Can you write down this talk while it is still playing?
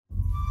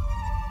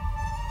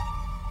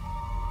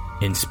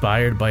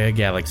Inspired by a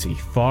galaxy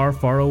far,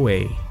 far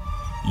away,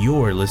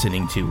 you're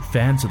listening to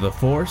Fans of the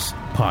Force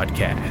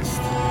podcast.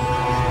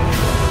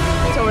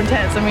 So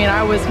intense. I mean,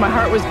 my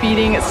heart was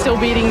beating. It's still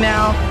beating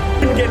now. I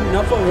couldn't get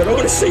enough of it. I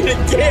want to see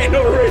it again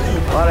already.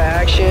 A lot of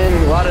action,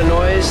 a lot of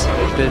noise.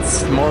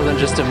 It's more than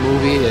just a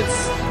movie.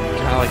 It's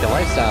kind of like a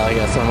lifestyle, I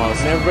guess, almost.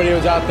 And everybody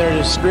was out there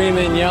just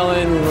screaming,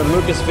 yelling. When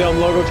Lucasfilm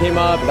logo came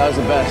up, that was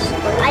the best.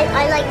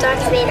 I like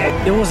Darth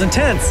Vader. It was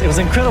intense. It was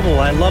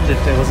incredible. I loved it.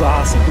 It was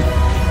awesome.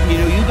 You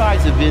know, you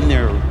guys have been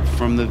there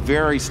from the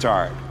very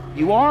start.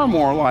 You are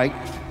more like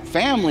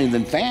family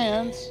than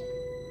fans.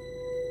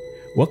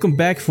 Welcome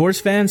back, Force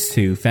fans,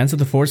 to Fans of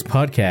the Force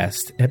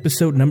podcast,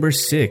 episode number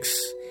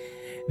 6.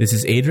 This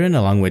is Adrian,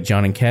 along with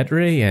John and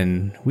Catray,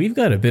 and we've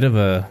got a bit of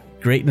a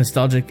great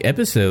nostalgic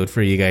episode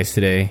for you guys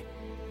today.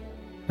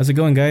 How's it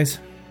going, guys?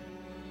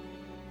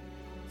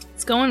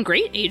 It's going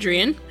great,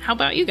 Adrian. How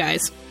about you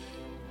guys?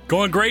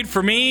 Going great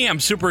for me. I'm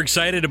super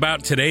excited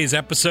about today's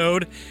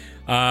episode.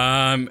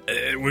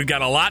 We've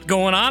got a lot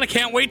going on. I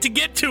can't wait to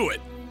get to it.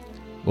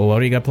 Well, what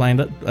do you got lined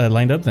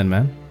up then,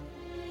 man?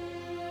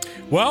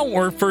 Well,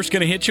 we're first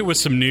going to hit you with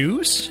some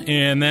news,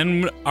 and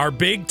then our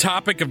big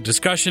topic of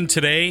discussion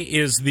today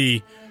is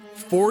the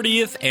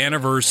 40th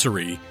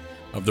anniversary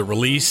of the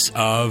release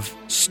of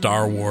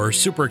Star Wars.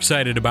 Super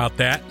excited about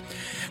that.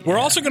 We're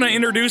also going to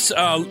introduce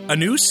a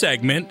new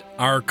segment,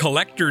 our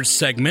collector's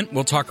segment.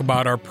 We'll talk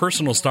about our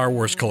personal Star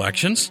Wars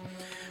collections.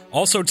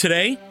 Also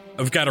today,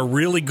 I've got a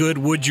really good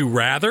Would You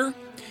Rather,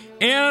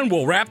 and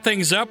we'll wrap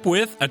things up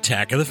with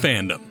Attack of the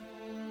Fandom.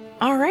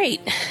 All right,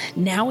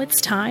 now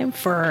it's time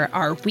for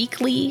our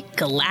weekly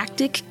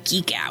Galactic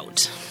Geek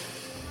Out.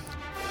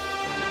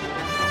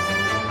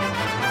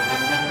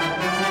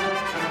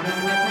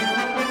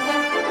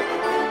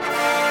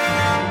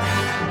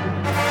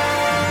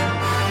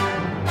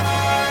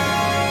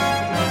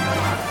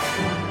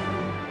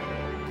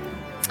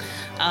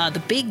 The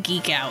big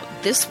geek out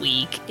this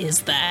week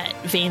is that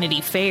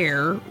Vanity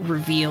Fair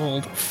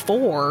revealed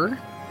 4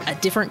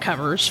 different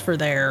covers for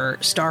their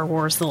Star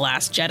Wars The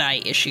Last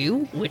Jedi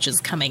issue, which is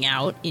coming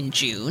out in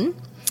June,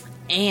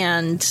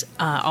 and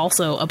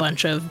also a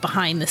bunch of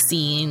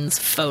behind-the-scenes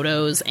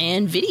photos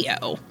and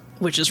video,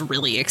 which is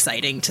really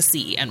exciting to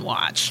see and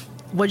watch.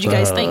 What did you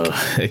guys think?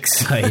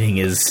 Exciting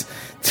is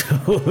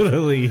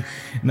totally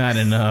not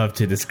enough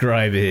to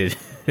describe it.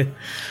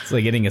 It's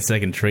like getting a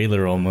second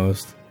trailer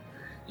almost.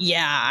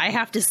 Yeah, I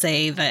have to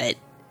say that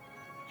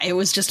it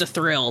was just a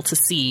thrill to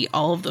see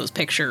all of those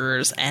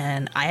pictures,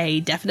 and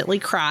I definitely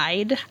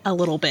cried a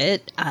little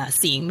bit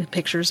seeing the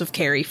pictures of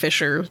Carrie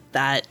Fisher.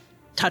 That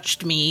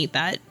touched me.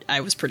 That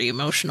I was pretty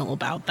emotional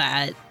about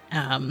that.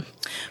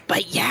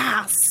 But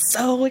yeah,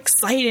 so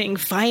exciting.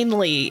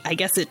 Finally, I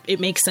guess it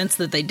makes sense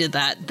that they did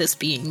that, this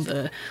being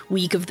the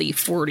week of the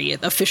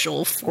 40th,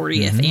 official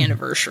 40th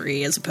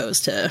anniversary, as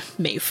opposed to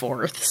May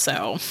 4th.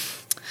 So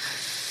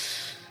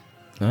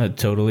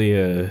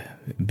totally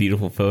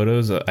beautiful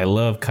photos. I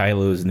love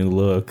Kylo's new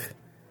look.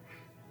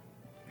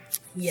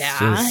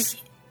 Yeah.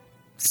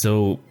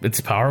 So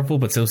it's powerful,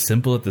 but so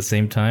simple at the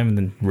same time. And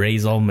then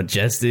Rey's all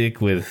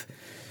majestic with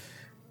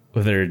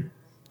her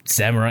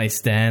samurai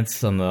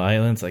stance on the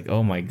island. It's like,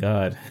 oh my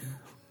god.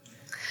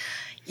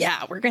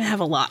 Yeah, we're going to have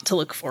a lot to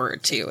look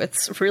forward to.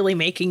 It's really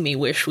making me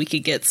wish we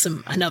could get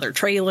another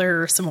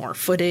trailer, some more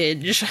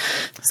footage,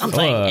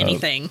 something,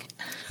 anything.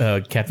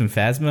 Captain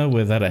Phasma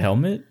without a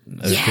helmet?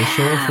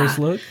 Official first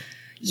look?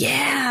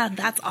 Yeah,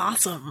 that's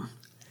awesome.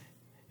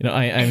 You know,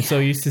 I'm so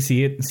used to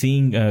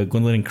seeing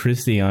Gwendolyn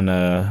Christie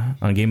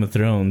on Game of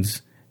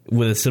Thrones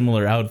with a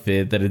similar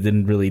outfit that it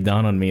didn't really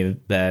dawn on me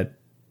that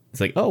it's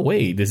like, oh,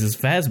 wait, this is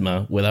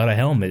Phasma without a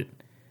helmet.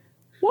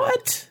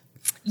 What?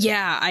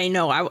 Yeah, I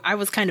know. I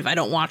was kind of, I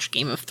don't watch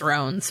Game of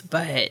Thrones,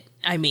 but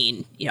I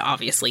mean, you know,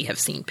 obviously have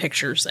seen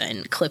pictures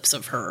and clips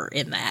of her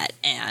in that,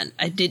 and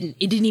it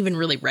didn't even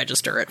really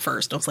register at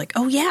first. I was like,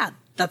 oh yeah,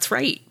 that's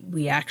right.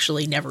 We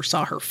actually never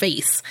saw her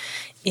face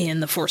in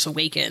The Force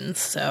Awakens,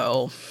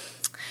 so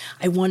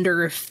I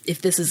wonder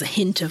if this is a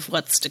hint of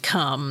what's to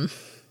come,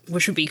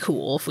 which would be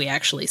cool if we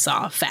actually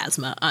saw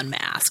Phasma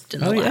unmasked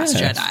in The Last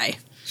Jedi.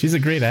 She's a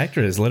great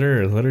actress. Let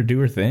her do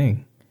her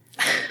thing.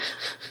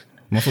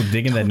 I'm also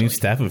digging that new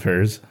staff of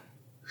hers.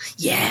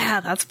 Yeah,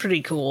 that's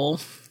pretty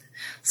cool.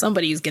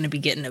 Somebody's going to be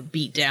getting a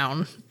beat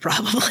down,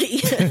 probably.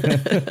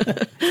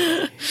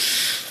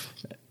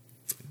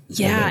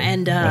 Yeah,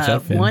 and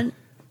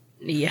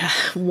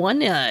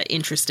one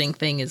interesting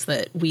thing is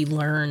that we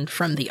learned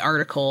from the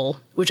article,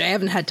 which I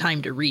haven't had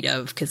time to read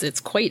of because it's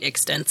quite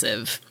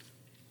extensive,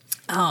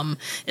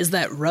 is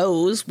that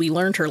Rose, we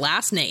learned her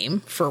last name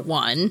for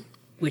one,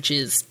 which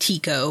is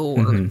Tico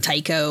or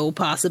Tycho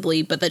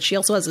possibly, but that she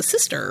also has a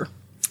sister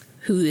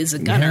who is a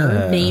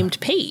gunner named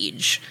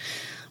Paige,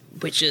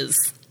 which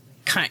is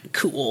kind of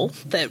cool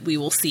that we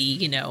will see,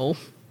 you know,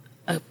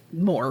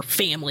 more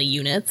family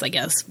units, I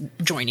guess,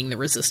 joining the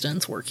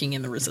Resistance, working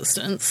in the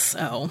Resistance.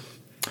 So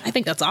I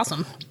think that's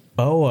awesome.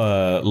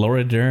 Oh,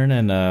 Laura Dern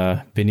and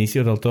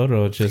Benicio del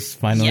Toro just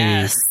finally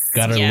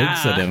got her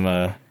looks at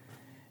him.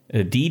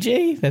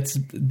 DJ? That's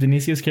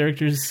Benicio's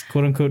character's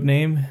quote-unquote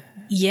name?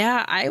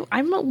 Yeah,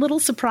 I'm a little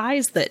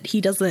surprised that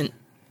he doesn't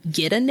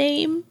get a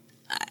name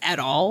at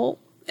all.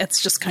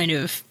 It's just kind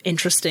of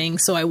interesting.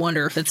 So I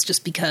wonder if it's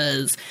just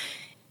because,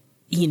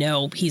 you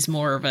know, he's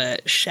more of a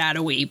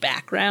shadowy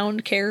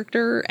background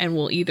character and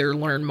we'll either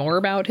learn more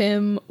about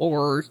him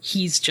or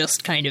he's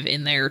just kind of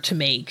in there to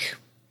make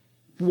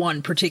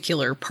one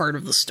particular part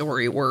of the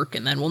story work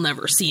and then we'll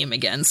never see him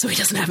again. So he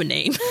doesn't have a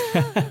name.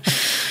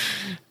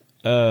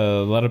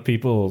 A lot of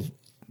people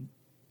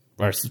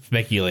are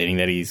speculating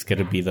that he's going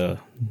to be the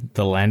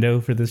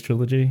Lando for this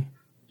trilogy.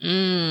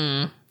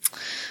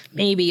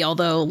 Maybe,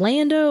 although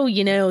Lando,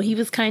 you know, he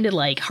was kind of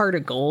like heart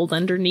of gold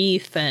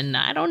underneath, and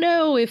I don't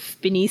know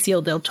if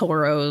Benicio del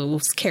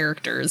Toro's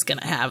character is going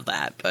to have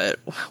that,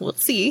 but we'll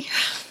see.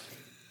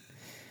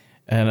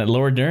 And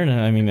Laura Dern,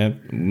 I mean,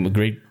 I'm a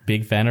great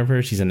big fan of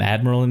her. She's an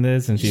admiral in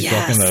this, and she's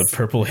rocking the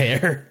purple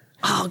hair.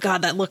 Oh,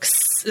 God, that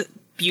looks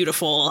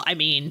beautiful. I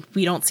mean,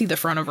 we don't see the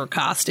front of her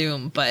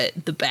costume, but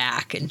the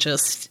back and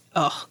just,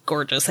 oh,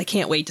 gorgeous. I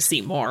can't wait to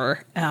see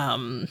more.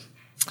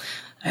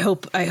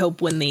 I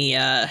hope when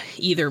the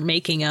either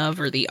making of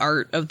or the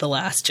art of the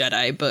Last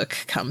Jedi book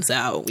comes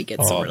out, we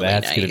get some really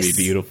nice. That's going to be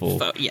beautiful.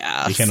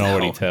 Yeah, you can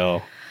already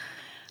tell.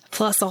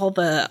 Plus all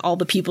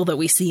the people that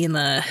we see in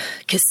the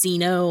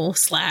casino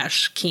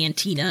 /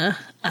 cantina,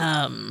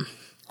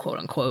 quote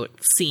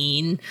unquote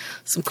scene.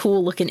 Some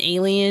cool looking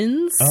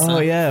aliens.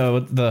 Oh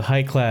yeah, the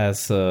high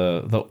class,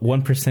 the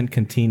 1%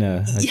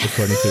 cantina,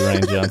 according to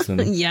Rian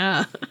Johnson.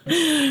 Yeah.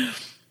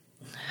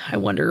 I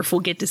wonder if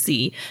we'll get to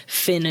see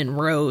Finn and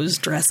Rose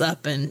dress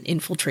up and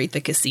infiltrate the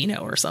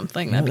casino or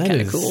something. That'd be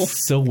kind of cool.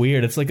 So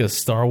weird. It's like a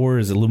Star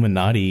Wars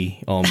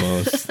Illuminati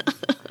almost.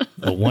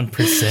 A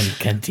 1%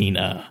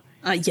 cantina.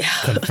 Yeah.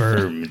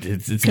 Confirmed.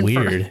 It's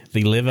weird.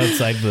 They live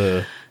outside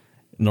the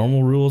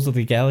normal rules of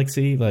the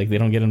galaxy. Like, they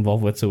don't get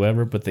involved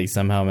whatsoever, but they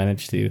somehow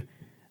manage to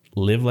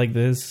live like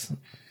this.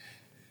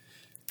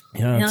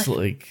 You know,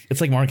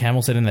 it's like Mark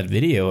Hamill said in that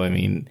video. I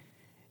mean,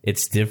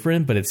 it's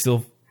different, but it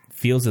still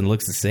feels and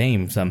looks the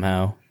same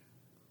somehow.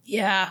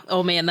 Yeah.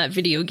 Oh man, that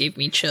video gave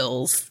me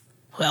chills.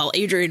 Well,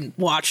 Adrian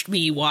watched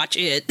me watch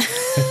it,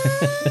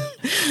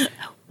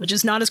 which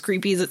is not as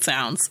creepy as it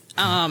sounds.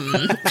 Oh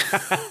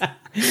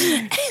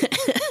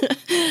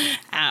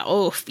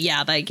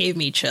yeah, that gave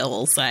me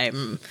chills.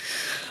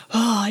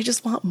 I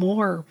just want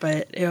more,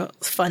 but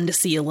it's fun to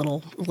see a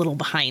little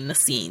behind the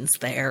scenes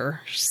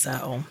there.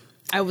 So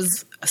I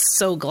was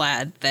so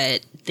glad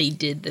that they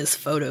did this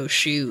photo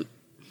shoot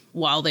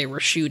while they were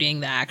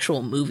shooting the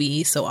actual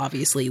movie, so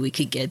obviously we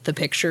could get the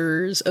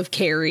pictures of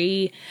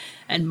Carrie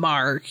and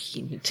Mark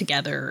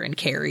together and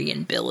Carrie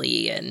and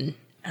Billy, and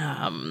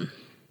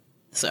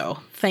so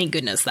thank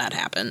goodness that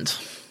happened.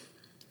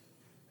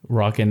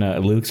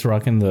 Luke's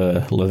rocking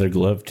the leather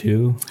glove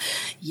too.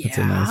 Yeah,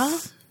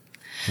 that's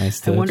a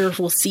nice touch. I wonder if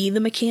we'll see the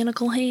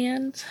mechanical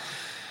hand.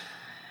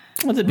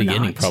 At the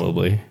beginning,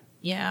 probably.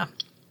 Yeah.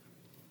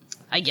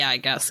 I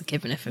guess,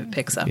 given if it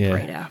picks up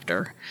right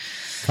after.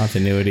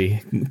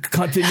 Continuity to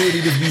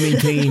be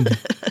maintained.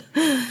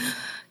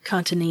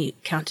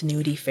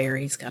 Continuity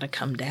fairy's got to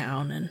come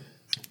down.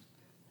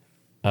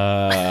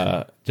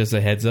 And just a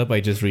heads up,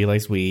 I just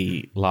realized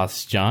we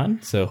lost John,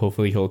 so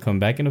hopefully he'll come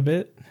back in a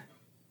bit.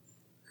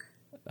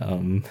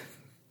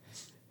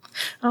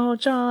 Oh,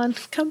 John,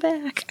 come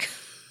back.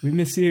 We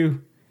miss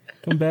you.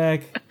 Come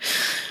back.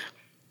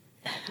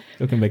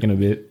 He'll come back in a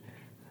bit.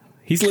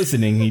 He's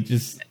listening. He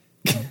just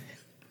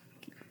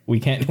we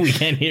can't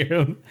hear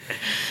him.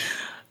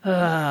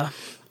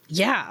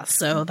 Yeah,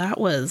 so that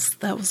was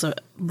a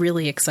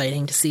really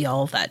exciting to see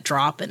all of that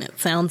drop, and it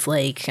sounds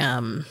like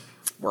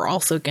we're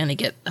also going to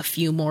get a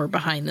few more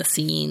behind the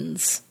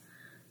scenes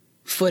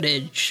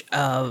footage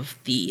of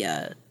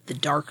the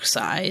dark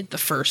side, the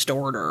First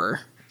Order,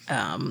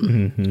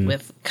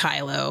 with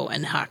Kylo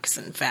and Hux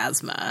and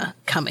Phasma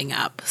coming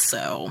up.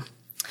 So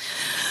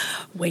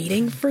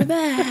waiting for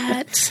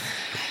that.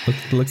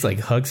 Looks like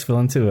Hux fell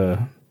into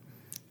a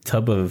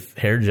tub of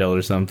hair gel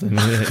or something.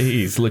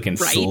 He's looking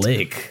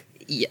slick.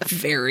 Yeah,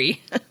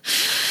 very.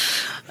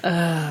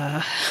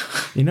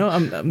 You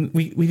know,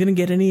 we didn't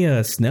get any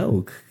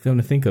Snoke. Come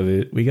to think of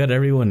it, we got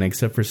everyone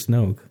except for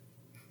Snoke.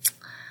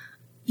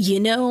 You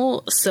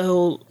know,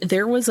 so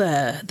there was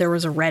a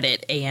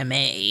Reddit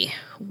AMA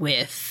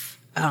with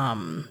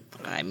I'm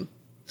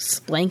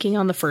blanking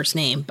on the first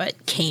name,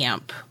 but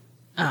Camp.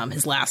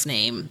 His last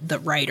name, the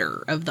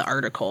writer of the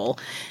article.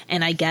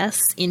 And I guess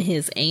in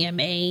his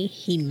AMA,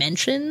 he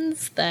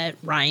mentions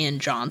that Rian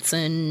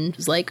Johnson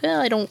was like,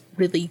 well, I don't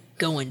really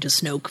go into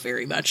Snoke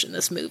very much in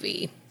this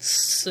movie.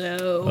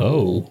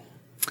 So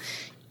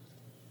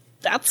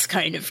that's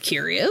kind of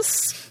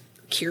curious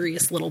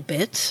little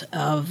bit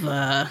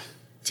of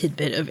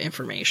tidbit of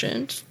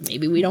information.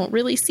 Maybe we don't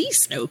really see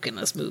Snoke in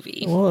this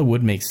movie. Well, it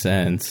would make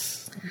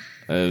sense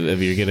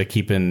if you're going to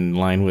keep in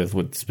line with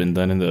what's been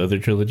done in the other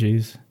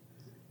trilogies.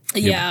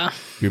 Your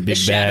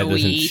big bad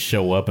doesn't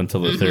show up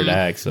until the third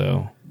act,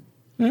 so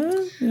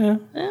yeah.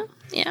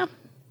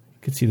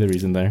 Could see the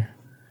reason there.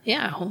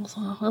 Yeah,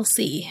 we'll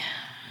see.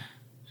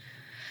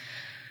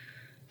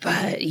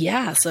 But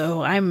yeah,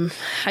 so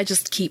I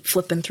just keep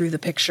flipping through the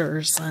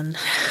pictures and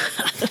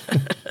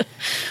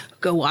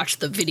go watch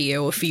the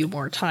video a few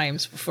more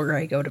times before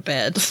I go to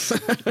bed.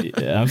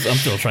 Yeah, I'm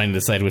still trying to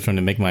decide which one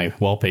to make my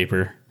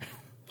wallpaper.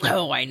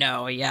 Oh, I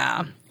know.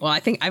 Yeah. Well, I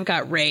think I've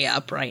got Ray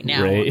up right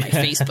now Ray. on my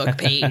Facebook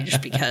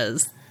page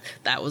because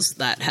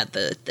that had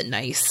the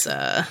nice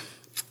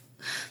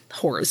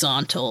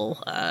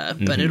horizontal,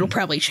 but it'll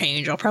probably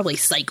change. I'll probably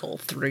cycle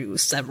through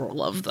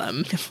several of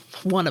them,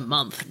 one a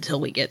month until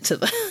we get to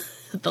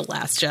the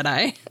Last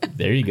Jedi.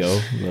 There you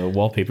go. The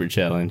wallpaper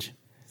challenge.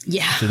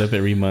 Yeah. Set up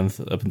every month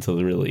up until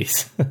the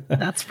release.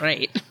 That's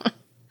right.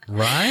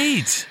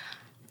 Right.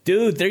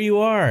 Dude, there you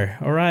are.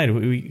 All right.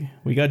 We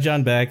got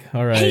John back.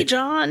 All right. Hey,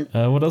 John.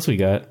 What else we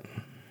got?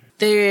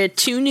 The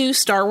 2 new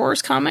Star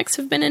Wars comics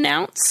have been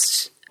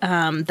announced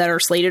that are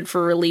slated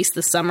for release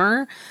this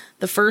summer.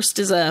 The first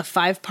is a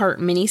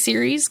 5-part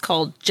miniseries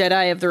called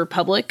Jedi of the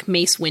Republic,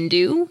 Mace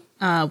Windu,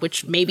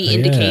 which maybe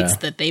indicates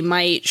that they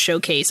might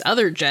showcase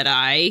other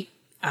Jedi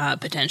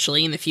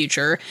potentially in the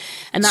future.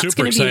 And that's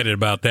super excited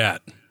about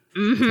that.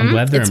 Mm-hmm. I'm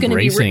glad they're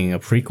embracing a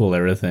prequel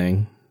era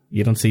thing.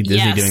 You don't see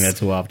Disney doing that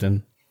too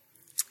often.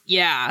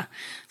 Yeah.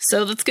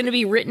 So that's going to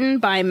be written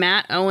by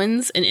Matt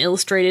Owens and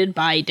illustrated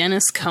by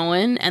Dennis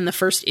Cohen. And the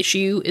first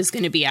issue is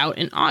going to be out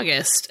in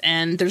August.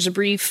 And there's a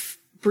brief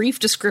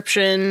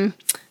description.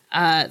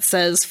 It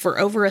says, for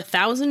over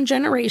 1,000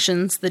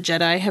 generations, the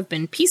Jedi have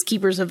been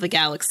peacekeepers of the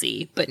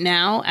galaxy. But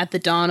now, at the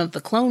dawn of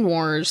the Clone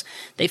Wars,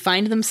 they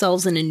find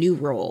themselves in a new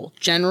role,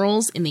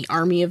 generals in the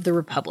Army of the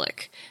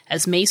Republic.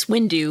 As Mace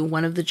Windu,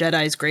 one of the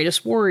Jedi's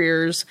greatest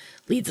warriors,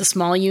 leads a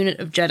small unit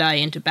of Jedi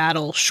into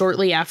battle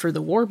shortly after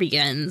the war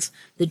begins,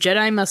 the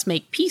Jedi must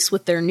make peace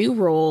with their new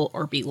role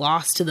or be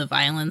lost to the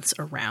violence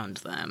around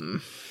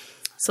them.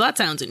 So that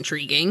sounds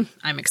intriguing.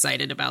 I'm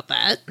excited about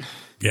that.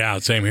 Yeah,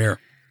 same here.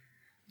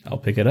 I'll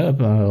pick it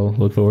up. I'll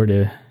look forward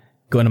to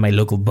going to my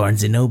local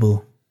Barnes &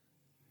 Noble.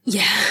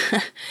 Yeah.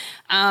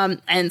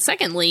 And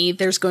secondly,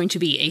 there's going to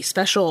be a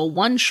special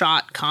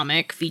one-shot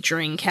comic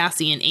featuring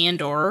Cassian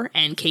Andor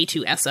and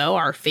K2SO,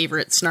 our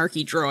favorite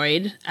snarky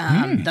droid.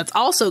 That's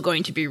also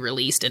going to be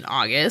released in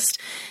August.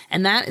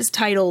 And that is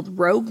titled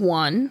Rogue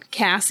One,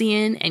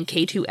 Cassian and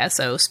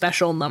K2SO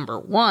Special Number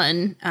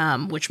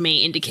 1, which may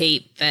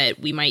indicate that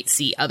we might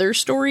see other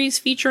stories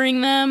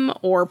featuring them,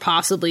 or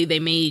possibly they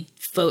may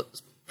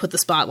put the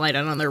spotlight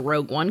on their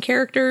Rogue One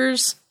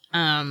characters.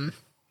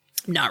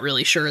 Not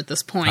really sure at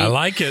this point. I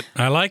like it.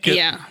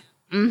 Yeah.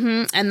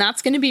 Mm-hmm. And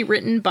that's going to be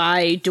written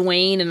by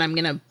Dwayne, and I'm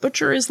going to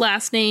butcher his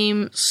last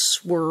name,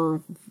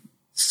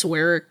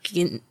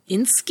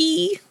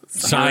 Swerokinski.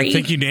 Sorry. I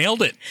think you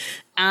nailed it.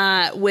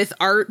 With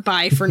art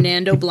by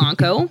Fernando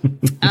Blanco.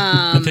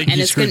 I think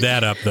you screwed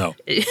that up, though.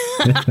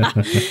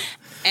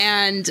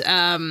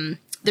 And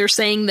they're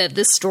saying that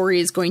this story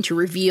is going to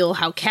reveal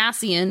how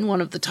Cassian, one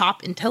of the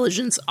top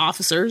intelligence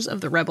officers of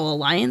the Rebel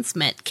Alliance,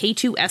 met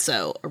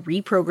K2SO, a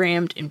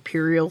reprogrammed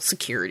Imperial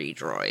security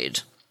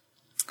droid.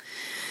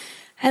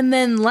 And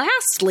then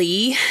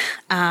lastly,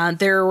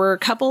 there were a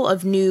couple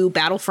of new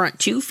Battlefront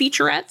 2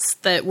 featurettes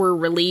that were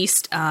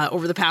released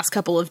over the past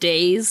couple of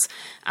days.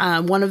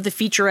 One of the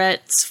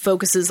featurettes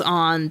focuses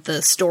on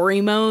the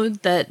story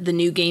mode that the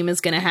new game is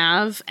going to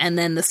have. And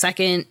then the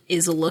second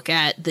is a look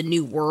at the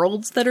new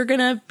worlds that are going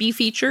to be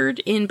featured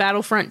in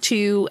Battlefront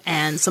 2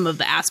 and some of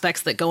the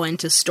aspects that go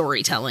into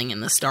storytelling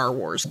in the Star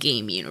Wars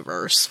game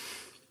universe.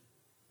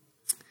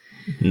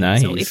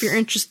 Nice. So if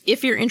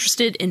you're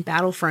interested in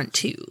Battlefront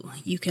 2,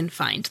 you can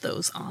find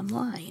those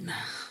online.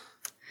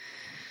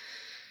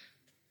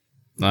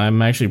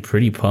 I'm actually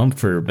pretty pumped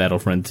for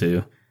Battlefront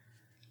 2.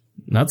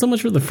 Not so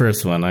much for the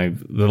first one.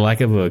 The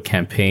lack of a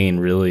campaign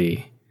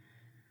really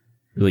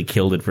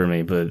killed it for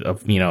me. But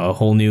a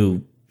whole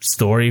new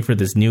story for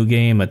this new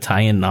game, a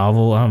tie-in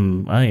novel.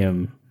 I'm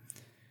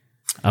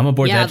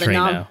aboard that train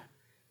now.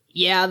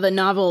 Yeah, the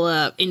novel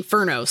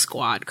Inferno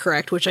Squad,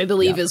 correct? Which I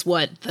believe is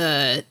what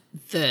the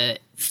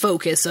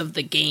focus of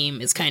the game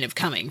is kind of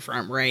coming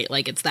from, right?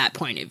 Like it's that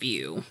point of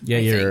view. Yeah,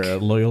 you're a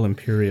loyal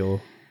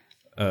Imperial.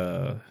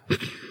 That's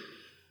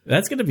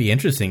going to be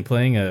interesting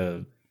playing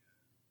a.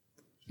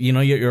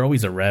 You're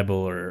always a rebel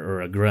or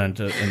a grunt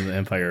in the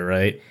Empire,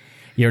 right?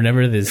 You're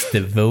never this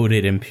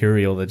devoted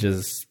Imperial that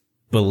just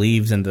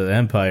believes in the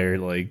Empire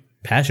like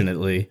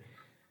passionately.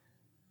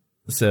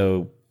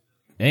 So.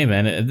 Hey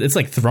man, it's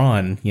like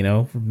Thrawn,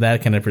 from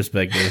that kind of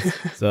perspective.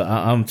 So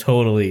I'm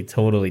totally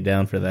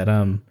down for that.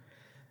 I'm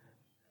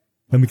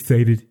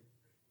excited.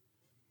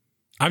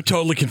 I'm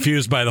totally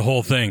confused by the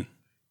whole thing.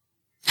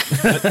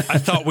 I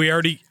thought we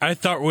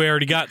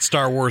already got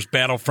Star Wars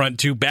Battlefront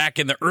 2 back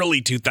in the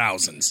early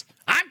 2000s.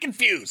 I'm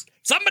confused.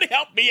 Somebody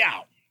help me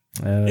out.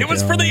 It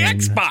was for the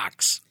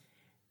Xbox.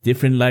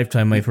 Different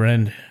lifetime, my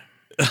friend.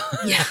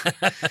 Yeah.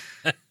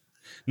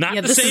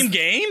 Not the same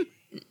game?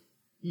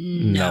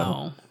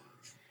 No.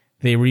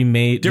 They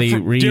remade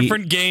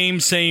different game,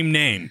 same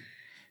name.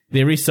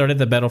 They restarted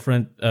the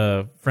Battlefront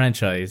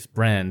franchise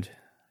brand,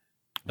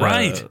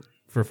 right?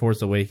 For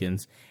Force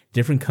Awakens.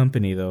 Different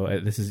company though.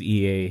 This is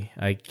EA.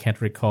 I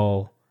can't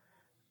recall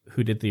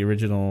who did the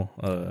original.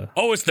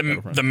 It's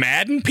the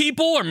Madden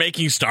people are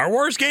making Star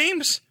Wars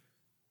games?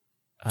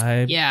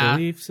 I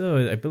believe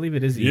so. I believe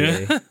it is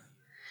EA. Yeah.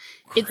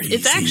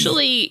 It's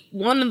actually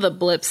one of the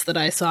blips that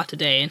I saw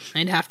today.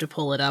 I'd have to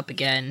pull it up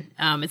again.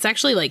 It's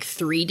actually like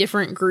 3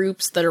 different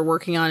groups that are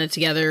working on it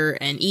together,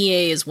 and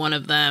EA is one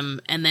of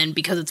them. And then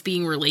because it's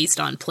being released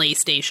on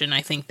PlayStation,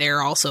 I think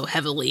they're also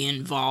heavily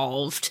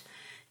involved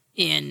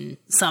in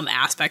some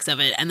aspects of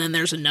it. And then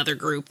there's another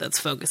group that's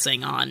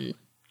focusing on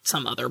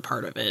some other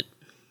part of it.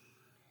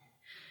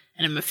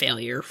 And I'm a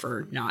failure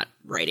for not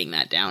writing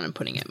that down and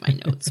putting it in my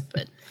notes,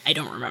 but I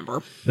don't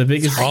remember. The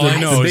biggest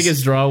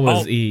draw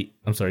was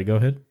I'm sorry, go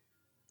ahead.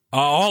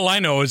 All I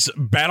know is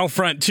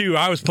Battlefront 2.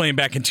 I was playing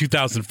back in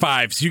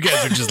 2005, so you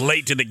guys are just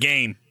late to the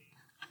game.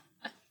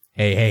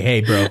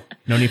 Hey, bro.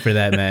 No need for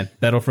that, man.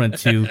 Battlefront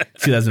 2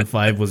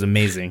 2005 was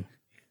amazing.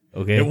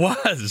 Okay? It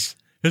was.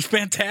 It was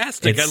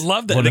fantastic. I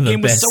loved it. One The of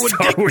game the was best so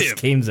Star Wars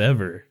addictive. games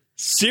ever.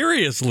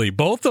 Seriously,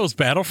 both those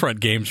Battlefront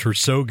games were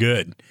so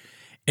good.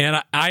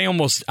 And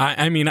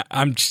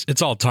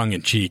it's all tongue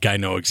in cheek. I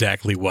know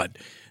exactly what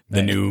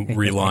the new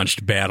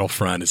relaunched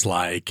Battlefront is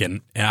like,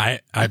 and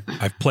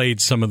I've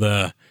played some of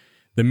the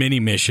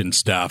mini mission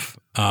stuff.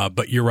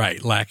 But you're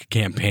right, lack of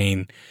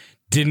campaign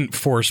didn't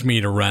force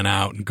me to run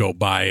out and go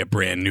buy a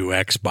brand new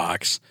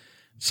Xbox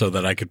so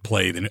that I could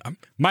play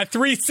my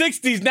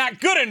 360 is not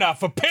good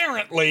enough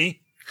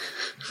apparently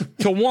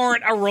to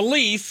warrant a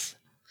release.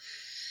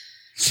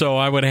 So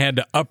I would have had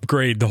to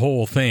upgrade the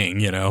whole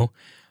thing,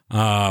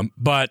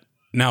 But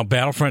now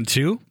Battlefront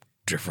 2,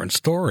 different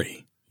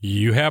story.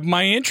 You have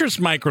my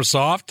interest,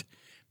 Microsoft.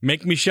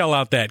 Make me shell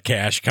out that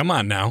cash. Come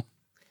on now.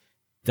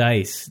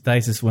 DICE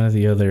is one of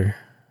the other.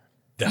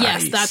 DICE.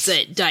 Yes, that's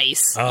it.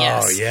 DICE. Oh,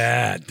 yes.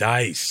 yeah,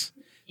 DICE.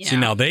 Yeah. See,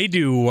 now they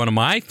do one of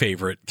my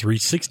favorite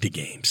 360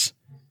 games.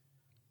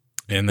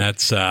 And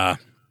that's not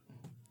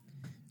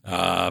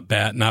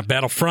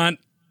Battlefront,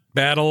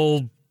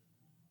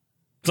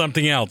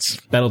 something else.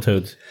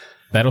 Battletoads.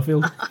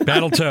 Battlefield?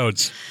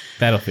 Battletoads.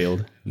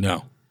 Battlefield.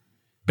 No.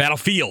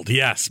 Battlefield,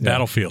 yes. Yeah.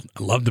 Battlefield.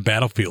 I love the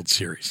Battlefield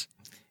series.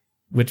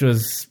 Which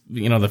was,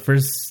 the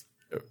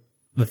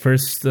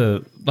first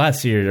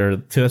last year, or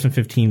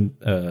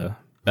 2015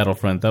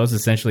 Battlefront. That was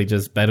essentially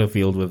just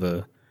Battlefield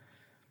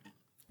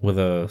with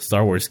a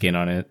Star Wars skin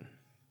on it.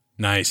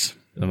 Nice.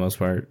 For the most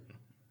part.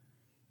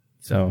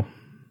 So,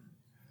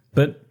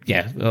 but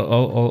yeah,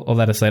 all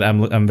that aside,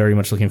 I'm very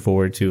much looking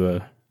forward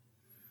to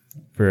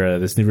for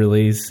this new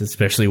release,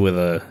 especially with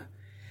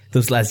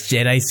those last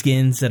Jedi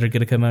skins that are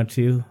going to come out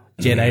too.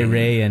 Jedi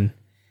Rey and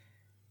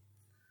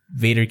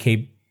Vader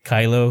Cape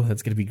Kylo.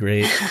 That's going to be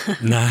great.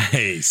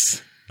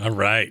 Nice. All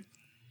right.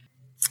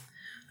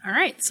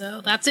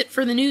 So that's it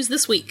for the news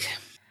this week.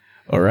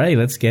 All right,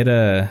 let's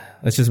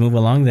just move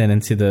along then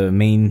into the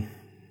main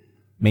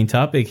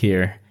topic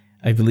here.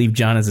 I believe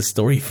John has a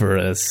story for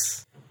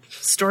us.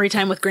 Story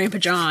time with Grandpa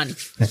John.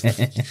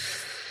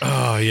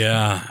 Oh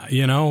yeah,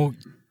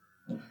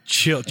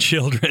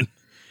 children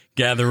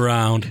gather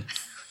around.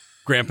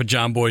 Grandpa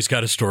John Boy's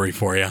got a story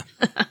for you.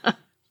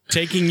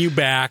 Taking you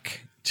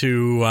back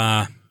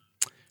to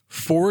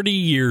 40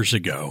 years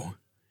ago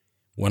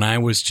when I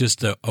was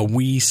just a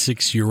wee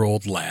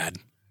 6-year-old lad.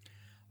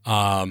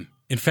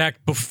 In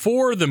fact,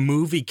 before the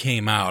movie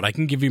came out, I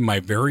can give you my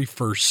very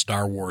first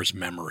Star Wars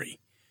memory.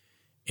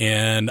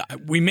 And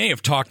we may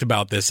have talked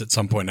about this at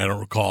some point, I don't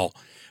recall.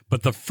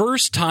 But the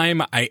first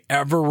time I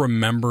ever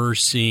remember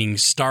seeing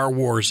Star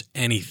Wars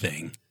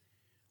anything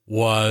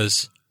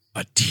was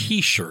a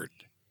T-shirt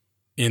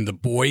in the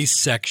boys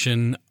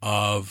section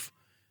of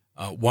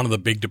one of the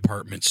big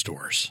department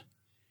stores.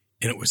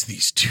 And it was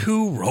these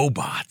 2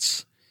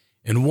 robots.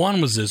 And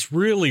one was this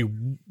really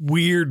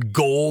weird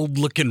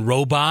gold-looking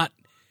robot.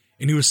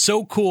 And he was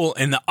so cool.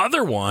 And the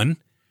other one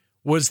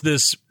was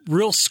this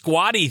real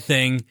squatty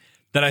thing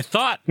that I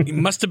thought he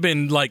must have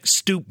been like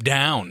stooped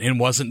down and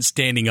wasn't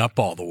standing up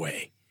all the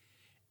way.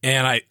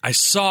 And I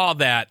saw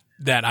that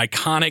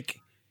iconic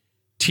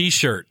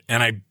T-shirt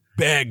and I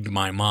begged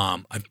my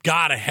mom, I've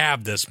got to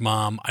have this,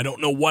 Mom. I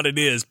don't know what it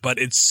is, but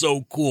it's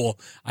so cool.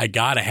 I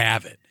got to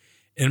have it.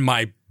 And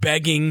my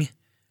begging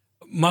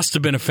must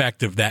have been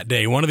effective that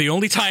day. One of the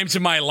only times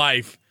in my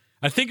life,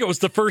 I think it was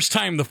the first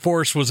time the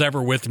Force was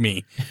ever with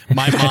me,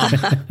 my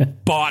mom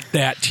bought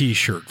that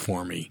T-shirt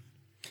for me.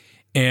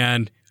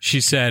 And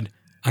she said,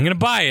 I'm going to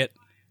buy it,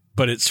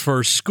 but it's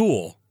for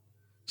school,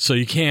 so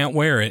you can't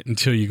wear it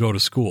until you go to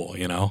school,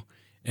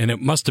 And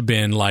it must have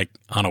been like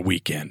on a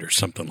weekend or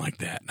something like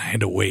that. And I had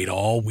to wait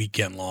all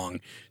weekend long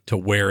to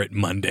wear it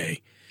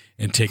Monday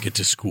and take it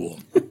to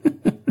school.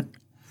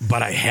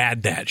 But I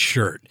had that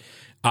shirt.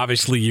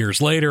 Obviously, years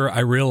later, I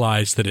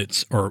realized that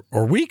it's, or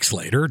weeks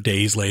later,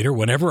 days later,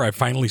 whenever I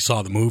finally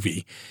saw the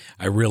movie,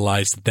 I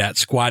realized that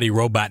squatty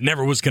robot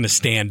never was going to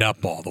stand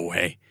up all the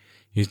way.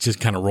 He just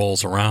kind of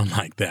rolls around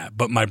like that.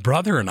 But my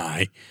brother and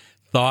I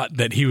thought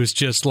that he was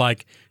just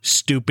like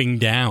stooping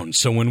down.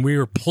 So when we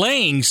were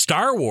playing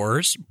Star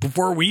Wars,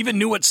 before we even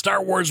knew what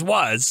Star Wars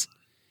was,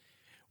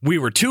 we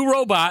were two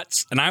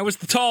robots, and I was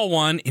the tall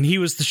one, and he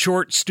was the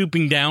short,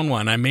 stooping down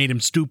one. I made him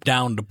stoop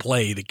down to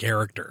play the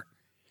character.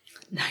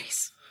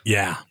 Nice.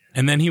 Yeah.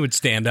 And then he would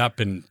stand up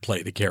and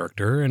play the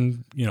character,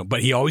 and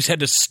but he always had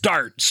to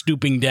start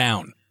stooping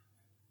down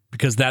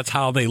because that's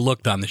how they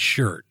looked on the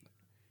shirt.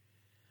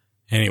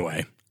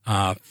 Anyway,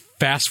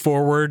 fast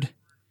forward.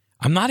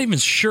 I'm not even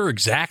sure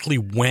exactly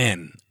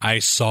when I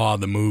saw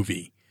the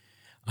movie.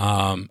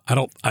 I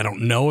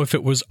don't know if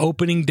it was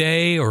opening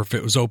day or if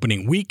it was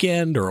opening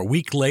weekend or a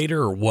week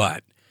later or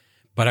what.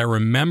 But I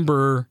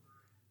remember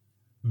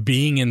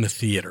being in the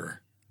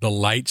theater, the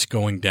lights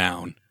going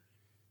down,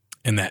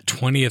 and that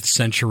 20th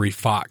Century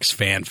Fox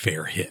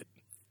fanfare hit.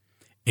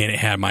 And it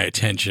had my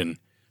attention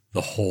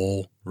the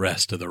whole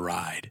rest of the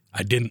ride.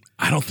 I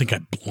don't think I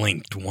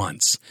blinked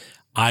once.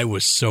 I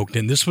was soaked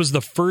in. This was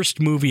the first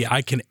movie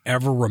I can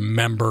ever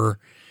remember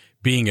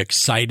being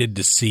excited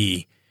to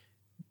see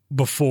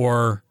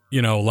before,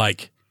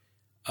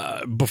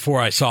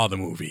 before I saw the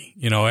movie.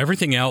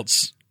 Everything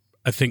else,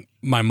 I think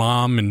my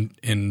mom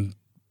and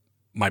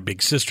my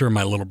big sister and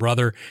my little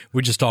brother,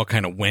 we just all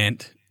kind of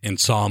went and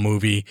saw a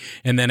movie.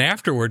 And then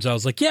afterwards, I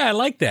was like, yeah, I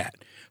like that.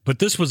 But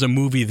this was a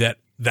movie that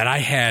I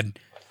had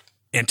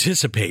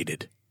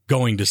anticipated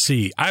going to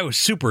see. I was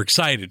super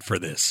excited for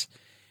this.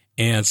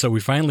 And so we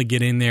finally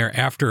get in there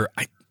after,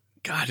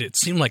 it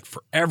seemed like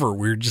forever.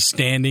 We were just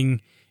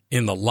standing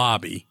in the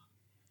lobby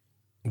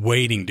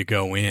waiting to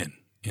go in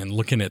and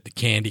looking at the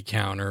candy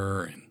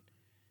counter and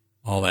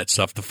all that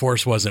stuff. The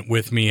Force wasn't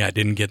with me. I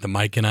didn't get the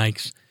Mike and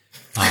Ike's,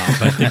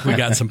 but I think we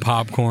got some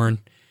popcorn.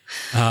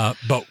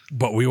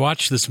 But we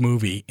watched this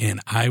movie, and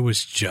I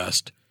was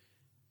just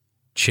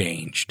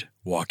changed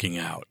walking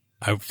out.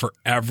 I've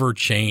forever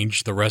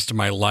changed the rest of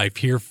my life.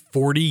 Here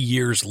 40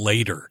 years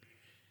later,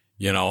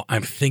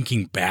 I'm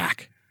thinking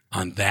back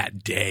on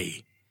that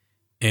day,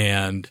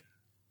 and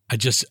I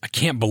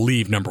can't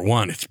believe, number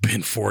one, it's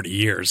been 40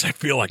 years. I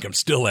feel like I'm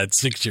still that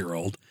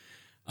 6-year-old.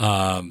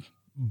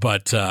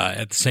 But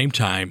at the same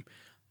time,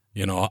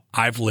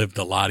 I've lived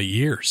a lot of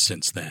years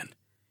since then,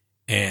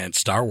 and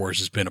Star Wars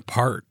has been a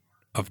part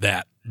of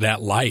that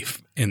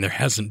life. And there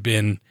hasn't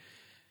been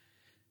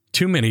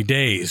too many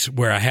days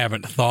where I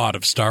haven't thought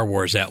of Star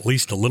Wars at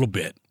least a little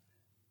bit,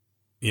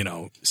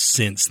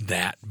 since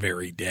that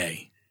very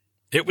day.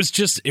 It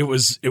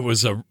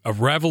was a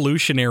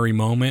revolutionary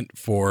moment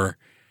for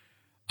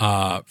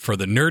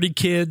the nerdy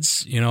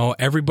kids.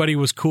 Everybody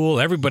was cool.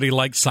 Everybody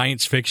liked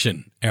science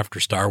fiction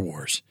after Star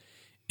Wars.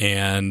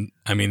 And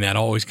I mean, that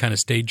always kind of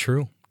stayed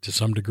true to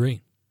some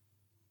degree.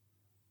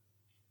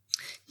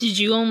 Did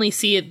you only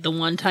see it the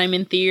one time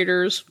in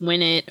theaters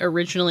when it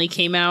originally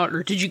came out,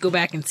 or did you go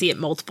back and see it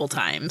multiple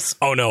times?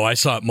 Oh no, I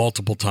saw it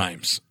multiple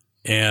times.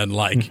 And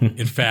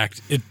in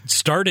fact, it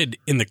started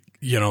in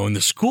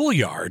the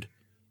schoolyard.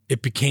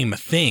 It became a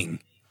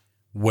thing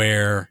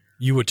where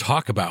you would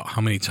talk about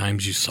how many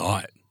times you saw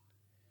it.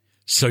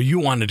 So you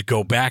wanted to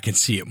go back and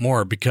see it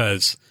more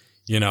because,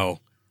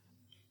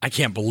 I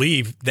can't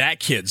believe that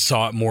kid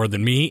saw it more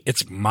than me.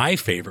 It's my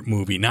favorite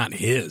movie, not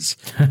his.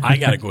 I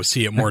got to go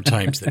see it more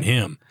times than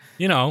him,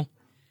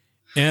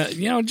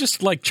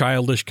 just like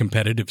childish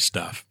competitive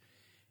stuff.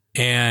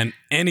 And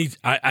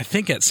I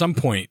think at some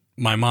point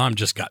my mom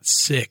just got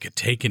sick of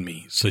taking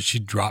me. So she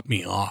dropped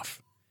me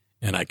off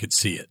and I could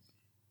see it.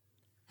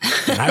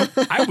 And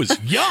I was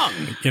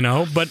young,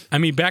 but I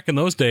mean, back in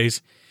those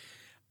days,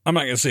 I'm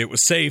not going to say it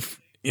was safe,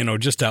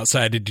 just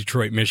outside of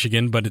Detroit,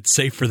 Michigan, but it's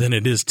safer than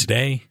it is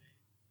today.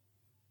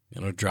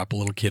 Drop a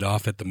little kid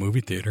off at the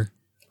movie theater.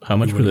 How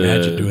much were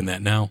imagine doing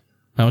that now?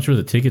 How much were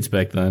the tickets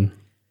back then?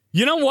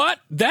 You know what?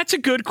 That's a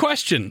good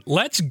question.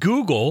 Let's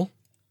Google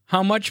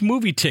how much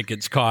movie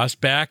tickets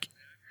cost back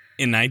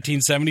in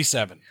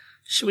 1977.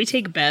 Should we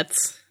take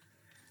bets?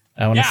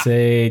 I want to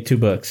say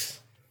 $2.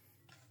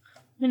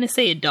 I'm going to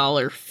say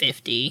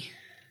 $1.50.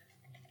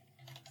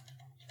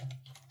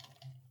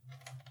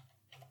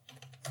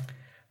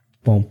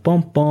 Boom,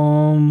 boom,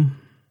 boom.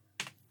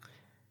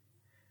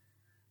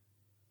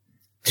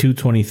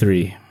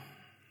 $2.23.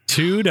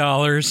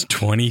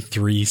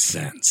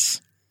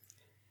 $2.23.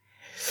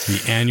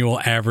 The annual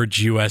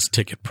average U.S.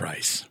 ticket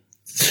price.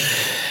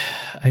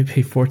 I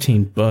paid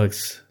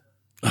 $14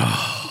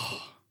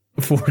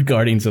 for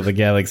Guardians of the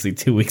Galaxy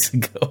 2 weeks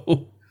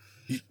ago.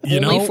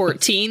 Only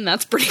 14?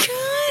 That's pretty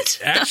good.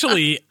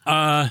 Actually,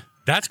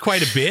 that's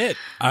quite a bit.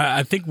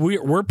 I think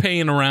we're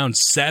paying around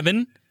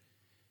 $7.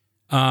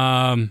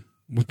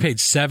 We paid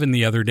 $7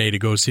 the other day to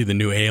go see the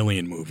new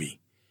Alien movie.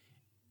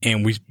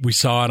 And we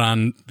saw it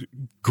on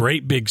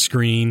great big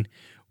screen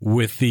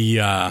with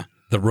the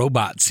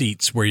robot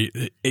seats where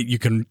you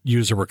can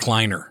use a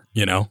recliner,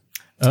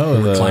 Oh,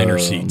 recliner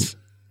seats.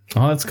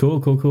 Oh, that's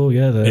cool.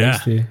 Yeah,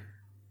 that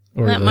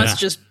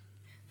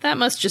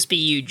must just be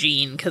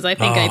Eugene, because I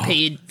think I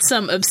paid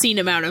some obscene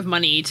amount of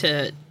money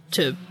to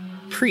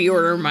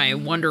pre-order my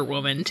Wonder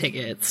Woman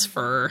tickets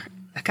for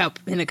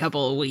in a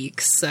couple of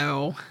weeks.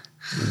 So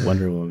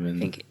Wonder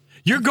Woman.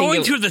 You're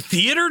going to the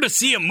theater to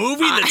see a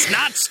movie that's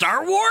not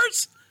Star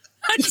Wars?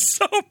 I'm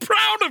so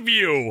proud of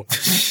you.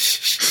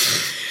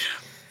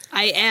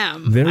 I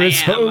am. There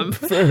is hope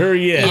for her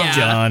yet,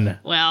 John.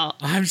 Well,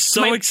 I'm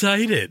so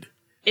excited.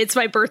 It's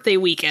my birthday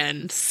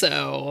weekend,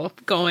 so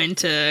going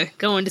to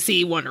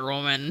see Wonder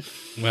Woman.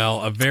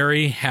 Well, a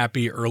very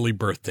happy early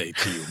birthday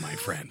to you, my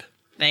friend.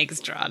 Thanks,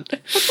 John.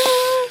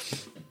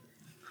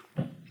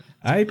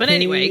 I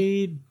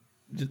paid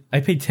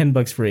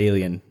 $10 for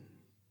Alien,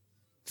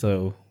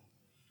 so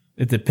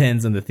it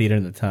depends on the theater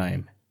and the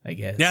time, I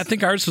guess. Yeah, I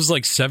think ours was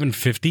like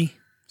 $7.50,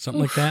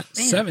 something like that.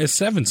 It's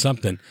 $7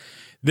 something.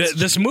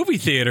 This movie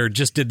theater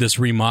just did this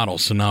remodel,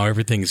 so now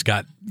everything's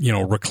got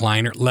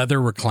leather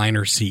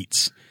recliner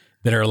seats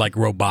that are like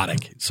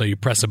robotic. So you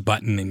press a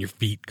button and your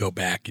feet go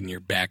back and your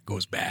back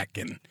goes back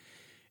and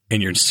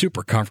you're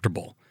super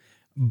comfortable.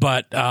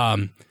 But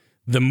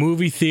the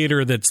movie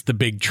theater that's the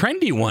big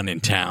trendy one in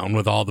town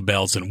with all the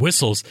bells and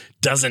whistles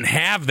doesn't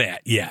have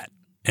that yet.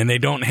 And they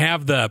don't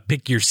have the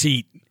pick your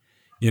seat,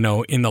 in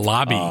the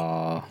lobby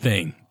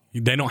thing.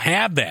 They don't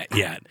have that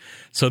yet.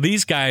 So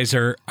these guys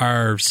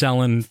are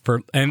selling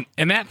for, and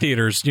that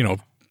theater's, $10,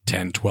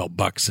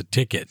 $12 a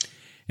ticket.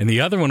 And the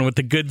other one with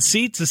the good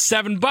seats is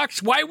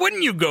 $7. Why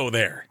wouldn't you go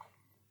there?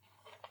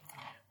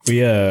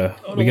 We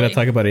gotta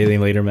talk about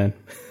Alien later, man.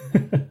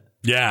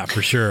 Yeah,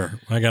 for sure.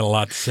 I got a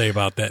lot to say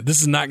about that. This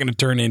is not going to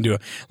turn into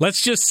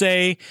let's just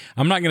say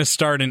I'm not going to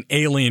start an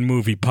Alien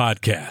movie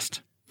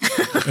podcast.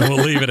 And we'll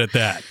leave it at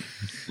that.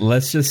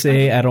 Let's just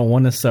say I don't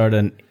want to start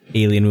an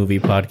Alien movie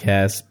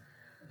podcast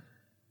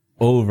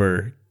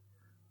over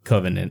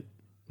Covenant.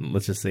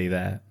 Let's just say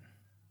that.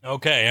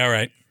 Okay, all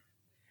right.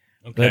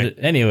 Okay.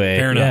 But anyway,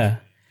 fair enough.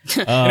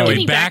 Yeah.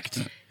 Anyway, back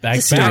to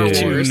Star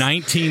Wars.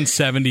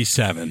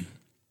 1977.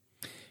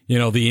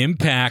 The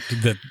impact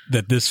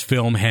that this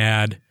film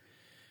had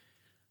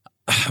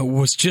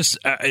was just,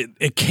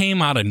 it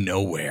came out of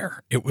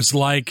nowhere. It was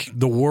like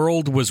the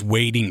world was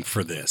waiting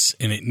for this,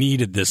 and it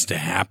needed this to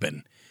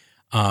happen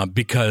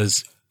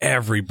because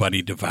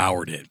everybody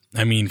devoured it.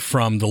 I mean,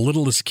 from the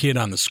littlest kid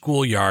on the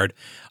schoolyard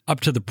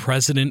up to the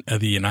president of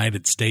the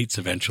United States,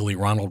 eventually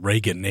Ronald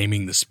Reagan,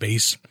 naming the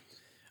space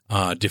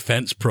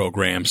defense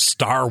program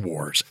Star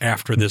Wars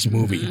after this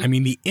movie. I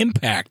mean, the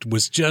impact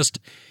was just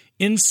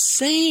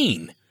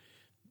insane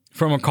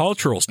from a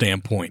cultural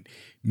standpoint.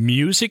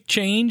 Music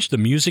changed. The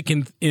music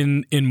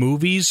in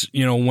movies,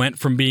 went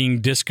from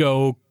being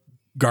disco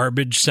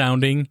garbage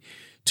sounding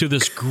to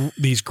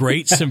these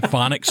great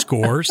symphonic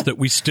scores that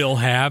we still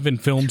have in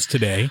films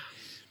today.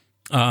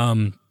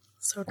 So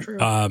true.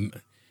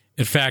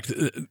 In fact,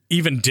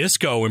 even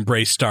disco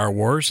embraced Star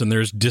Wars, and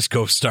there's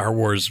disco Star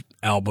Wars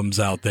albums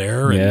out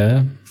there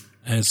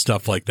and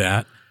stuff like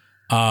that.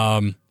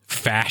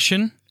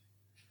 Fashion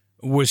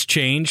was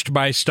changed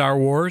by Star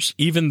Wars.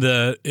 Even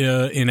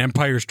in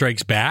Empire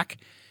Strikes Back,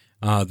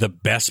 the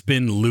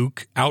Bespin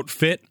Luke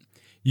outfit,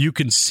 you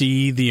can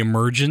see the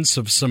emergence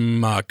of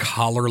some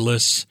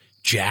collarless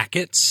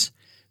jackets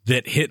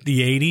that hit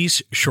the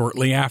 80s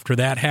shortly after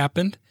that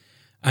happened.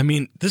 I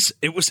mean,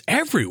 it was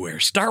everywhere.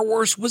 Star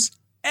Wars was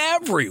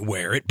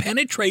everywhere. It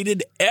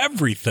penetrated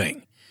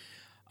everything.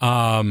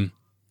 And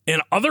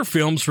other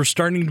films were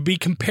starting to be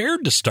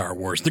compared to Star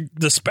Wars.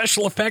 The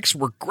special effects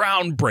were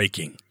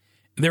groundbreaking.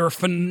 They were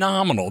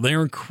phenomenal. They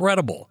were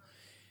incredible.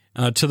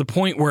 To the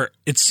point where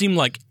it seemed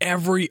like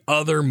every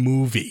other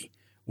movie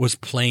was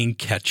playing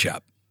catch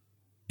up,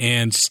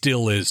 and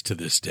still is to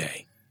this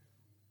day.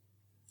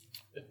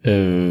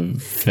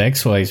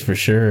 Effects-wise, for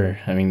sure.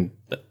 I mean,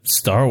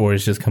 Star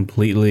Wars just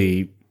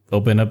completely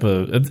opened up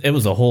it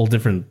was a whole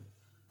different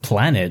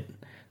planet,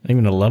 not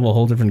even a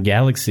whole different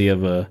galaxy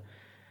of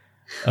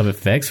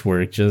effects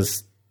work.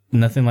 Just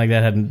nothing like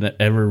that had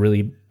ever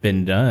really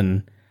been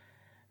done.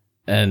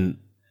 And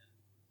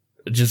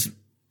just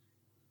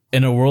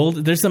in a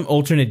world, there's some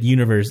alternate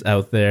universe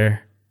out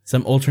there,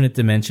 some alternate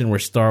dimension where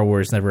Star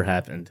Wars never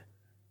happened.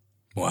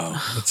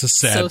 Wow, that's a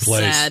sad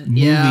place. Sad.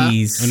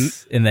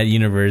 Movies in that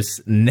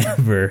universe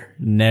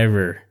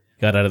never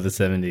got out of the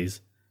 70s.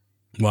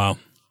 Wow.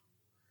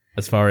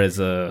 As far as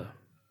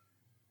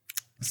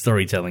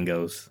storytelling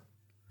goes.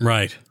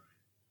 Right.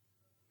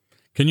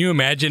 Can you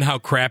imagine how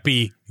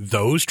crappy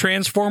those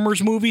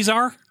Transformers movies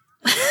are?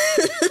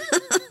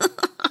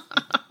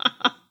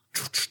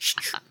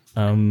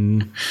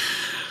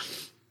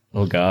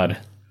 Oh God.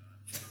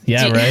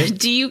 Yeah, right?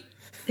 Do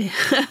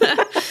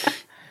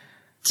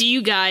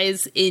you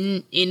guys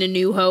in A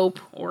New Hope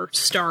or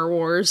Star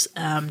Wars,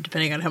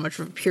 depending on how much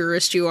of a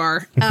purist you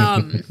are,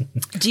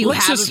 do you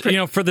Let's have just,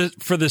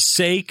 for the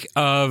sake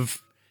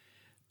of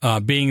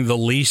being the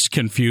least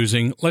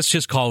confusing, let's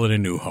just call it A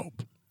New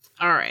Hope.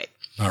 All right.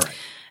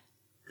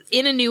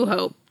 in A New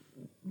Hope,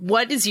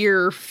 what is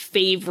your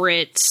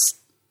favorite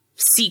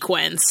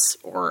sequence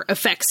or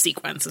effect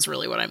sequence is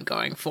really what I'm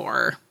going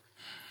for.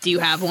 Do you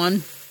have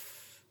one?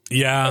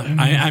 Yeah,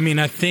 I mean,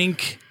 I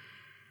think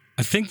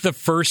the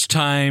first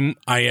time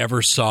I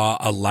ever saw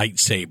a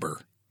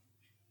lightsaber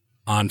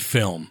on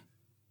film,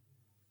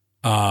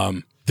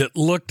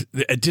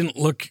 it didn't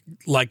look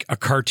like a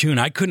cartoon.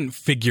 I couldn't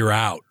figure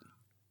out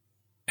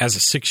as a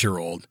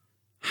 6-year-old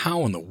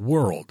how in the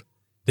world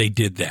they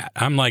did that.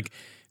 I'm like,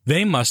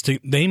 they must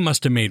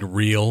have made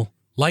real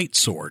light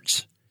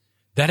swords.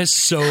 That is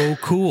so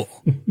cool.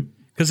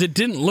 Because it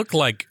didn't look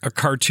like a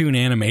cartoon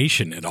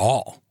animation at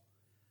all.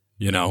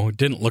 You know, it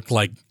didn't look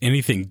like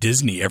anything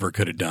Disney ever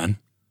could have done,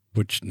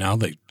 which now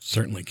they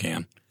certainly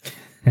can,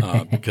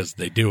 because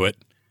they do it.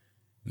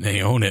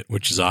 They own it,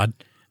 which is odd.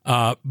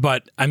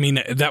 But I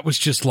mean, that was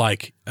just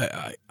like,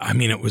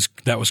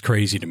 that was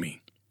crazy to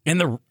me.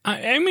 And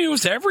it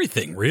was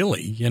everything,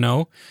 really. You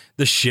know,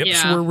 the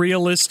ships were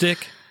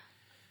realistic.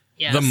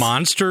 Yes. The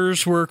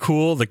monsters were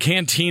cool. The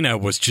cantina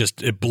was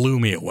just, it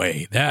blew me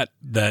away. That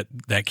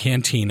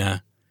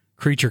cantina,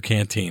 creature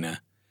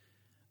cantina,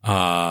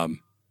 that's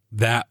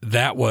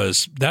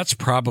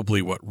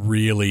probably what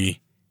really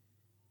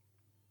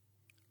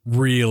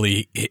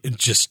it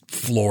just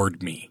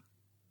floored me.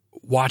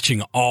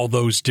 Watching all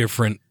those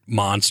different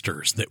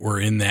monsters that were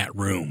in that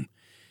room.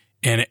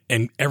 And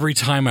every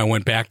time I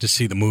went back to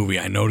see the movie,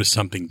 I noticed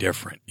something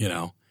different, you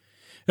know.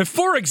 And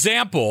for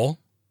example,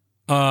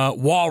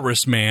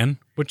 Walrus Man,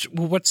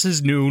 what's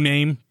his new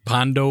name?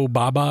 Pondo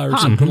Baba or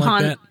something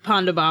like that?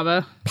 Ponda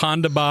Baba.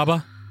 Ponda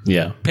Baba?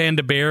 Yeah.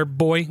 Panda Bear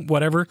Boy,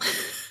 whatever.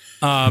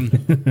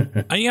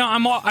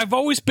 I've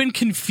always been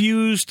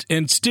confused,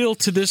 and still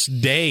to this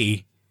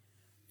day,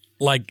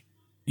 like,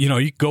 you know,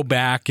 you go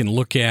back and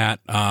look at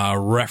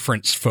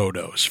reference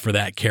photos for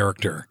that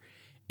character,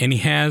 and he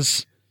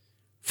has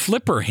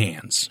flipper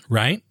hands,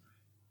 right?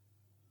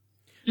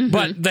 Mm-hmm.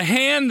 But the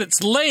hand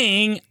that's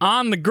laying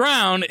on the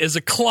ground is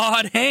a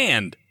clawed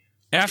hand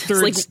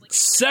after it's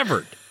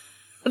severed.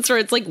 That's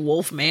right. It's like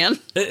Wolfman.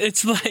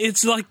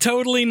 It's like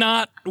totally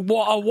not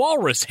a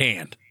walrus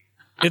hand.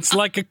 It's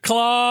like a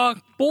claw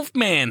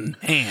Wolfman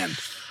hand.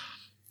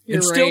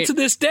 And still to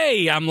this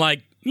day, I'm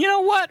like, you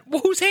know what?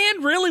 Whose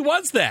hand really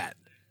was that?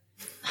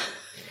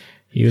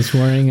 He was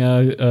wearing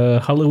a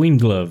Halloween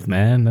glove,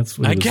 man. That's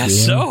what I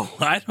guess doing. So.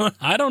 I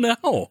don't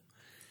know.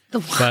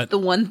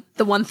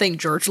 The one thing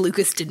George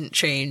Lucas didn't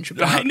change.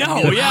 I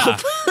know, yeah.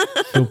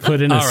 He'll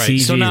put in a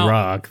CG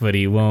rock, but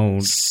he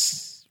won't.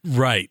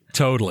 Right,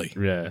 totally.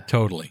 Yeah.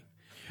 Totally.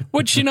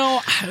 Which, you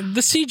know,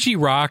 the CG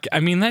rock, I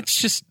mean, I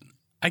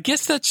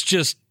guess that's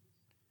just,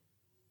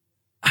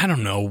 I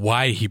don't know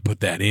why he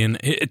put that in.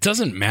 It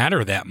doesn't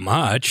matter that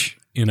much,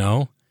 you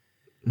know.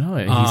 No,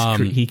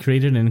 he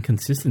created an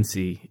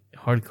inconsistency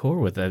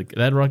hardcore with that.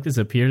 That rock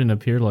disappeared and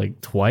appeared like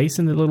twice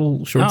in the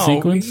little short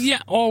sequence. Yeah,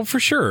 for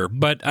sure.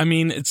 But I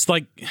mean, it's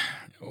like,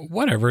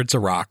 whatever, it's a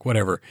rock,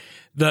 whatever.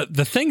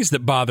 The things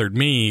that bothered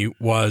me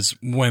was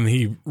when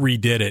he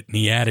redid it and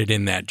he added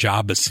in that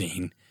Jabba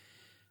scene.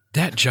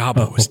 That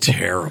Jabba was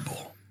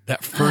terrible.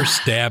 That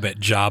first stab at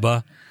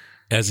Jabba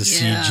as a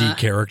CG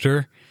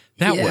character,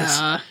 that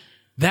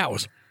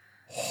was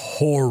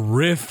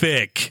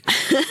horrific.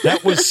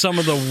 That was some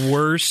of the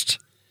worst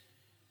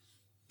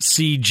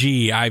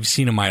CG I've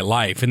seen in my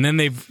life. And then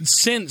they've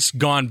since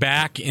gone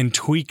back and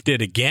tweaked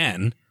it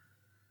again.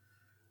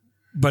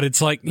 But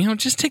it's like, you know,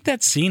 just take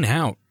that scene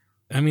out.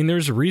 I mean,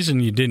 there's a reason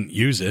you didn't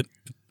use it.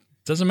 It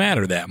doesn't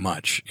matter that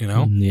much, you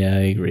know? Yeah,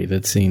 I agree.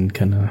 That scene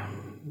kind of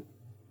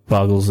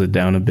boggles it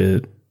down a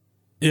bit.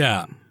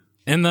 Yeah.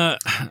 And the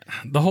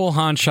whole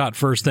Han shot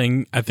first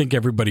thing, I think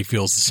everybody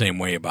feels the same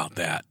way about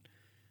that.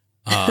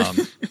 That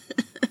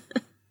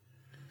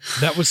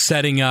was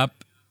setting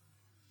up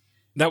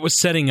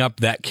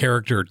that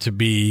character to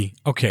be,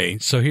 okay,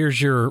 so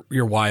here's your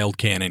wild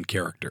cannon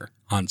character,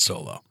 Han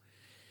Solo.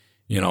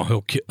 You know,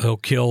 he'll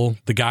kill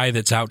the guy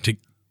that's out to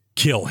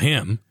kill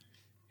him.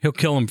 He'll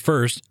kill him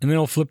first, and then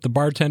he'll flip the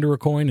bartender a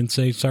coin and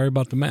say, sorry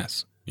about the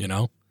mess, you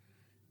know?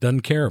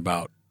 Doesn't care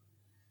about,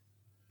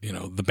 you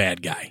know, the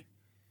bad guy.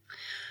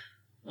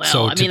 Well,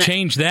 so to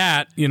change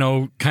that, you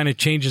know, kind of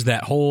changes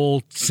that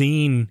whole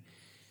scene.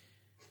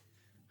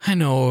 I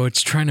know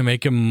it's trying to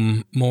make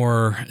him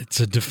more,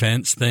 it's a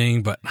defense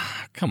thing, but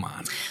come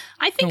on.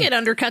 I think it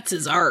undercuts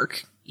his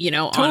arc, you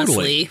know,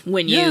 honestly,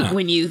 when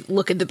you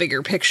look at the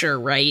bigger picture,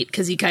 right?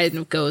 Because he kind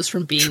of goes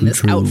from being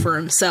out for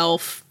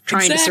himself,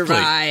 trying to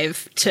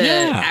survive, to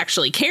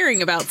actually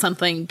caring about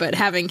something, but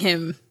having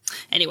him...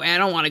 Anyway, I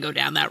don't want to go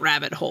down that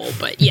rabbit hole,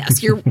 but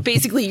yes, you're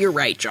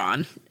right,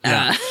 John.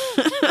 Yeah.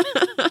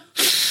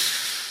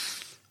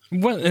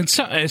 Well, and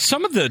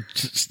some of the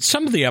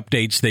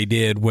updates they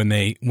did when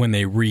they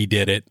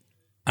redid it,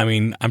 I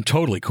mean, I'm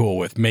totally cool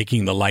with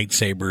making the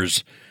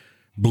lightsabers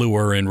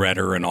bluer and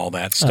redder and all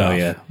that stuff. Oh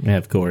yeah,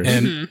 of course.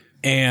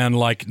 And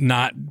like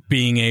not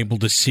being able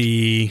to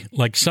see,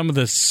 like some of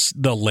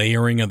the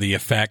layering of the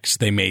effects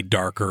they made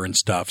darker and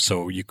stuff,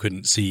 so you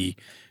couldn't see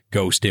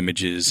ghost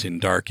images in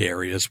dark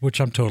areas, which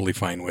I'm totally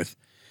fine with.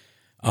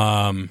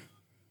 And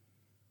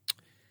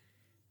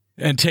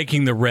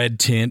taking the red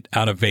tint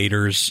out of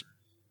Vader's,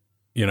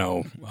 you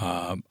know,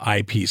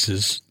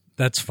 eyepieces,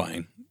 that's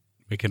fine.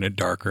 Making it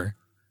darker.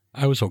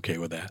 I was okay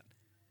with that.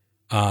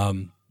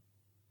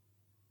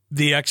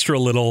 The extra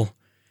little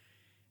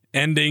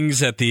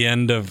endings at the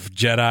end of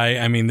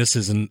Jedi, I mean, this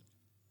isn't,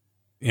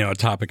 you know, a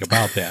topic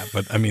about that,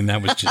 but I mean,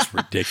 that was just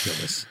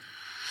ridiculous.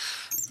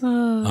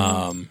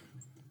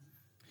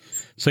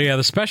 So yeah,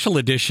 the special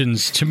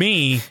editions to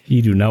me,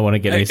 you do not want to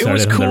get me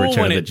started on cool the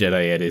Return of the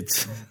Jedi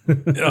edits.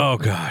 Oh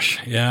gosh,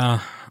 yeah.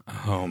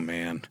 Oh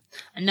man.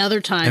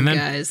 Another time,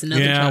 guys.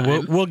 Another time.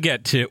 Yeah, we'll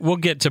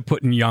get to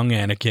putting young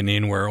Anakin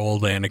in where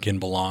old Anakin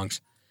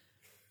belongs.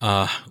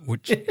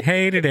 Which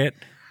hated it.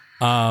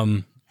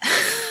 But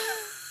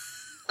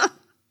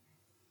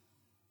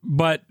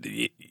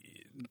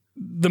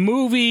the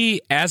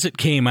movie, as it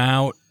came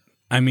out,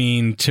 I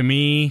mean, to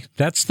me,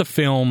 that's the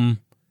film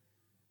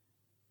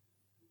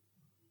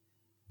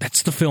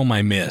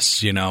I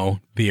miss, you know,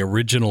 the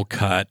original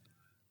cut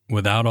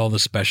without all the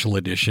special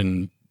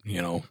edition,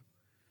 you know,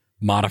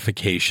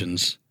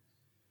 modifications.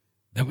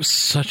 That was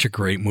such a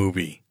great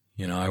movie.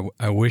 You know,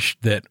 I wish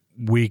that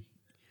we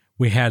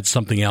had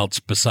something else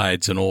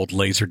besides an old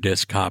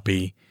Laserdisc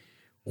copy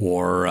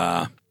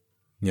or,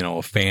 you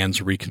know,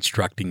 fans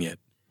reconstructing it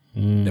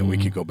that we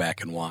could go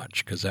back and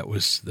watch. Because that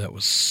was,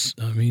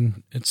 I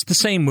mean, it's the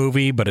same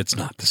movie, but it's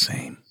not the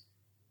same.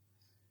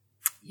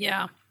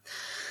 Yeah.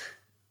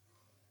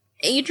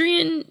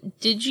 Adrian,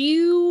 did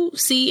you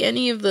see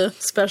any of the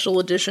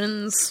special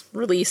editions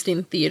released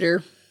in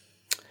theater?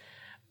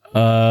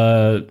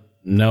 No.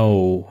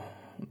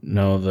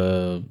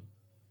 The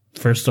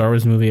first Star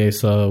Wars movie I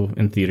saw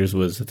in theaters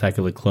was Attack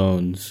of the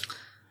Clones.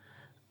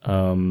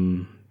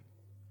 My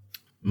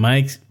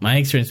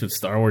experience with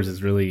Star Wars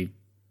is really,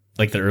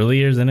 like, the early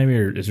years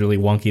anyway, is really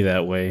wonky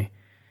that way.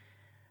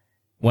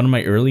 One of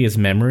my earliest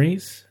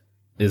memories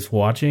is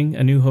watching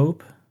A New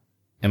Hope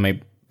in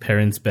my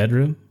parents'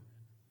 bedroom.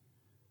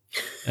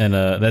 And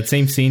that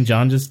same scene,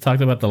 John just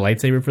talked about the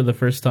lightsaber for the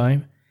first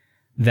time.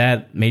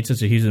 That made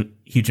such a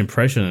huge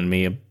impression on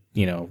me,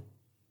 you know,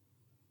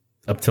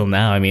 up till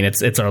now. I mean,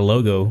 it's our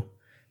logo,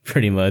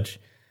 pretty much.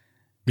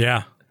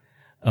 Yeah.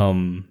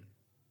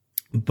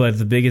 But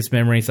the biggest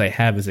memories I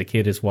have as a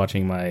kid is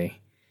watching my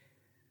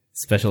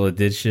special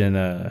edition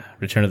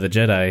Return of the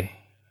Jedi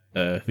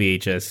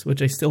VHS,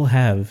 which I still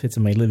have. It's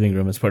in my living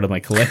room as part of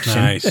my collection.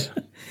 Nice.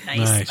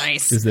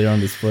 Nice. It's there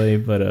on display,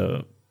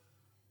 but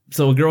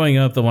so growing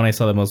up, the one I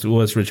saw the most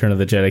was Return of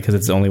the Jedi because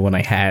it's the only one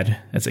I had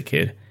as a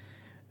kid.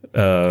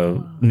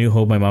 New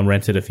Hope, my mom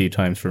rented a few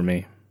times for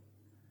me,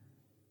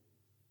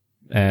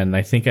 and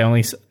I think I've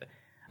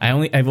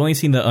only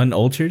seen the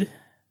unaltered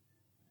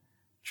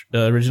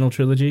original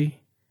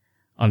trilogy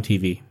on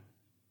TV.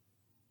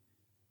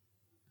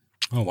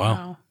 Oh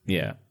wow!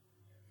 Yeah.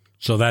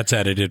 So that's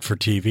edited for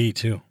TV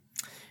too.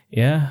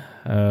 Yeah.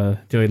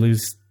 Do I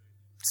lose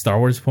Star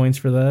Wars points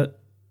for that?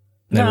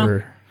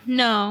 Never.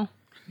 No.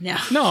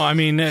 I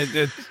mean,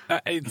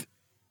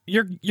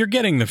 you're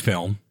getting the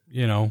film,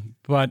 you know,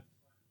 but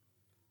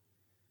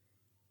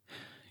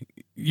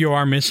you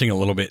are missing a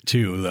little bit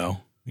too, though.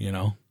 You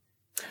know.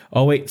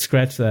 Oh wait,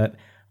 scratch that.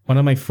 One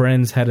of my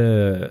friends had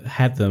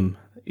them.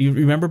 You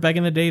remember back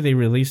in the day they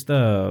released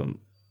them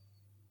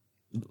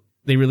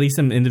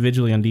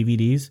individually on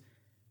DVDs,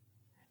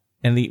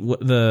 and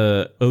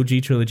the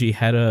OG trilogy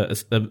had a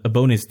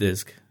bonus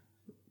disc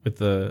with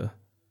the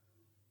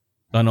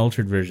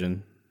unaltered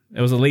version. It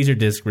was a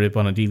Laserdisc rip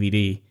on a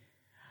DVD.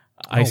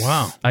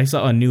 Wow! I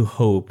saw A New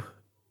Hope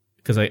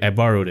because I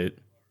borrowed it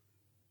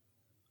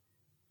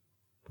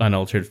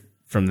unaltered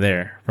from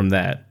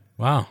that.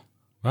 Wow!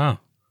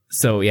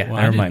 So yeah, well,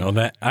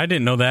 I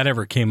didn't know that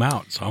ever came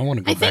out. So I want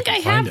to go back and find it.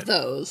 I think I have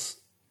those.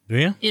 Do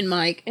you? In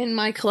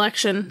my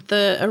collection,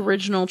 the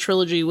original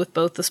trilogy with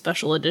both the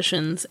special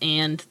editions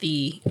and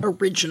the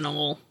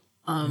original.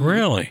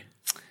 Really?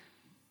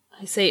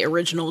 I say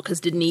original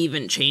because didn't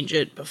even change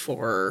it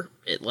before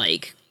it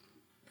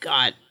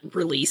got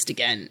released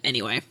again.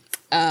 Anyway,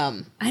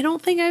 I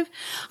don't think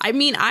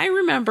I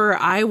remember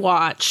I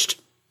watched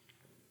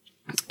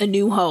A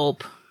New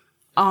Hope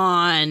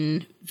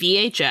on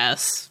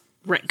VHS.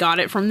 Got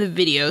it from the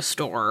video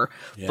store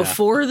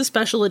before the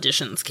special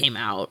editions came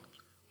out.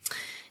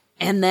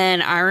 And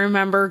then I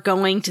remember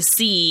going to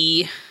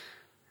see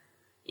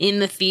in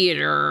the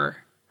theater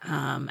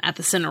at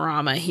the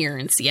Cinerama here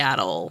in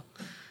Seattle,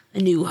 A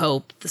New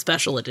Hope, the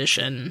special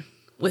edition,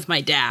 with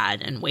my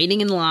dad and waiting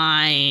in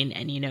line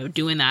and, you know,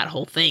 doing that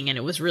whole thing. And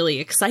it was really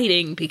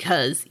exciting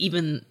because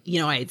even,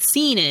 you know, I had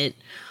seen it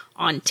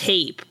on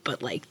tape,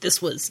 but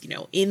this was, you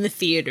know, in the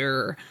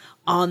theater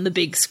on the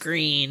big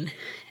screen.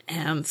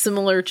 And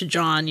similar to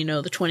John, you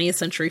know, the 20th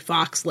Century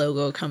Fox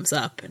logo comes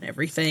up and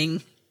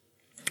everything,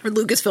 or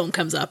Lucasfilm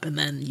comes up, and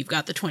then you've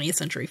got the 20th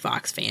Century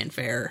Fox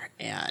fanfare,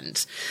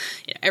 and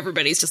you know,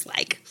 everybody's just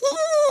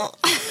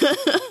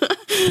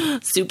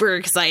super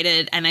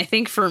excited. And I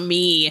think for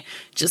me,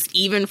 just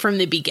even from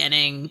the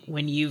beginning,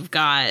 when you've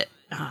got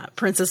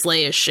Princess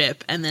Leia's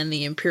ship and then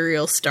the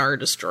Imperial Star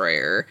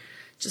Destroyer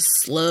just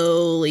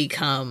slowly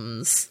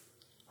comes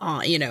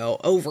you know,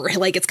 over,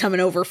 it's coming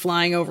over,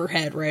 flying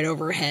overhead, right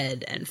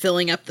overhead, and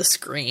filling up the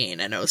screen.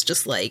 And it was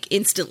just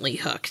instantly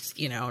hooked,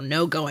 you know,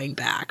 no going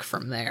back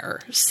from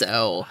there.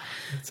 So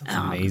that's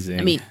amazing.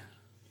 I mean,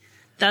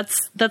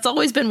 that's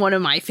always been one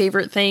of my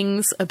favorite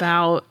things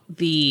about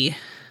the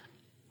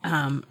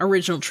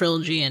original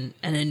trilogy and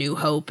A New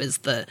Hope is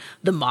the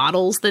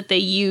models that they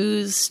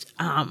used.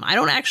 I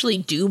don't actually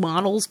do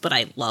models, but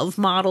I love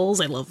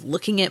models. I love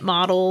looking at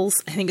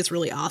models. I think it's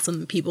really awesome,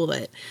 the people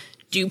that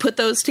do put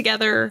those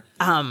together.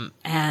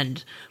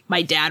 And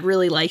my dad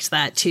really liked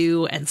that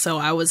too. And so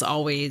I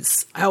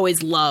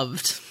always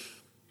loved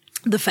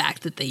the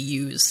fact that they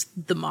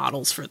used the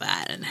models for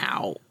that and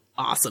how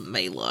awesome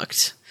they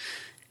looked.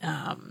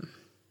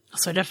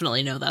 So I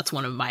definitely know that's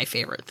one of my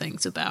favorite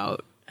things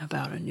about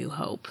A New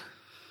Hope.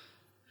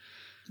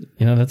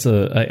 You know,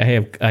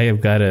 I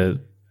have got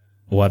to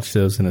watch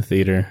those in a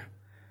theater.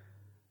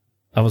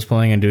 I was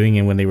planning on doing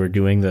it when they were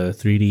doing the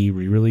 3D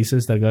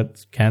re-releases that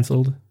got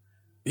canceled.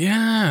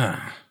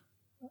 Yeah.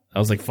 I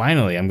was like,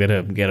 finally, I'm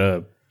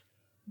gonna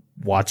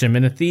watch them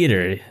in a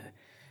theater.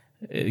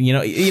 You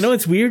know,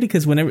 it's weird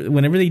because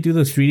whenever they do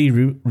those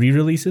 3D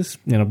re-releases,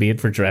 you know, be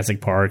it for Jurassic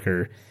Park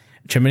or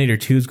Terminator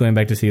 2 is going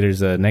back to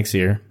theaters next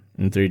year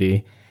in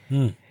 3D.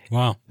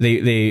 Wow.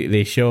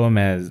 They show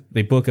them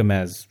they book them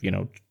as, you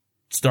know,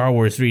 Star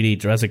Wars 3D,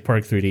 Jurassic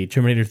Park 3D,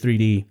 Terminator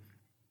 3D,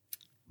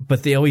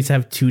 but they always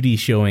have 2D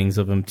showings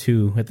of them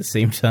too at the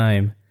same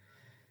time.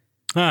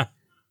 Huh.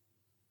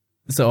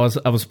 So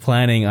I was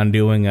planning on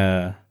doing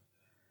 2D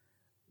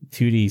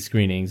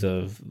screenings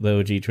of the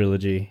OG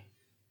trilogy,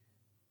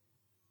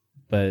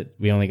 but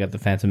we only got the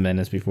Phantom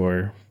Menace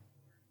before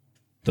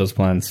those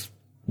plans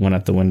went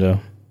out the window.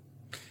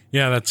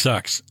 Yeah, that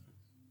sucks.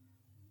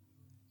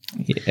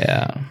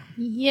 Yeah.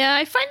 Yeah,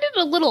 I find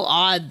it a little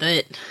odd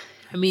that,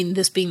 I mean,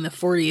 this being the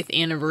 40th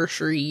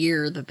anniversary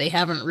year, that they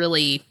haven't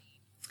really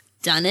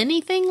done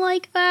anything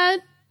like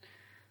that.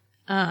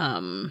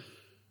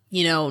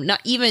 You know,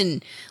 not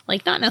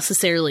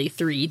necessarily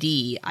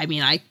 3D. I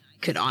mean, I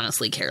could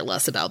honestly care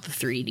less about the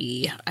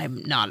 3D.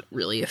 I'm not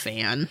really a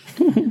fan.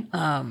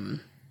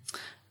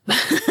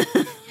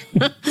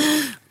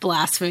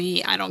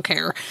 Blasphemy. I don't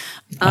care.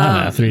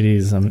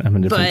 3Ds. I'm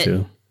indifferent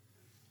too.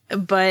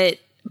 But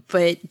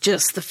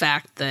just the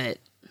fact that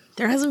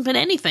there hasn't been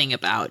anything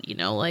about, you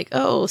know, like,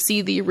 oh,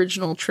 see the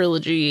original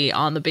trilogy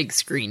on the big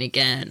screen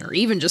again, or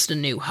even just A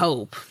New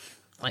Hope.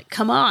 Like,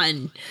 come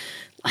on,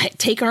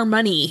 take our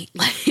money.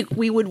 Like,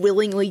 we would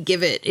willingly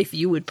give it if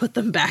you would put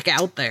them back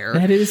out there.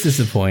 That is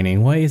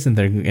disappointing. Why isn't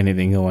there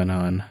anything going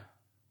on?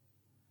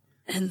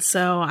 And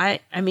so I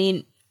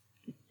mean,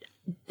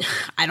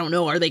 I don't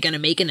know. Are they going to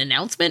make an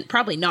announcement?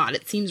 Probably not.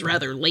 It seems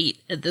rather late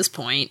at this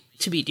point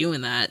to be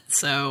doing that.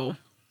 So.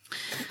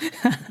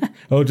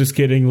 Oh, just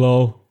kidding,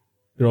 lol.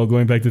 They're all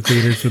going back to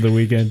theaters for the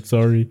weekend.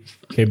 Sorry.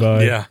 Okay,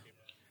 bye. Yeah.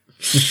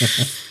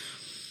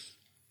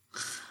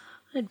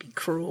 That'd be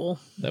cruel.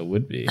 That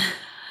would be.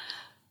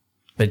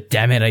 But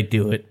damn it, I'd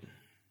do it.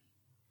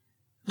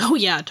 Oh,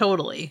 yeah,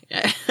 totally.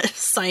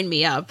 Sign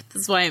me up.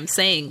 That's why I'm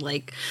saying,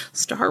 like,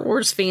 Star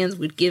Wars fans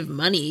would give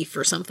money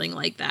for something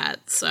like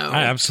that. So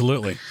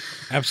absolutely.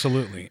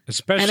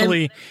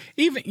 Especially,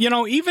 even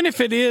if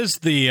it is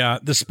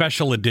the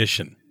special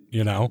edition,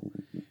 you know.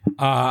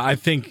 I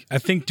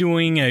think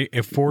doing a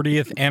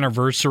 40th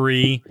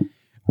anniversary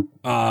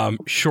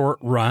short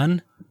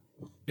run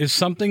is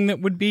something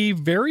that would be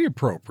very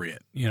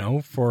appropriate, you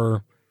know,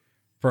 for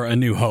A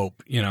New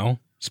Hope, you know.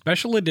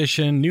 Special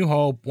edition, New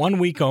Hope, 1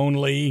 week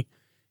only,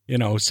 you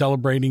know,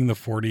 celebrating the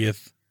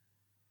 40th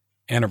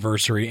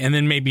anniversary, and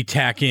then maybe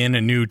tack in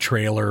a new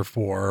trailer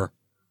for,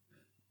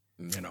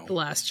 you know, The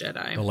Last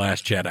Jedi. The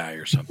Last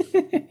Jedi or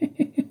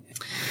something.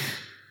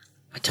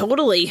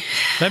 Totally.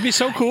 That'd be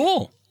so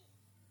cool.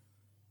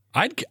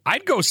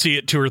 I'd go see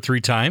it 2 or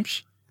 3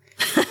 times.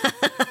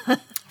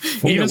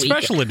 Even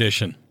special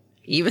edition.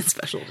 Even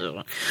special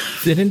edition.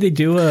 Didn't they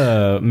do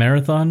a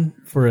marathon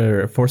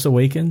for Force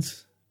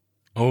Awakens?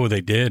 Oh,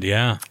 they did,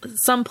 yeah.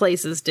 Some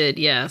places did,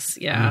 yes,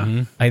 yeah.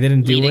 Mm-hmm. I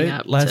didn't do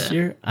it last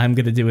year. I'm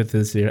going to do it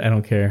this year. I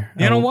don't care.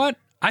 You know what?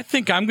 I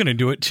think I'm going to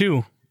do it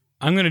too.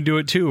 I'm going to do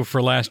it too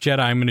for Last Jedi.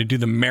 I'm going to do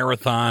the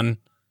marathon,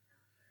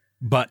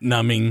 butt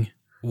numbing,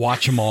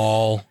 watch them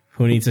all.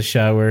 Who needs a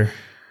shower?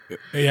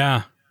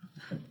 Yeah.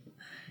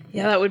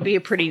 Yeah, that would be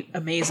a pretty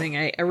amazing.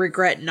 I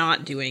regret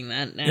not doing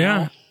that now.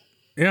 Yeah.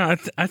 Yeah,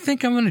 I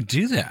think I'm going to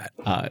do that.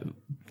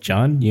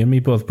 John, you and me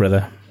both,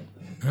 brother.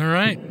 All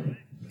right.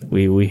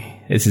 We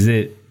this is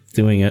it.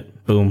 Doing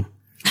it. Boom.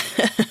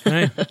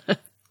 Right.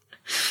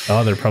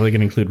 Oh, they're probably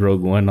going to include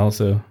Rogue One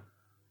also.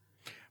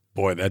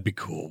 Boy, that'd be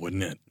cool,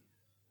 wouldn't it?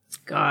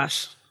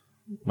 Gosh.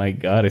 My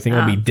God, I think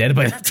I'll be dead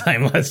by the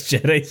time Last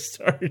Jedi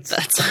starts.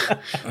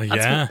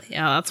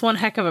 That's one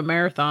heck of a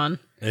marathon.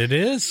 It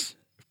is.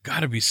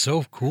 Got to be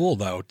so cool,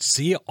 though, to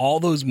see all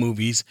those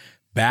movies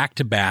back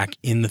to back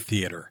in the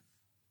theater.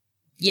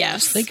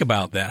 Yes. Just think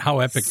about that, how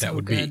epic that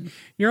would be.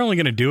 You're only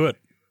going to do it,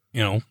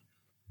 you know,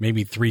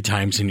 maybe 3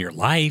 times in your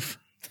life.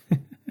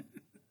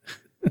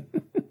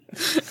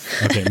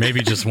 Okay,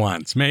 maybe just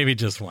once. Maybe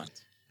just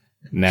once.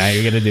 Now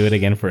you're going to do it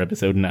again for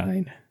episode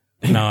 9.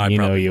 No, I you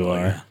know probably you will,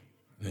 are.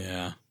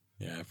 Yeah.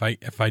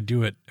 If I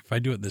do it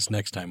this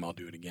next time, I'll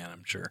do it again,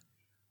 I'm sure.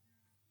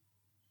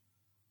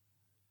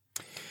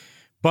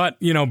 But,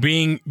 you know,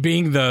 being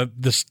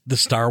the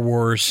Star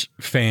Wars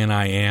fan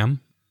I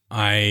am,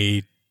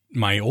 I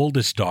my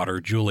oldest daughter,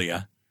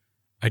 Julia,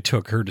 I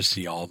took her to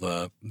see all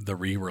the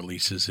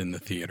re-releases in the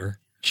theater.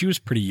 She was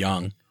pretty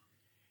young.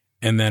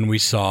 And then we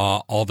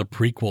saw all the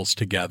prequels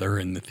together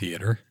in the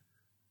theater.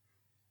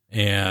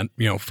 And,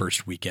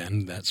 first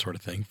weekend, that sort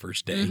of thing,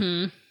 first day.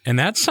 Mm-hmm. And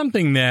that's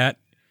something that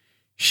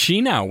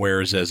she now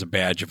wears as a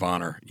badge of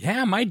honor.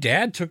 Yeah, my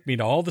dad took me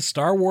to all the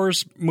Star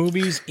Wars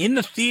movies in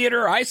the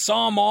theater. I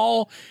saw them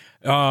all.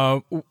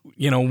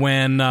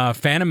 When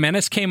Phantom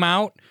Menace came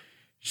out,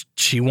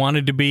 she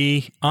wanted to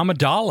be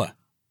Amidala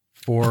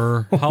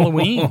for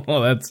Halloween.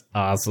 Oh, that's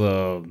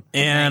awesome.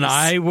 And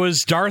nice. I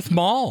was Darth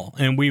Maul,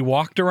 and we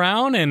walked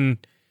around, and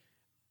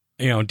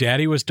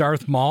Daddy was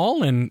Darth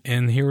Maul,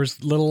 and here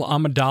was little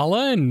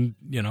Amidala, and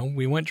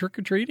we went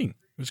trick-or-treating. It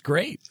was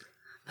great.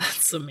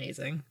 That's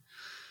amazing.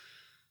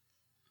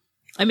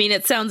 I mean,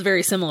 it sounds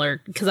very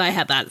similar because I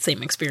had that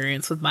same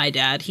experience with my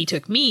dad. He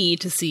took me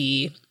to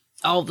see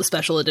all of the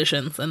special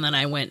editions, and then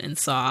I went and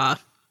saw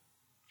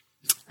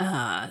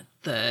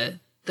the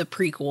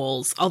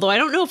prequels. Although I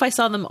don't know if I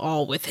saw them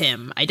all with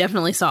him. I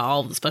definitely saw all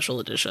of the special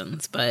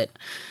editions, but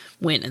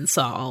went and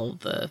saw all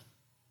of the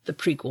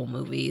prequel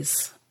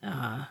movies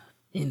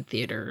in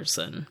theaters,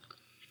 and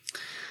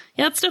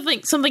yeah, it's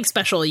definitely something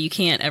special you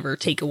can't ever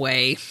take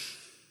away.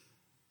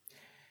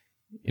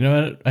 You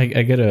know what?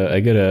 I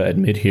gotta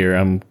admit here,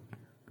 I'm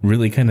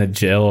really kind of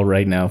gel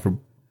right now from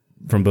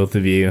both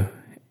of you.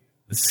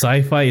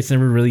 Sci-fi, it's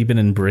never really been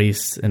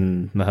embraced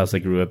in the house I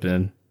grew up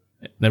in.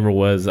 It never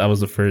was. I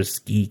was the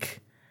first geek.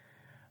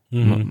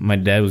 Mm-hmm. My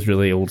dad was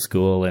really old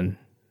school and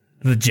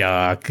the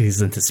jock.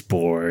 He's into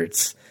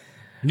sports.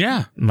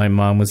 Yeah. My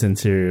mom was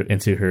into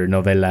her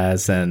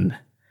novelas and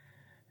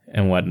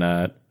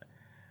whatnot.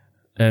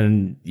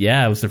 And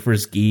yeah, I was the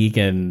first geek,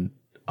 and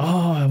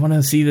I want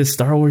to see this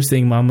Star Wars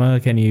thing, Mama.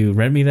 Can you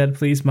rent me that,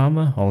 please,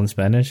 Mama? All in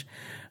Spanish.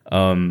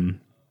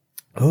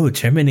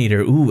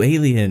 Terminator. Ooh,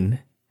 Alien.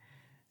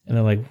 And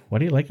they're like, why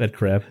do you like that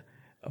crap?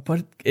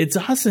 But it's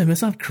awesome.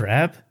 It's not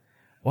crap.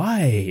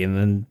 Why? And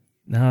then,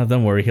 no,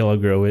 don't worry. He'll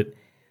outgrow it.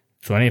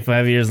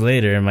 25 years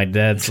later, and my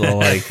dad's all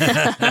like,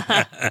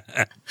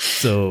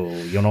 so,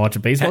 you want to watch a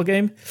baseball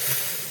game?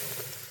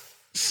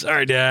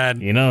 Sorry,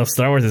 Dad.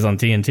 Star Wars is on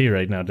TNT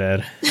right now,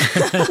 Dad.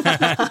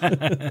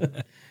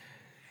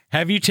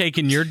 Have you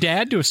taken your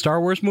dad to a Star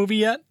Wars movie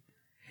yet?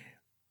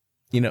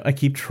 I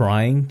keep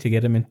trying to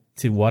get him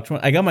to watch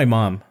one. I got my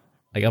mom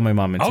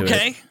into it.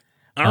 Okay.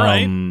 All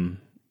right.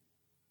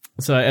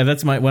 So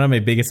that's one of my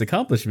biggest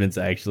accomplishments,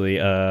 actually.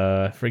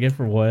 Forget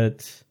for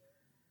what.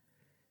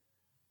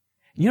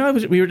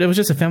 It was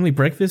just a family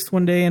breakfast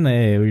one day, and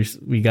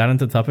we got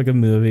into the topic of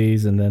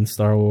movies and then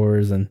Star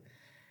Wars, and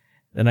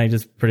then I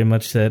just pretty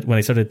much said, when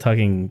I started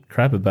talking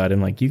crap about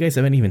him, like, you guys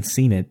haven't even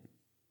seen it.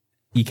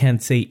 You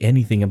can't say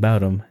anything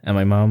about him. And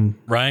my mom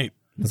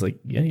was like,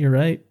 yeah, you're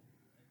right.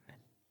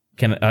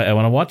 I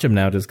want to watch them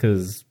now just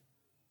because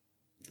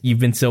you've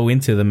been so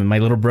into them. And my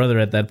little brother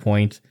at that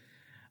point,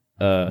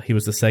 he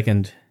was the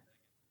second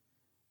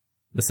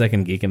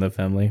geek in the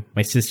family.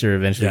 My sister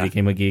eventually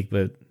became a geek,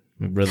 but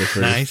my brother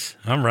first. Nice.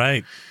 All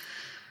right.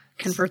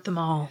 Convert them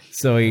all.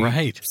 So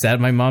he sat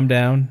my mom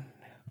down.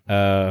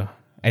 I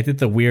did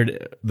the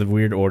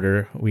weird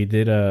order. We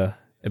did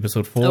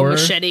episode 4. Oh,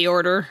 machete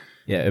order.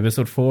 Yeah,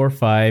 episode 4,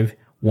 5,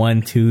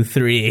 1, 2,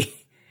 3,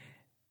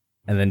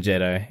 and then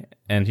Jedi.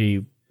 And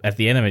she, at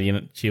the end of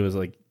it, she was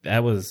like,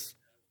 "That was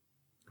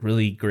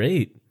really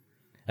great.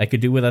 I could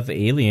do without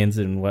the aliens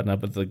and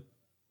whatnot, but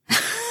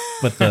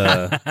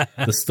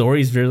the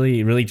story's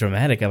really, really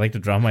dramatic. I like the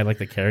drama. I like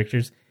the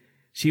characters."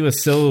 She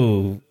was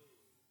so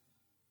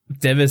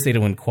devastated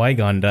when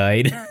Qui-Gon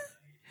died.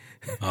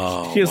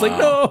 Oh, she was like,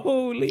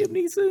 "No, Liam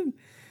Neeson."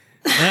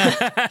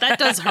 That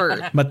does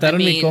hurt. Mataron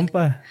mi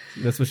compa.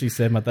 That's what she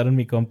said. Mataron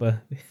mi compa.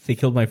 They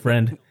killed my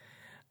friend. She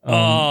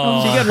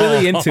got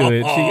really into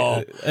it.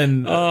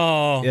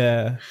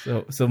 Yeah.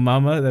 So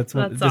Mama, that's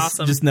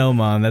awesome. Just know,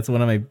 Mom, that's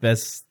one of my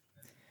best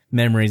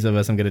memories of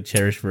us. I'm gonna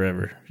cherish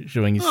forever.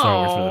 Showing you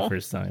Star Wars for the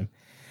first time.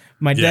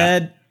 My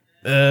dad.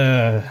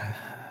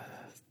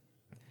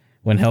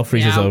 When hell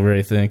freezes over,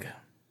 I think.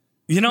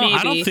 Maybe.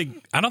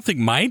 I don't think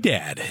my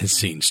dad has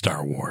seen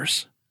Star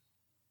Wars,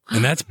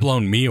 and that's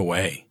blown me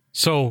away.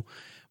 So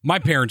my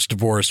parents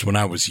divorced when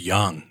I was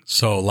young.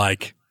 So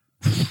like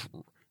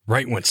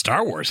right when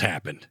Star Wars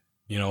happened,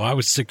 I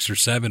was 6 or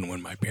 7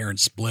 when my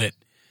parents split,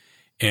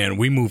 and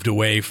we moved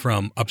away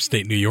from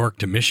upstate New York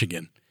to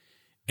Michigan,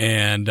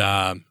 and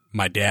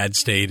my dad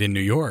stayed in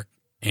New York.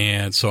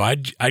 And so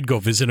I'd go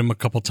visit him a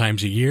couple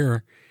times a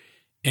year.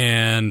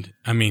 And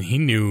I mean, he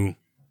knew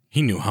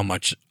how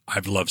much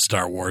I've loved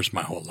Star Wars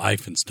my whole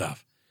life and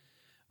stuff.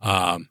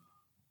 And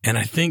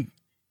I think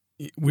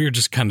we were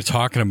just kind of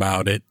talking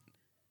about it.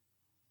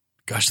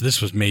 Gosh,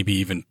 this was maybe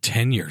even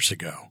 10 years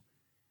ago.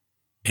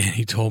 And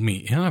he told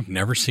me, I've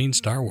never seen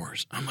Star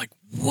Wars. I'm like,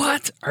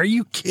 what? Are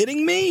you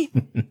kidding me?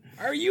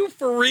 Are you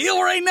for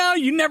real right now?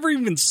 You never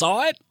even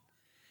saw it?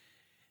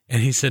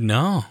 And he said,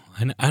 no.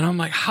 And I'm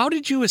like, how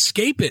did you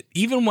escape it?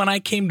 Even when I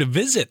came to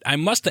visit, I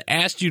must have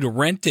asked you to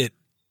rent it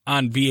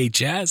on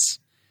VHS.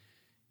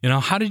 You know,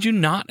 how did you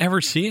not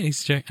ever see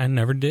it? I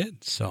never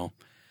did. So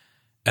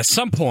at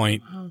some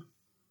point,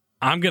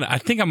 I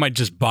think I might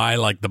just buy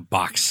like the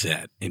box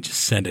set and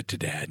just send it to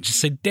Dad. Just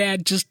say,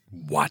 Dad, just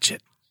watch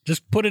it.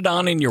 Just put it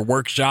on in your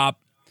workshop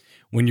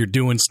when you're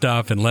doing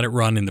stuff and let it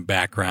run in the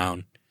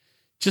background.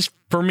 Just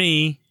for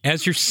me,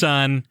 as your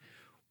son,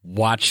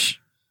 watch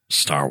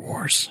Star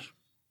Wars.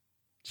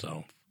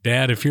 So,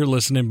 Dad, if you're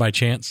listening by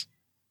chance,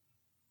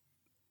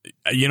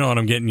 you know what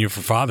I'm getting you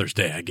for Father's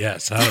Day, I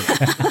guess. I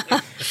don't know.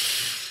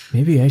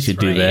 Maybe I should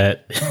do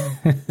that.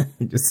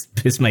 Just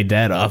piss my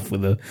dad off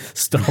with a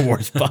Star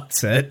Wars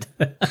box set.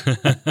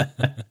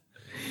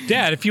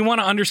 Dad, if you want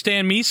to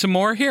understand me some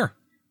more, here.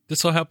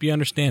 This will help you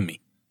understand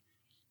me.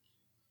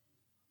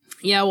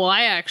 Yeah, well,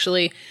 I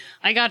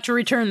got to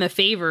return the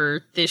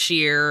favor this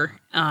year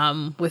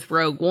with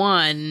Rogue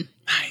One.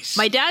 Nice.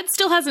 My dad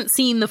still hasn't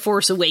seen The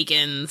Force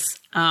Awakens.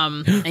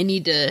 I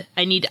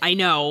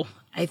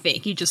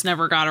think he just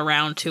never got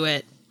around to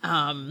it.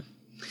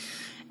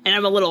 And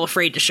I'm a little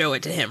afraid to show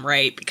it to him,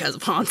 right? Because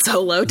of Han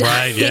Solo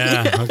dying. Right,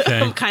 yeah, okay.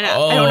 I'm kind of,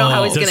 I don't know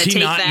how he's going to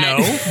take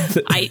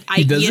that.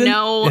 He doesn't?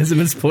 Hasn't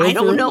been spoiled I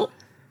don't for know.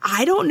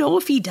 I don't know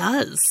if he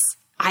does.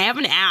 I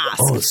haven't asked.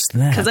 Oh,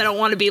 snap. Because I don't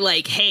want to be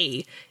like,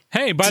 hey,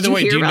 by the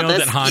way, do you know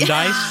that Han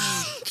dies?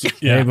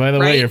 Yeah. Hey, by the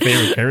way, your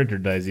favorite character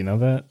dies. You know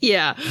that?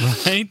 Yeah.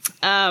 Right?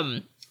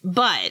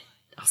 But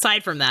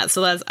aside from that,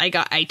 so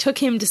I took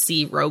him to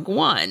see Rogue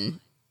One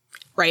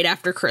right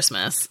after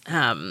Christmas.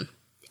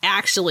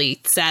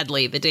 Actually,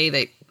 sadly, the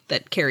day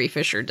that Carrie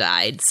Fisher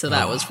died, so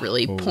that was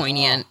really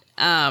poignant.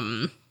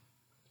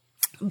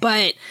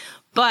 But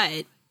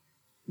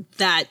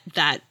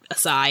that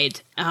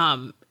aside,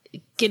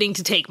 getting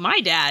to take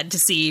my dad to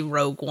see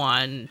Rogue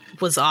One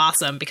was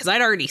awesome because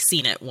I'd already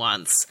seen it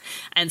once,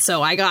 and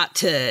so I got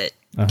to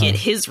get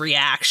his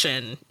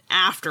reaction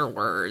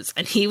afterwards,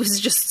 and he was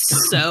just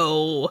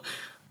so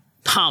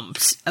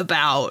pumped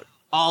about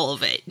all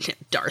of it.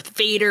 Darth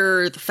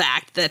Vader, the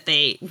fact that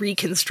they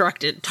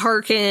reconstructed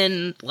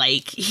Tarkin,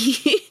 like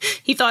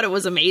he thought it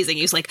was amazing.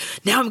 He was like,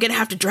 now I'm going to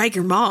have to drag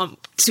your mom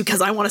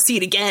because I want to see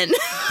it again.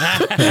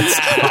 That's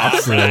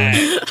awesome.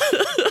 Yeah,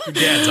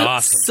 it's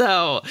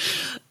awesome.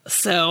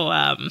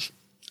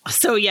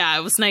 So yeah,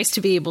 it was nice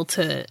to be able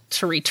to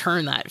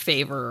return that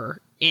favor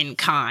in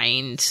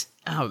kind.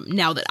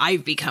 Now that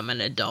I've become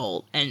an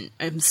adult and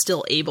I'm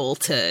still able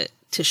to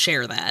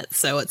share that.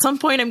 So at some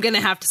point I'm going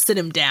to have to sit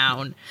him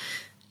down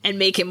and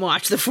make him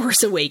watch The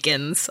Force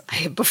Awakens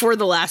before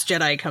The Last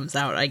Jedi comes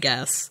out, I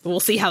guess.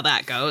 We'll see how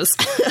that goes.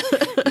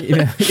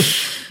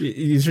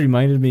 You just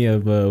reminded me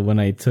of when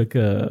I took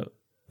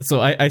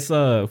so I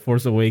saw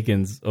Force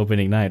Awakens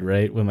opening night,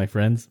 right, with my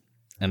friends,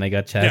 and I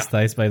got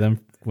chastised by them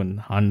when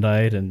Han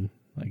died and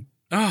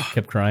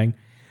kept crying.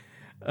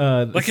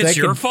 It's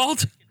your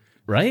fault?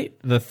 Right?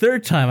 The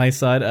third time I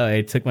saw it,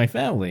 I took my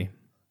family.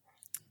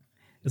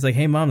 It's like,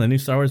 hey, Mom, the new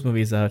Star Wars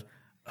movie is out.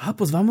 Ah,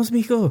 pues vamos,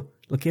 mijo.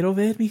 Lo quiero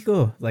ver,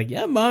 mijo. Like,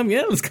 yeah, Mom,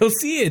 yeah, let's go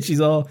see it.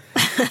 She's all,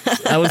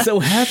 I was so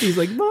happy. He's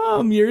like,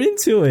 Mom, you're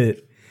into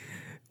it.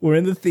 We're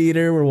in the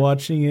theater, we're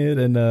watching it,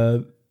 and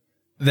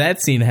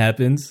that scene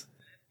happens.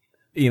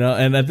 You know,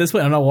 and at this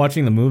point, I'm not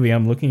watching the movie.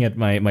 I'm looking at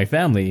my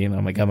family. You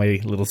know, I got my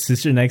little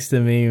sister next to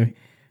me,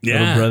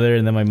 little brother,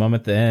 and then my mom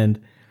at the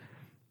end.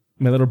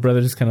 My little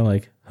brother just kind of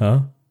like,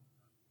 huh?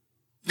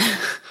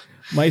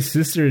 My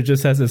sister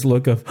just has this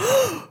look of,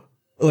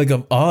 like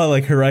awe,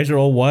 like her eyes are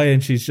all wide,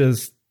 and she's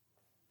just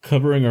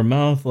covering her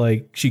mouth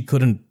like she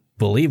couldn't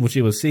believe what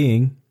she was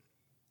seeing.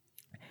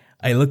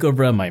 I look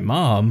over at my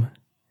mom,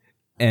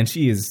 and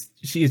she is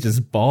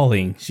just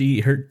bawling.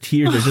 Her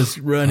tears are just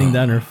running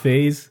down her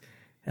face.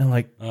 And I'm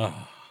like,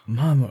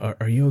 Mom,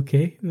 are you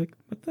okay? I'm like,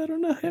 what? I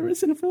don't know,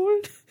 Harrison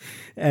Ford.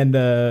 And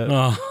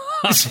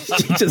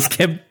she just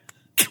kept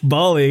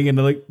bawling, and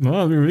I'm like,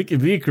 Mom, you're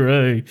making me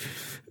cry.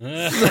 So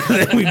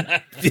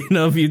then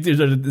a few tears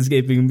started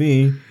escaping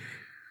me.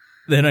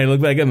 Then I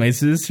look back at my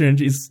sister, and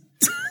she's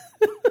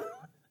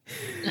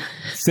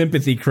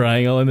sympathy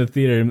crying all in the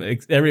theater.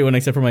 Everyone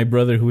except for my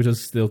brother, who was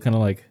just still kind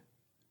of like,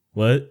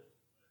 what?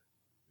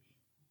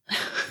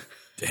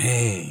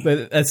 Dang.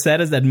 But as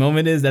sad as that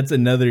moment is, that's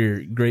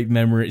another great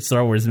memory,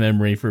 Star Wars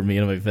memory for me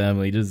and my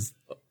family. Just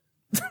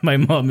my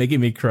mom making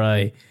me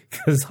cry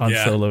because Han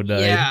Solo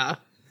died.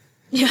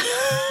 Yeah.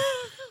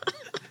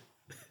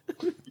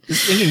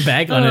 Just thinking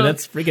back on it,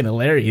 that's freaking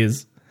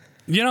hilarious.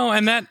 You know,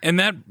 and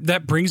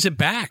that brings it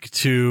back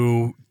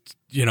to,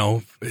 you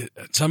know,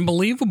 it's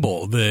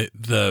unbelievable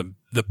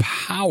the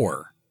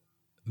power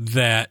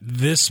that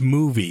this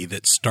movie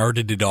that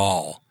started it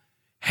all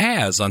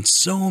has on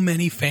so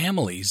many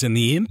families, and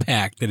the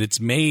impact that it's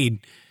made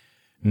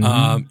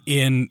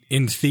in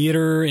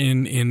theater,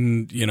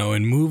 in you know,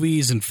 in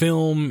movies and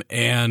film,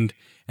 and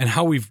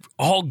how we've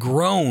all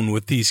grown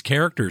with these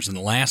characters in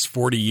the last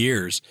 40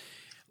 years.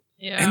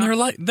 Yeah. And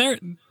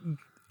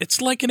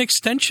it's like an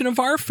extension of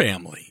our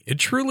family. It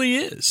truly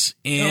is.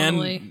 And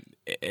totally.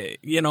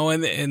 You know,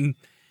 and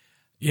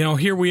you know,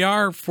 here we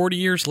are 40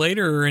 years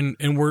later,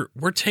 and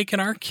we're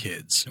taking our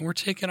kids and we're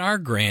taking our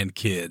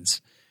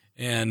grandkids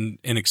and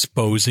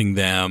exposing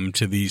them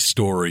to these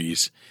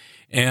stories.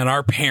 And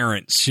our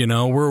parents, you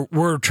know,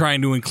 we're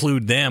trying to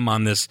include them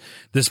on this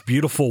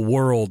beautiful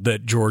world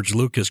that George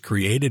Lucas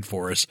created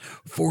for us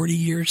 40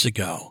 years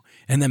ago.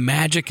 And the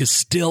magic is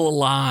still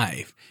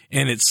alive,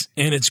 and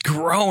it's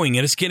growing,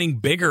 and it's getting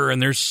bigger,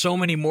 and there's so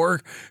many more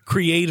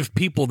creative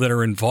people that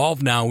are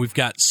involved now. We've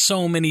got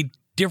so many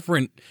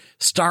different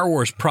Star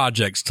Wars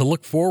projects to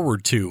look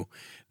forward to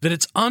that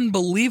it's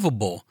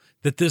unbelievable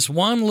that this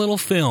one little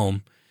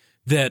film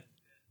that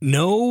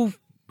no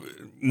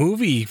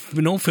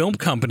film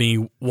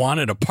company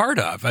wanted a part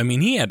of. I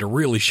mean, he had to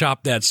really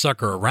shop that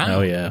sucker around.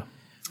 Oh, yeah.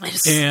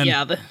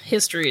 The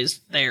history is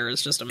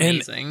just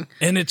amazing.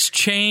 And it's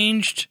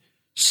changed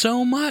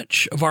so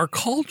much of our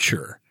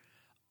culture.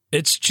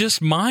 It's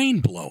just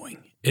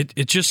mind-blowing.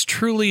 It just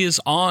truly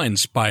is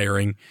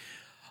awe-inspiring.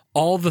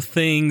 All the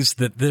things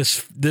that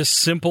this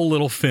simple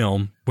little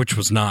film, which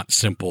was not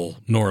simple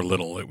nor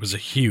little, it was a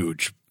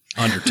huge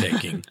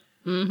undertaking.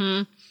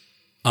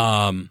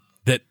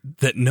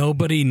 That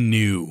nobody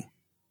knew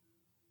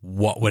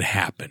what would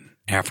happen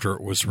after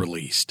it was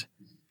released,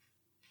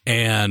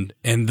 and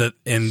the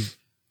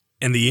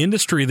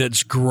industry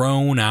that's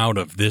grown out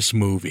of this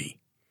movie,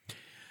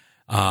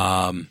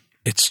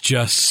 it's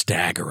just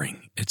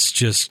staggering.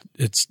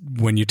 It's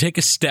when you take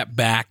a step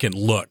back and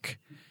look,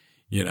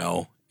 you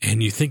know,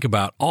 and you think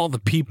about all the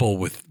people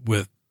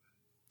with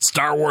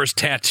Star Wars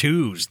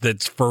tattoos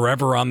that's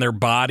forever on their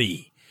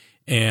body,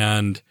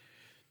 and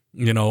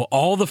you know,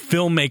 all the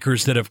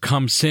filmmakers that have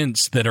come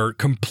since that are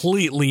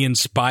completely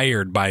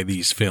inspired by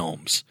these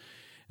films,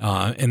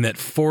 and that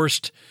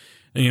forced,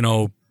 you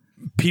know,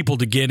 people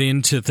to get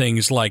into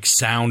things like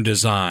sound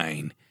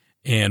design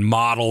and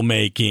model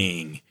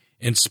making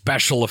and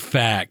special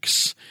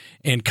effects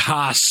and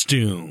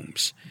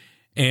costumes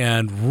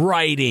and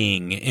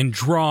writing and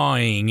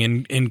drawing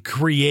and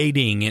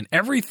creating and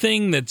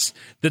everything that's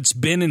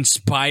been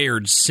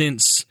inspired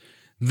since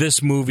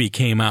this movie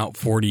came out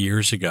 40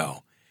 years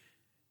ago.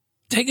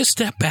 Take a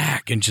step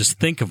back and just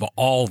think of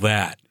all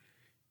that.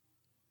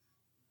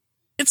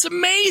 It's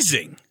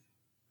amazing.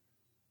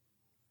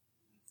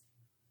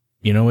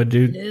 You know what,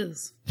 dude? It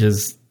is.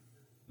 Just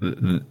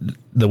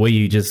the way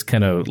you just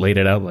kind of laid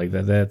it out like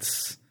that.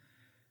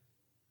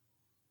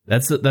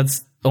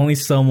 That's only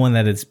someone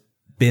that has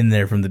been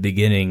there from the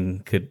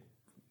beginning could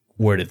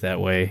word it that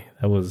way.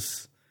 That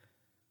was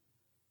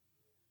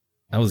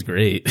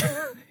great.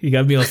 You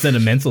got me all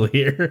sentimental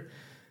here.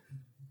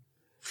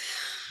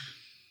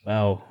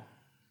 Wow.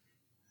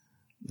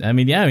 I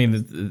mean,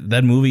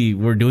 that movie,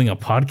 we're doing a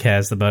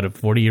podcast about a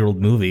 40-year-old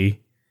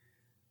movie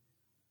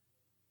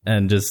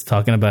and just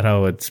talking about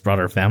how it's brought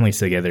our families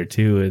together,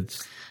 too.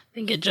 I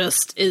think it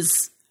just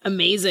is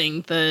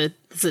amazing.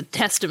 It's a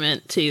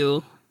testament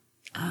to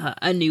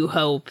A New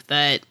Hope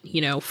that,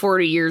 you know,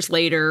 40 years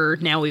later,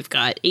 now we've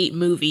got 8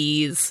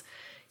 movies,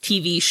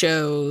 TV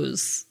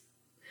shows,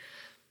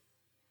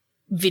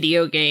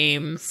 video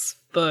games,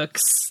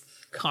 books,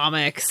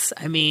 comics.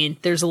 I mean,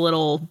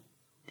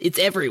 it's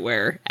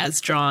everywhere,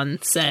 as John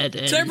said.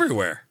 It's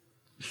everywhere.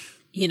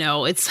 You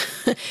know,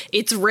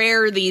 it's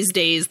rare these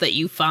days that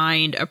you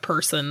find a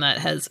person that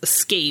has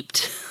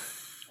escaped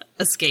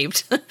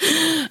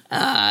the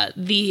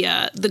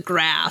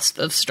grasp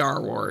of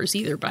Star Wars,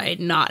 either by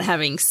not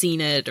having seen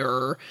it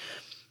or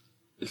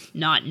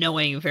not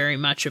knowing very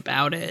much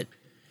about it.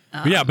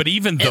 Yeah, but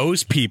even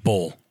those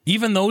people,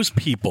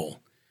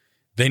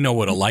 they know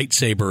what a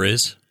lightsaber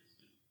is.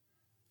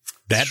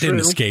 That didn't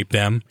escape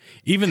them.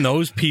 Even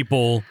those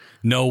people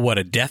know what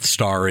a Death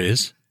Star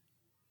is.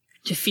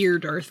 To fear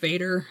Darth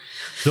Vader.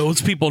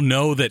 Those people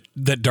know that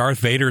Darth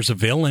Vader's a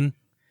villain.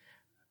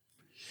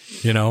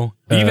 You know,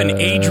 even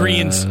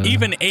Adrian's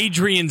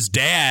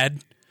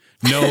dad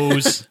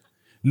knows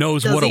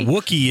what a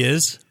Wookiee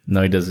is.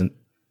 No, he doesn't.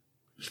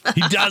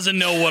 He doesn't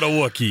know what a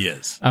Wookiee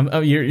is.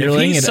 You're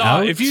laying it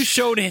out. If you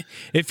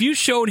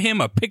showed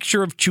him a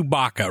picture of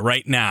Chewbacca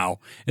right now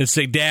and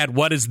say, "Dad,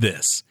 what is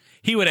this?"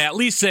 he would at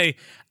least say,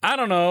 "I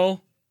don't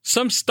know,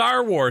 some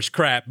Star Wars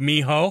crap,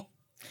 mijo."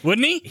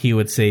 Wouldn't he? He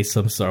would say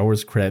some Star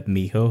Wars crap,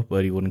 mijo,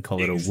 but he wouldn't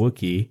call it a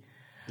Wookiee.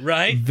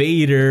 Right?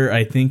 Vader,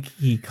 I think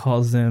he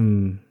calls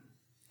him...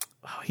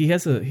 he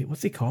has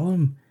what's he call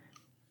him?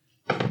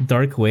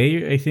 Dark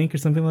Way, I think, or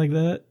something like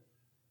that.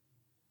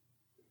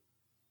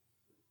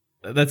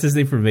 That's his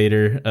name for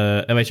Vader.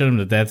 If I showed him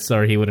the Death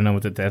Star, he wouldn't know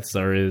what the Death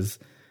Star is.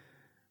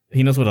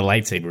 He knows what a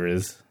lightsaber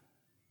is.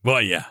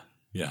 Well, yeah.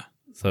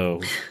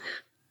 So...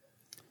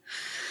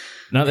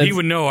 he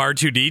would know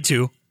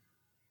R2-D2.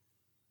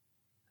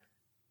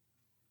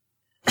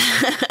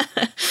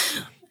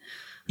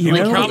 You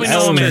know, probably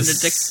know him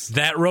as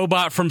that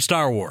robot from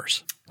Star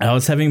Wars. I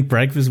was having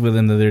breakfast with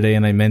him the other day,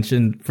 and I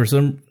mentioned for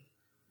some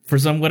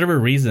whatever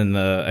reason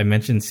I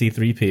mentioned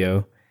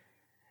C-3PO,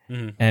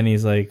 and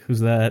he's like, "Who's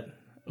that?"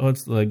 "Oh,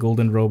 it's the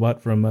golden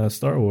robot from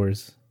Star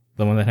Wars,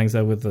 the one that hangs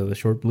out with the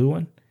short blue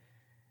one."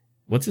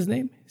 "What's his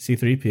name?"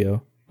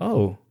 "C-3PO."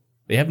 "Oh,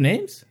 they have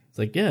names?" It's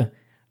like, "Yeah,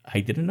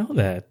 I didn't know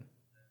that."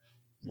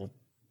 Well,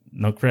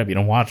 no crap, you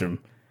don't watch them.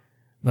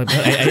 I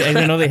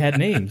didn't know they had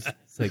names.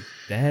 It's like,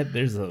 Dad,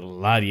 there's a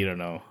lot you don't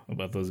know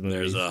about those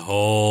movies. There's a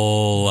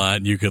whole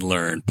lot you could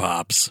learn,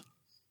 Pops.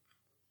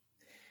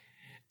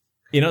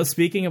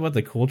 Speaking about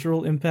the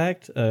cultural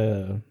impact,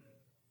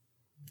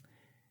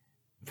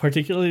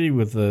 particularly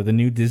with the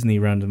new Disney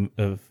round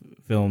of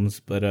films,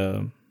 but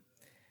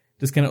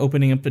just kind of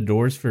opening up the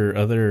doors for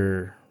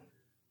other,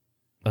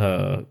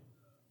 other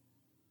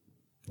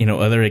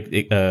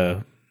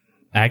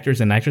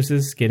actors and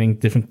actresses getting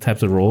different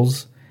types of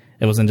roles.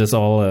 It wasn't just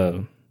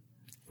all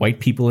white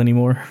people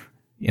anymore.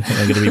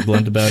 I'm going to be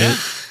blunt about it.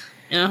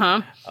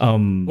 Uh-huh.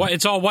 Well,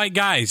 it's all white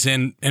guys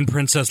and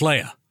Princess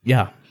Leia.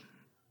 Yeah.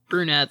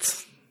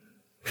 Brunettes.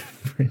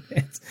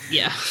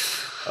 Yeah.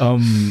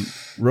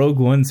 Rogue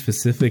One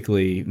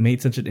specifically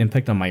made such an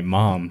impact on my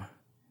mom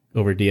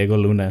over Diego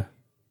Luna.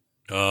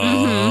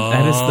 Oh,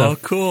 that is the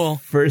cool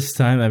first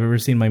time I've ever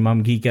seen my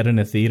mom geek out in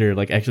a theater,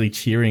 like actually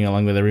cheering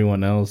along with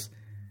everyone else.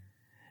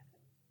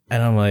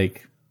 And I'm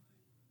like,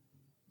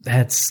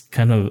 that's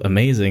kind of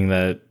amazing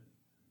that,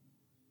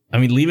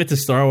 leave it to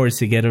Star Wars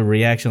to get a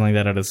reaction like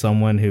that out of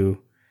someone who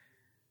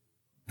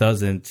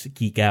doesn't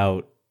geek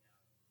out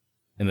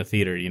in the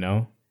theater,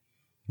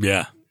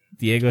 Yeah.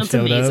 Diego That's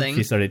showed amazing. up.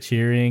 She started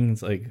cheering.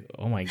 It's like,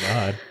 oh my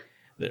God.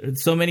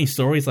 There's so many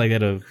stories like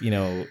that of,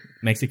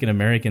 Mexican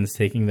Americans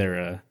taking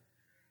their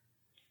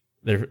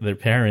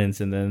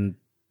parents and then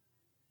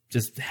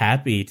just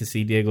happy to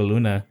see Diego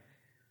Luna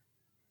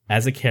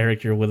as a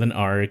character with an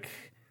arc,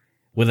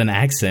 with an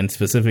accent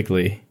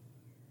specifically.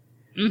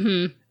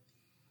 Mm-hmm.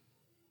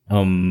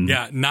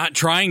 Yeah, not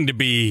trying to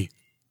be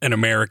an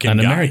American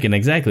guy. American,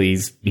 exactly.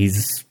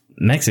 He's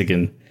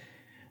Mexican.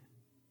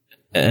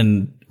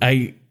 And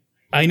I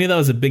knew that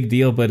was a big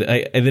deal, but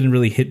it didn't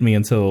really hit me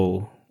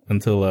until we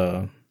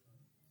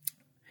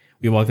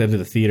walked out to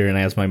the theater and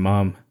I asked my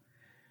mom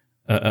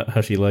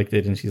how she liked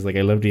it, and she's like,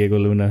 I love Diego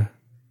Luna.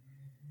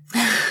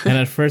 And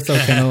at first I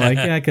was kind of like,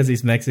 yeah, because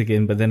he's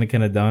Mexican, but then it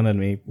kind of dawned on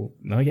me, well,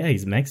 no, yeah,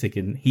 he's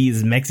Mexican.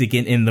 He's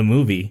Mexican in the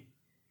movie.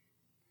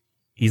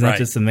 He's not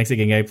just a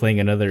Mexican guy playing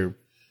another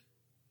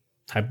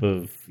type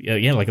of,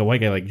 like a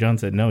white guy, like John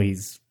said. No,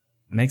 he's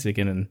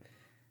Mexican, and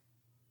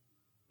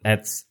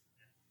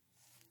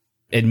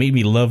it made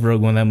me love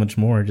Rogue One that much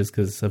more just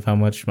because of how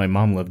much my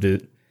mom loved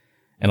it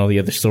and all the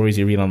other stories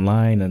you read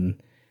online.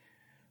 And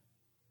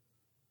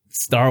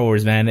Star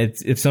Wars, man,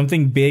 if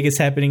something big is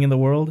happening in the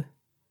world,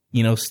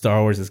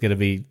 Star Wars is going to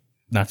be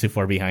not too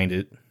far behind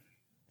it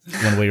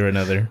one way or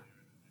another.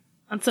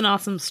 That's an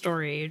awesome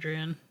story,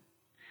 Adrian.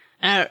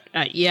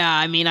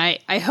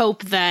 I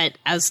hope that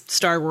as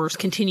Star Wars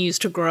continues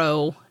to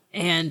grow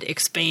and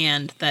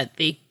expand, that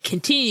they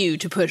continue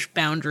to push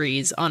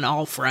boundaries on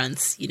all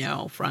fronts,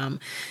 from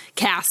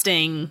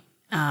casting,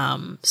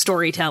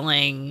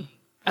 storytelling,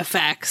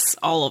 effects,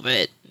 all of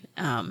it.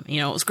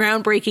 It was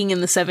groundbreaking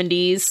in the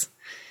 70s,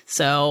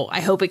 so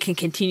I hope it can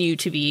continue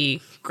to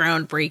be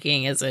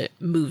groundbreaking as it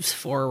moves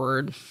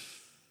forward.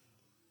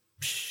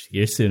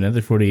 Here's to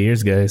another 40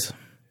 years, guys.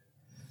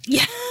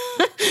 Yeah.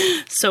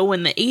 So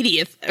when the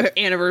 80th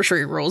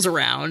anniversary rolls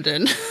around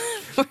and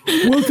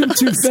welcome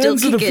to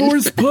Fans of the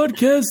Force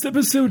podcast,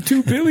 episode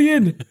 2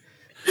 billion.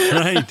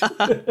 Right.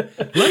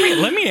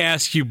 Let me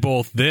ask you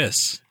both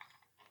this.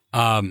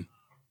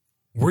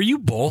 Were you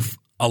both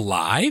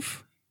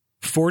alive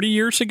 40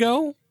 years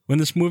ago when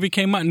this movie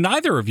came out?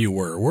 Neither of you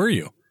were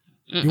you?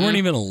 Mm-mm. You weren't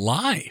even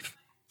alive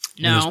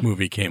when this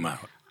movie came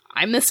out.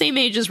 I'm the same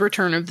age as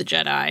Return of the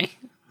Jedi.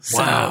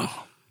 So,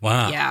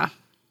 Wow. Yeah.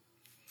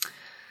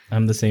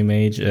 I'm the same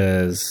age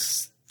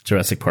as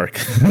Jurassic Park.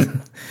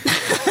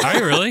 Are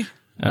you really?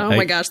 Oh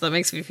my gosh, that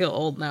makes me feel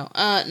old now.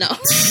 No.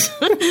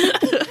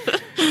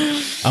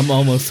 I'm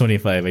almost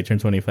 25. I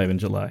turned 25 in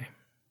July.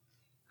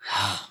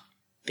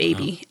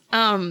 Baby.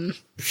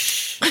 Whatever,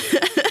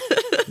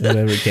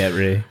 Cat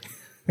Ray.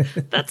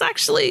 That's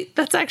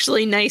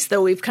actually nice,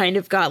 though. We've kind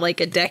of got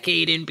like a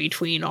decade in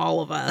between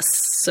all of us.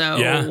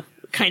 So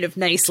kind of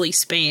nicely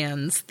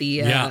spans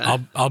the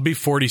I'll be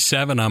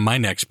 47 on my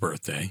next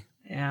birthday.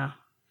 Yeah.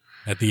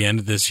 At the end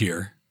of this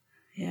year.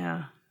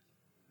 Yeah.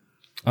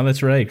 Oh,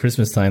 that's right.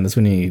 Christmas time. That's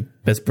when you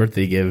best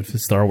birthday gift,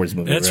 Star Wars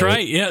movie. That's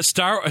right. Yeah,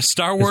 Star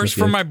Wars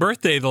for my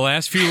birthday. The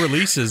last few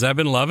releases, I've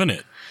been loving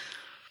it.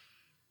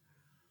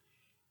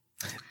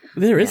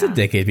 There is a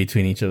decade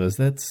between each of us.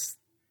 That's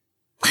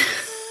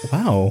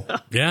wow.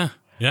 Yeah.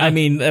 I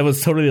mean, that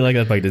was totally like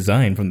that by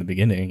design from the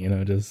beginning.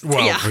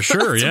 For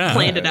sure. Yeah,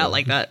 planned it out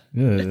like that.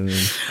 Yeah,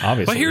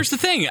 obviously. But here's the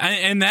thing,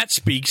 and that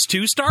speaks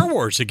to Star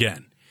Wars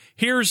again.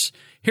 Here's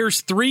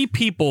three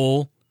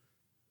people,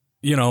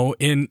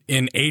 in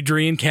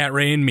Adrian, Cat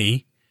Ray, and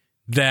me,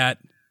 that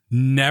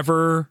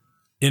never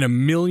in a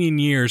million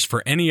years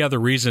for any other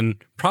reason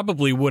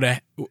probably would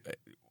have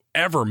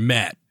ever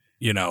met,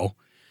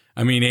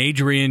 I mean,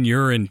 Adrian,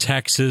 you're in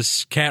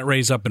Texas, Cat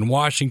Ray's up in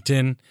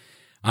Washington,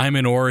 I'm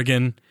in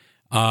Oregon,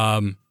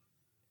 and,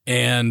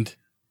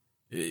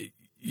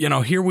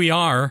 here we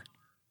are,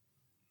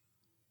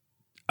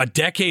 born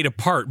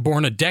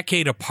a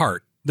decade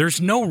apart.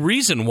 There's no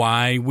reason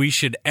why we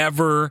should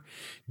ever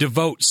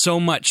devote so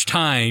much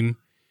time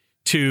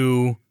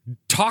to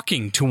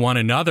talking to one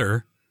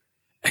another,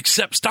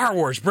 except Star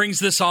Wars brings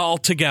this all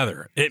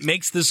together. It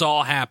makes this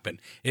all happen.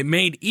 It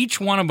made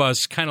each one of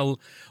us kind of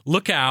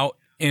look out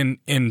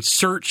and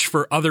search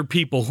for other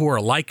people who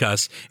are like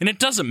us. And it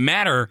doesn't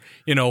matter,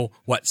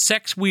 what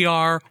sex we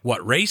are,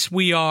 what race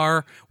we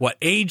are, what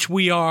age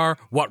we are,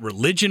 what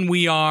religion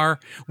we are.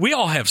 We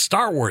all have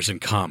Star Wars in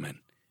common.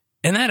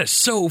 And that is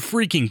so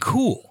freaking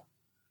cool.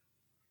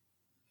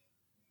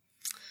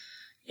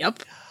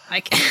 Yep.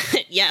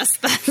 Yes,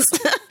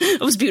 that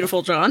was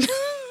beautiful, John.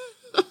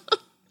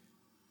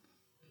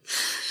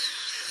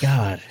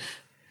 God.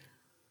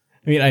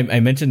 I mean, I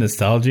mentioned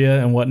nostalgia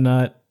and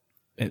whatnot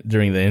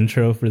during the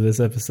intro for this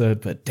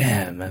episode, but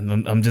damn,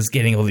 man, I'm just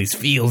getting all these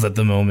feels at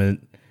the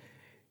moment.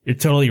 You're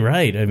totally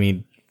right. I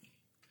mean,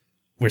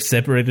 we're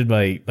separated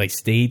by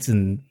states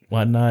and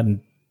whatnot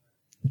and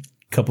a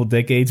couple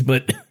decades,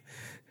 but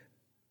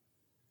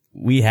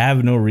we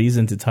have no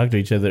reason to talk to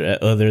each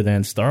other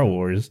than Star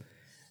Wars.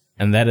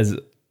 And that has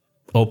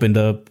opened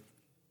up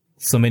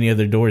so many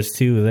other doors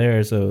too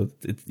there. So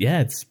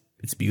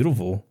it's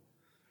beautiful.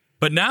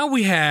 But now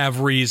we have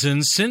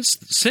reasons,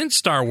 since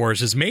Star Wars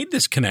has made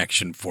this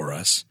connection for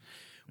us,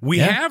 we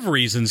have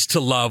reasons to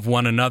love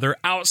one another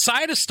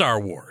outside of Star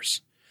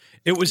Wars.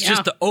 It was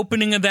just the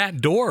opening of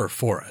that door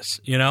for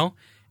us,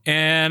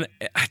 And,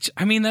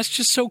 I mean, that's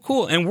just so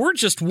cool. And we're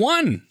just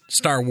one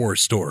Star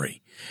Wars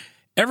story.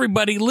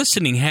 Everybody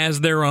listening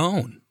has their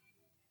own.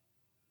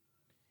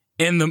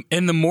 And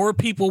the more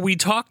people we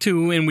talk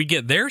to and we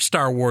get their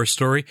Star Wars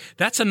story,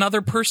 that's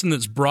another person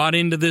that's brought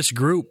into this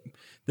group.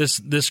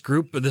 This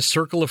group, this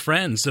circle of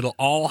friends that'll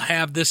all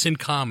have this in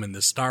common,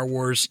 the Star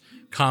Wars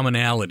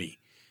commonality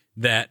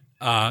that,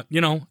 I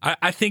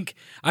think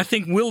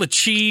we'll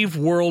achieve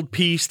world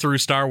peace through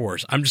Star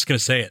Wars. I'm just going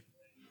to say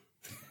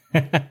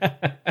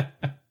it.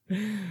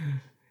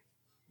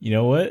 You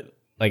know what?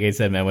 Like I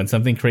said, man, when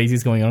something crazy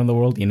is going on in the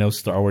world,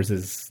 Star Wars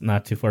is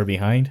not too far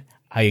behind.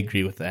 I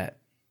agree with that.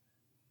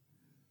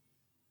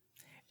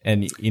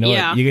 And you know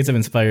what? You guys have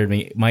inspired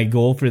me. My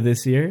goal for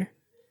this year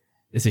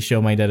is to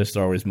show my dad a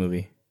Star Wars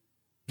movie.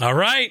 All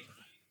right.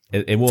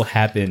 It will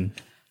happen.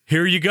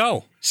 Here you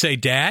go. Say,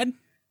 Dad,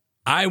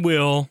 I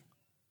will,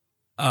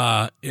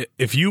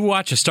 if you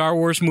watch a Star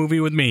Wars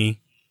movie with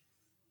me,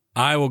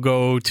 I will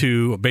go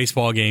to a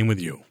baseball game with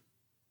you.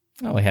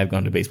 Oh, I have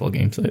gone to baseball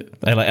games.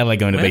 I like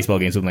going to baseball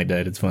games with my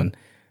dad. It's fun.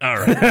 All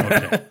right.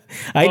 Okay.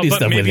 I do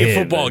stuff with him. Maybe a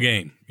football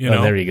game.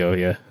 Oh, there you go.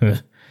 Yeah.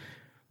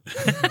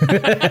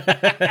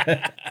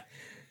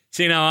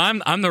 See,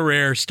 now I'm the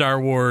rare Star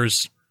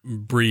Wars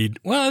breed.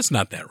 Well, it's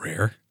not that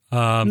rare.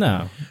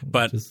 No.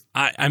 But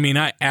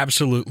I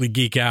absolutely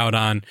geek out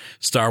on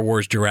Star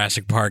Wars,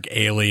 Jurassic Park,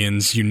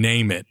 Aliens, you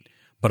name it.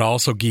 But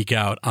also geek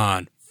out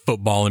on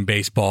football and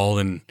baseball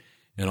and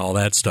all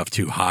that stuff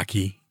too.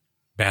 Hockey,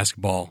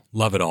 basketball,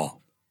 love it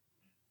all.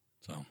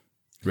 So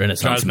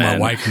Renaissance drives man. My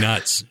wife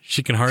nuts.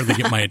 She can hardly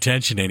get my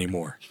attention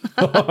anymore.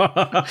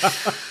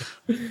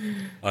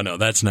 Oh no,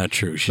 that's not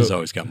true. She's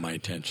always got my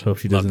attention. Hope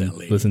she doesn't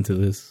listen to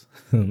this.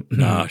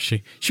 No,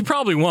 she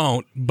probably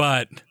won't,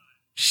 but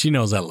she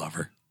knows I love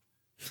her.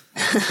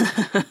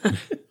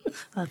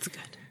 That's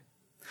good.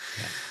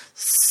 Yeah.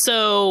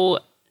 So,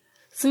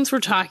 since we're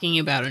talking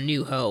about A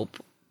New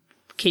Hope,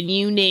 can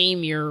you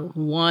name your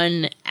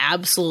one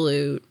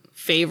absolute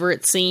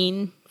favorite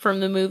scene from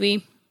the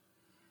movie?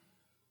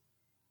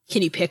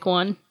 Can you pick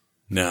one?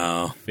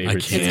 No, favorite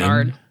I can't. It's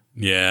hard.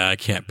 Yeah, I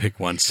can't pick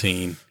one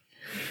scene.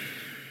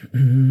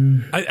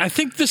 I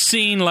think the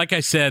scene, like I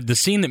said, the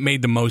scene that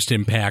made the most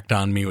impact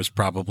on me was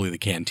probably the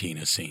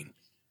cantina scene.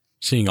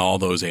 Seeing all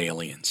those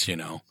aliens, as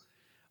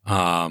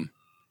a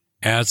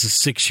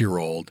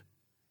 6-year-old,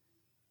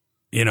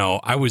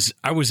 I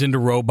was into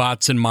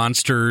robots and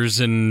monsters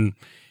and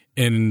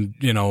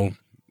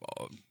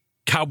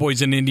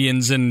cowboys and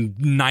Indians and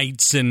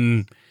knights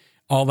and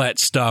all that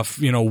stuff,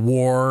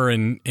 war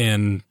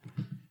and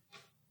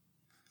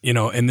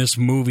this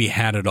movie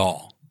had it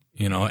all.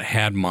 It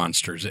had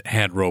monsters, it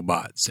had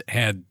robots, it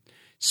had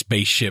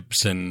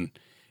spaceships, and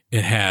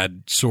it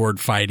had sword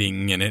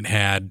fighting, and it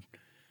had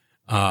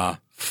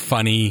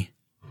funny,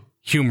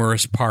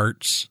 humorous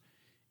parts,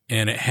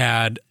 and it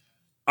had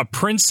a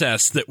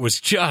princess that was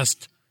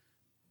just...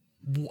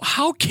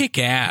 How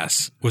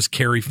kick-ass was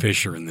Carrie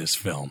Fisher in this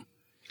film?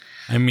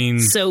 I mean...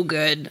 So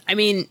good. I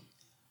mean,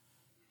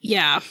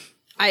 yeah.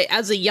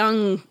 As a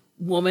young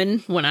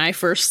woman, when I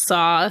first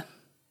saw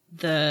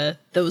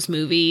those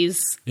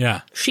movies,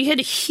 she had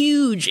a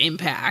huge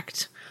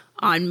impact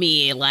on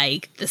me,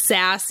 like the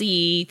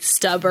sassy,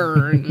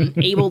 stubborn,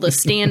 able to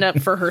stand up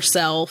for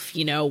herself,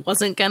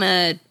 wasn't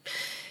gonna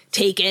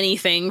take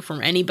anything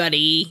from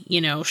anybody.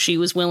 She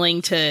was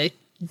willing to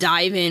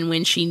dive in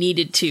when she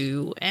needed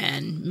to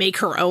and make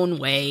her own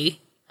way.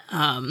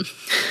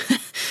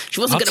 She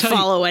wasn't going to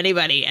follow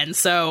anybody. And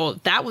so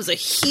that was a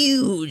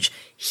huge,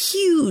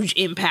 huge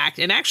impact,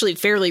 and actually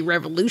fairly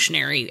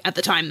revolutionary at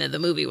the time that the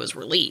movie was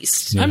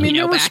released. Yeah. I mean,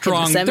 there were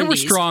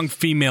strong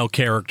female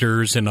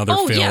characters in other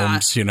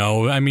films,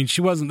 I mean,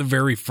 she wasn't the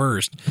very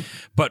first,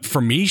 but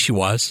for me, she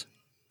was.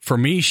 for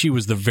me, she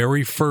was the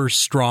very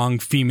first strong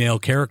female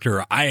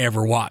character I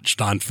ever watched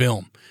on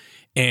film.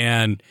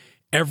 And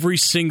every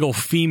single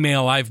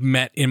female I've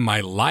met in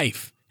my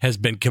life has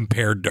been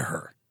compared to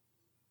her.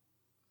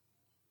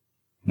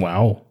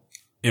 Wow.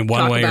 In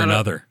one way or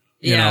another.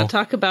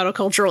 Talk about a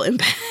cultural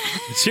impact.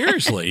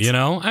 Seriously,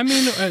 I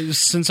mean,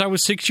 since I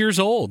was 6 years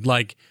old,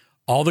 like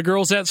all the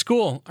girls at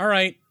school, all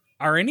right,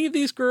 are any of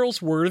these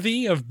girls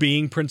worthy of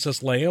being Princess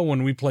Leia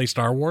when we play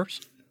Star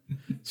Wars?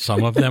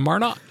 Some of them are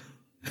not.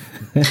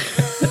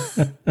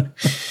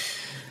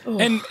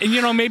 And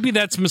maybe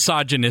that's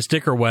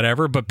misogynistic or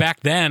whatever, but back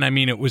then, I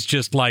mean, it was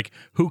just like,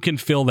 who can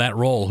fill that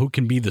role? Who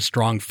can be the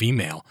strong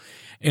female?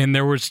 And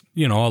there was,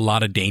 a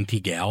lot of dainty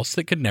gals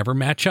that could never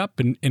match up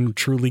and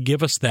truly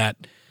give us that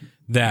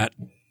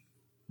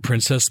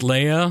Princess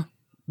Leia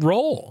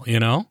role,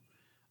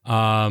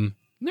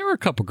 There were a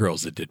couple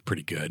girls that did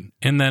pretty good.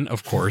 And then,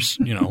 of course,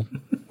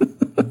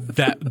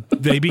 that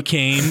they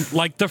became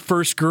like the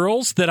first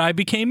girls that I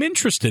became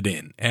interested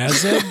in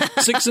as a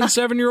 6 and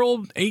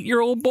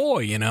 8-year-old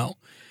boy,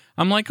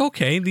 I'm like,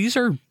 okay, these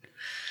are,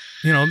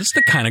 this is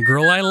the kind of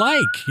girl I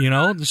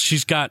like,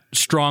 she's got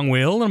strong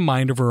will and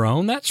mind of her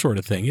own, that sort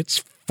of thing.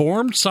 It's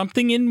formed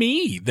something in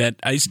me that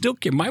I still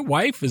can. My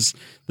wife is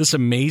this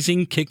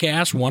amazing,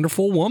 kick-ass,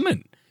 wonderful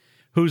woman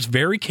who's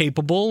very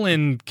capable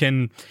and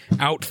can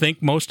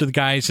outthink most of the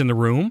guys in the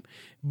room,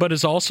 but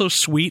is also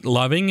sweet,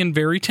 loving, and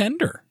very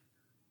tender.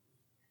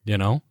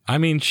 I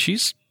mean,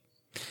 she's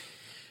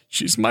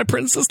my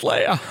Princess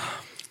Leia.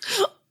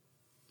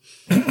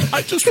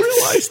 I just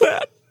realized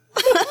that.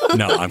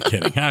 No, I'm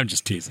kidding. I'm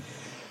just teasing.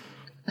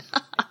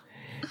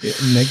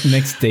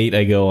 Next date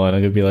I go on,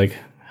 I'm gonna be like,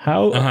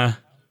 how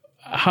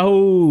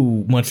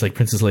much like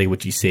Princess Leia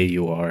would you say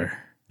you are?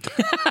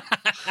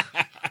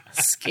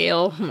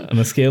 Scale on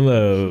a scale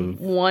of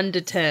 1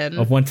 to 10.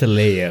 Of 1 to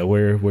Leia,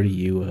 where do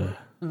you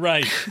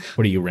right?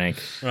 Where do you rank?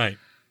 Right.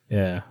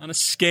 Yeah. On a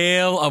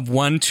scale of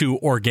 1 to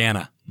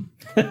Organa.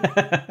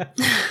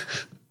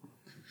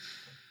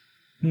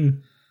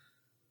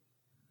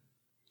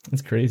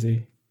 That's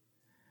crazy.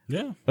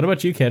 Yeah. What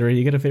about you, Katerina?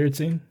 You got a favorite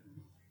scene?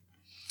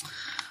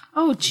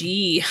 Oh,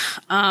 gee.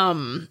 I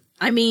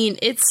mean,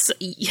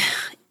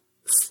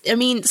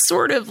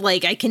 sort of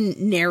like I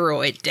can narrow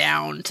it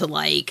down to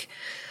like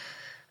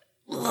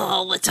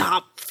the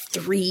top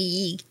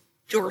 3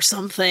 or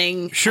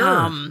something.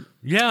 Sure.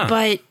 Yeah.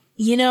 But,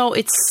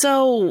 it's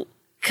so...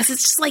 Because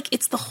it's just like,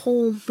 it's the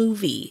whole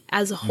movie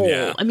as a whole.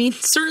 Yeah. I mean,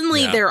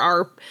 certainly there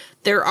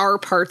are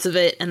parts of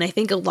it, and I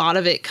think a lot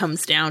of it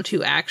comes down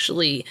to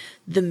actually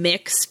the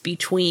mix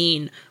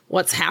between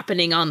what's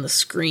happening on the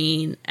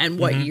screen and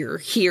what you're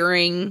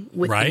hearing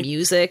with the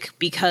music.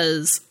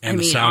 Because,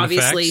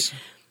 obviously, effects.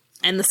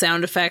 And the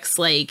sound effects,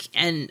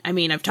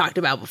 I've talked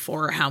about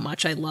before how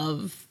much I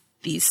love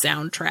these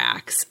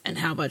soundtracks and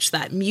how much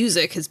that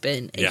music has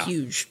been a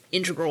huge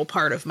integral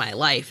part of my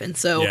life. And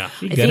so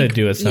you gotta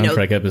do a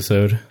soundtrack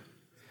episode.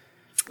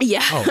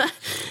 Yeah. Oh,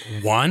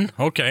 1?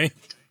 Okay.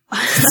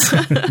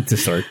 To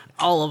start.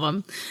 All of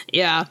them.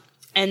 Yeah.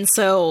 And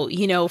so,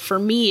 for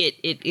me,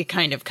 it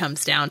kind of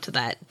comes down to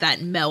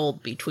that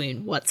meld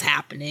between what's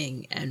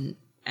happening and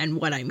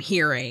what I'm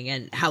hearing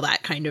and how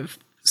that kind of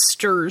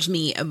stirs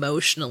me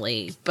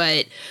emotionally.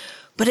 But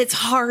it's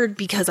hard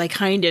because I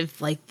kind of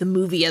like the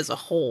movie as a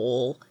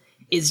whole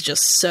is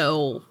just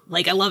so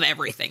like, I love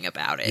everything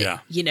about it. Yeah.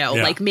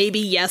 Like maybe,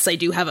 yes, I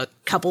do have a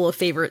couple of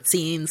favorite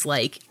scenes.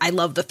 Like I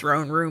love the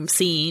throne room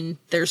scene.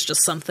 There's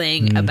just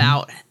something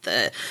about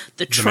the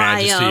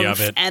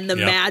triumph and the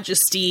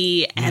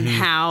majesty and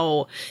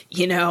how,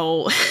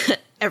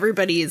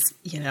 everybody's,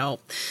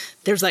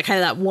 there's that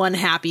kind of that one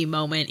happy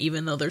moment,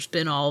 even though there's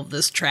been all of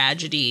this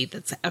tragedy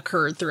that's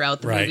occurred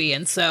throughout the movie.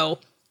 And so,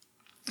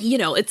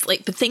 it's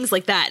like the things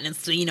like that. And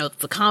it's, it's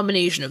the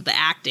combination of the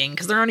acting,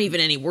 because there aren't even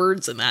any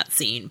words in that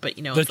scene, but,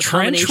 the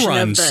trench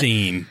run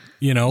scene,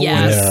 with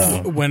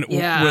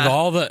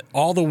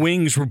all the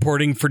wings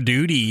reporting for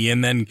duty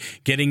and then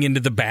getting into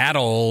the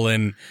battle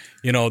and,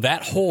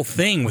 that whole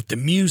thing with the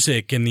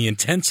music and the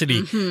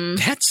intensity,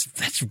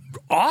 that's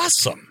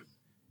awesome,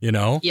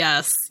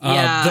 Yes.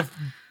 Yeah.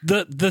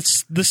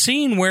 The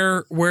scene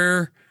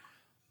where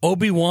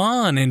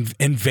Obi-Wan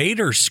and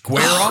Vader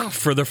square off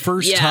for the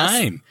first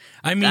time.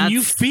 I mean,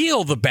 you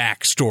feel the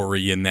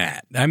backstory in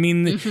that. I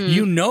mean,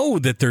 you know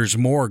that there's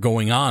more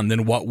going on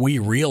than what we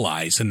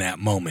realize in that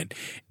moment.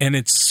 And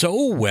it's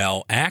so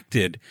well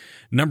acted,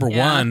 number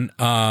one,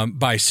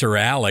 by Sir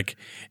Alec.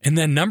 And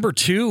then number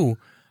 2,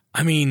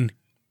 I mean,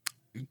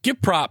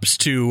 give props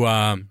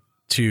to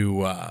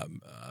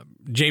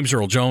James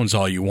Earl Jones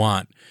all you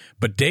want.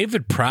 But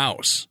David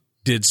Prowse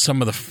did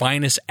some of the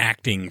finest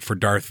acting for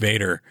Darth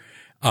Vader.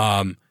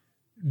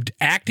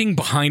 Acting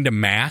behind a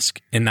mask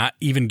and not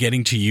even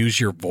getting to use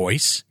your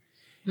voice,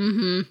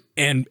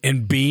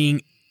 and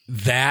being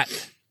that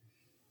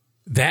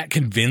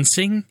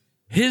convincing,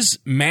 his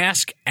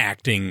mask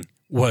acting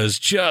was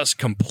just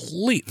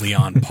completely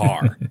on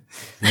par.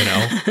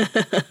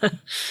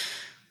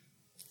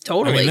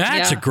 Totally. I mean,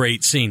 that's a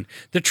great scene.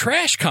 The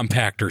trash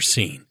compactor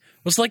scene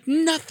was like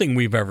nothing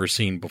we've ever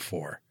seen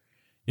before.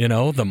 You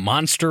know, the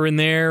monster in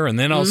there, and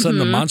then all of a sudden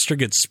the monster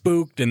gets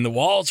spooked and the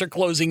walls are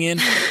closing in.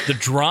 The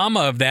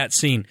drama of that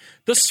scene,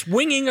 the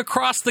swinging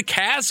across the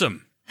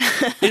chasm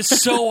is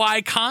so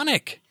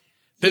iconic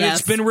that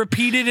it's been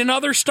repeated in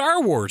other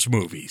Star Wars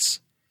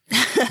movies.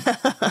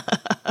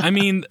 I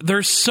mean,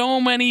 there's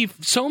so many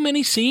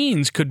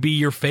scenes could be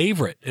your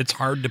favorite. It's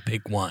hard to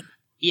pick one.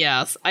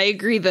 Yes, I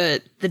agree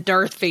that the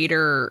Darth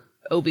Vader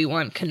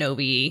Obi-Wan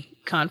Kenobi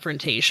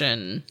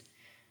confrontation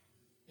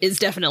is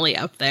definitely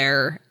up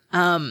there.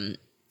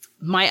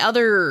 My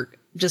other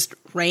just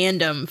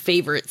random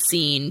favorite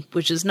scene,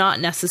 which is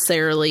not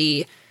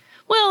necessarily,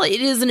 well,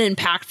 it is an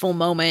impactful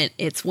moment.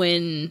 It's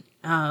when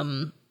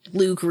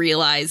Luke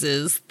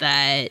realizes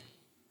that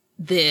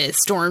the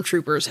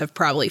stormtroopers have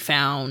probably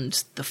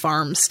found the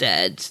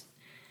farmstead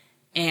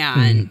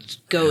and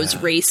goes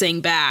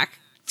racing back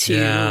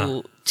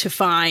to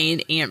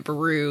find Aunt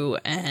Beru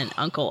and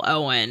Uncle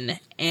Owen.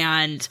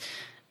 And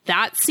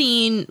that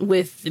scene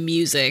with the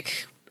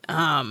music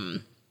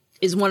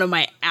is one of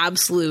my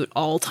absolute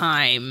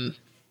all-time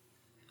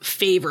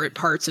favorite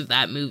parts of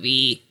that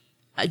movie,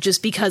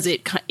 just because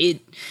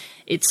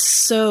it's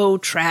so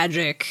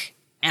tragic,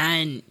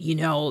 and you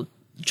know,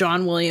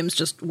 John Williams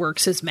just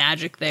works his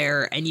magic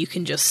there, and you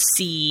can just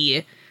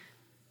see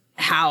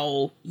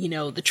how, you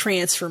know, the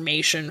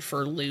transformation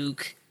for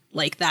Luke,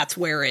 like that's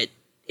where it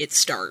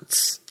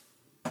starts,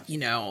 you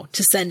know,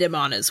 to send him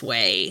on his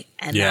way.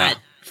 And that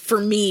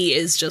for me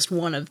is just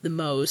one of the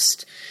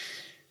most,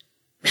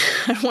 I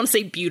don't want to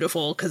say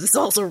beautiful, because it's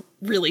also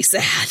really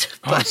sad.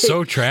 But, it's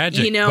so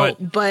tragic. You know,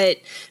 but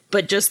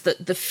just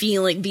the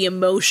feeling, the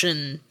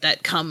emotion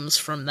that comes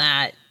from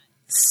that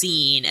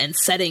scene and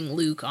setting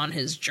Luke on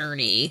his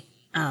journey.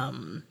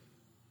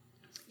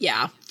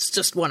 It's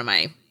just one of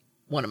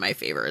my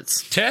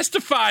favorites.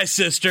 Testify,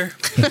 sister.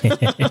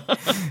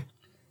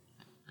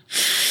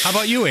 How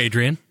about you,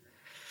 Adrian?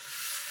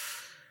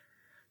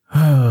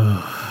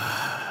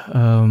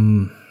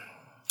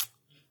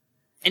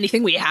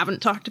 Anything we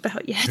haven't talked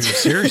about yet?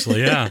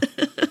 Seriously, yeah.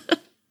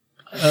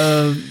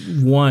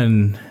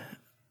 One.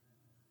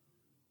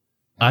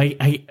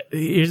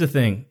 Here's the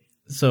thing.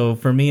 So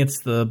for me,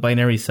 it's the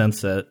Binary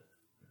Sunset.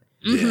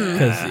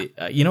 Because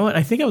you know what?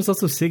 I think I was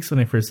also 6 when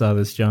I first saw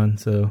this, John.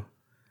 So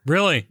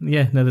really,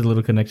 yeah, another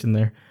little connection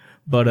there.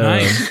 But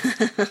nice.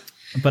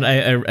 But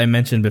I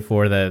mentioned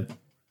before that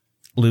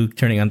Luke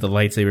turning on the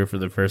lightsaber for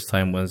the first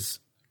time was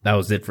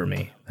it for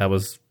me. That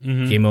was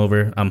game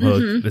over. I'm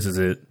hooked. This is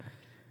it.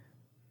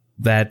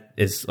 That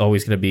is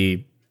always going to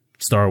be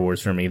Star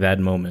Wars for me, that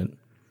moment.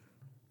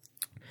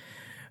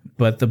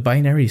 But the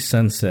Binary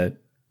Sunset,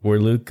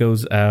 where Luke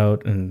goes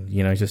out and,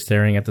 you know, just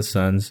staring at the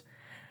suns.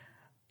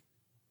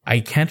 I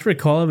can't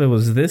recall if it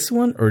was this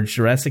one or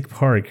Jurassic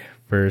Park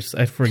first.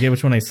 I forget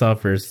which one I saw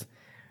first.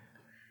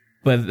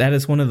 But that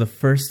is one of the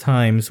first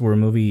times where a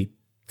movie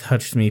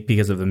touched me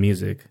because of the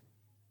music.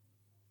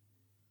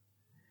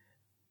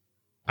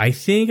 I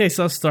think I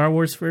saw Star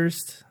Wars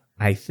first.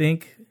 I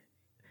think.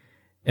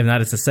 If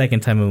not, it's the second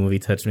time a movie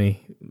touched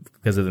me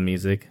because of the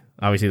music.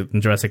 Obviously,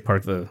 in Jurassic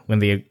Park, the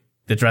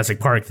Jurassic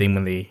Park theme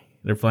when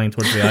they're flying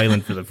towards the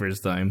island for the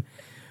first time.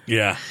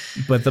 Yeah.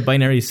 But the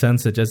Binary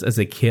Sunset, just as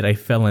a kid, I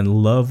fell in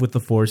love with the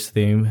Force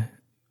theme.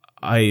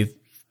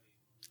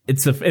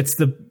 It's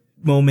the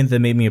moment that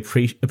made me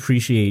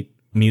appreciate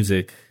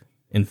music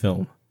in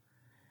film.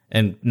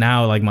 And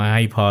now, like,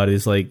 my iPod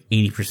is like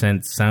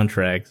 80%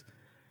 soundtracks.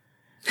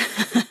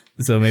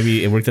 So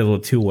maybe it worked a little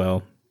too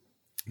well.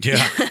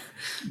 Yeah.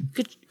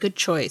 Good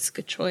choice.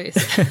 But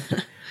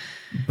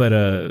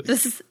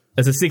as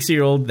a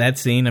 6-year-old, that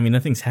scene, I mean,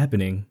 nothing's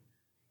happening.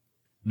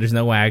 There's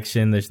no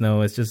action. It's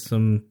just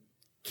some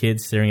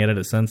kids staring out at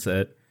a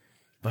sunset.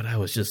 But I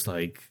was just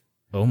like,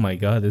 oh my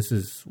God, this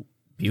is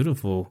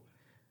beautiful.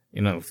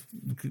 You know,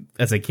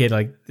 as a kid,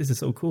 like, this is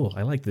so cool.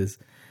 I like this.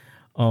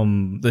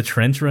 The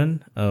trench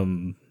run,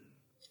 when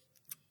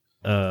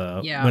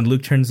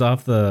Luke turns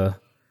off the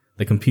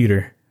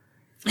computer.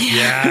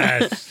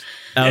 Yes.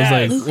 I was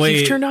like, Luke, wait,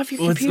 you've turned off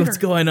your computer. What's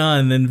going on?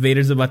 And then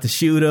Vader's about to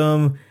shoot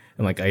him.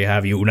 I'm like, I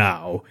have you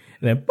now.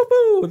 And then,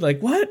 boo-boo. Like,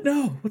 what?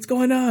 No, what's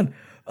going on?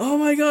 Oh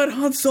my God,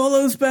 Han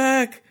Solo's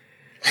back.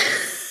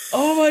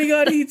 Oh my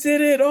God, he did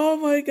it. Oh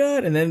my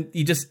God. And then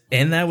you just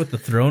end that with the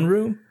throne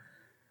room.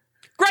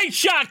 Great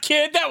shot,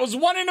 kid. That was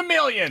 1 in a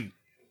million.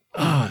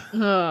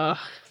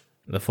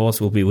 The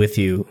Force will be with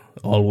you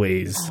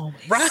always.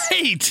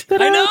 Right.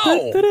 I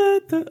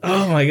know.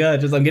 Oh my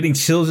God, I'm getting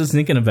chills just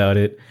thinking about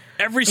it.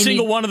 Every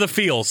single one of the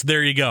feels.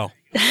 There you go.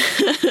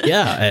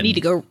 Yeah. I need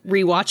to go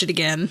rewatch it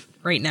again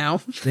right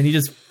now. Then you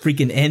just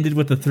freaking ended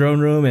with the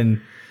throne room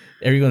and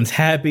everyone's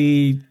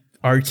happy.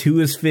 R2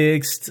 is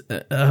fixed.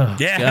 God,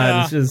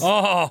 it's just...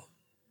 Oh.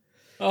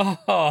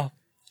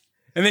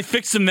 And they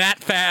fixed him that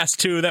fast,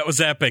 too. That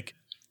was epic.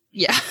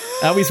 Yeah.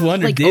 I always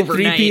wondered, like did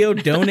overnight.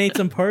 3PO donate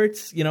some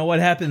parts? You know, what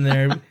happened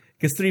there?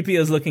 Because 3PO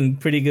is looking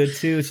pretty good,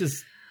 too. It's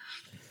just...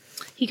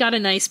 He got a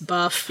nice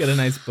buff.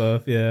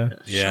 Yeah.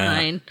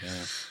 Shine. Yeah.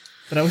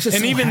 But I was just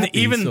and so happy.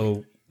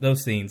 even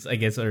those scenes, I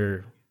guess,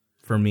 are,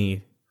 for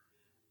me...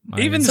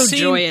 Even so the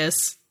scene,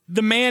 joyous.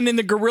 the man in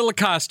the gorilla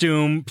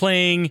costume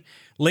playing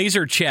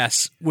laser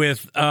chess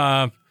with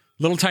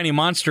little tiny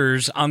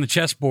monsters on the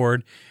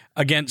chessboard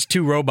against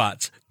two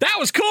robots. That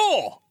was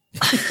cool.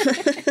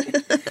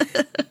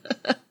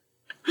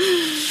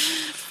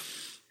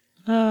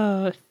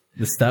 The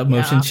stop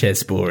motion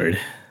chessboard.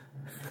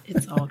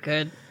 It's all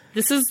good.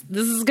 This is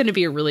going to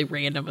be a really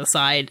random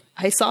aside.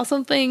 I saw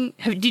something.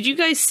 Did you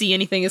guys see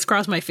anything? It's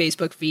crossed my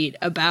Facebook feed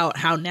about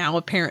how now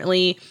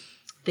apparently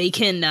they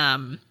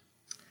can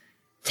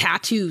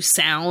tattoo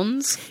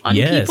sounds on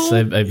people. Yes,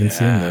 I've been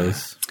seeing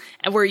those.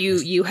 And where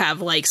you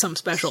have like some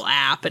special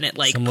app and it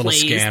like some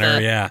plays little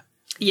scanner.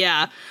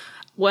 Yeah.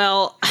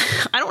 Well,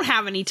 I don't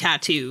have any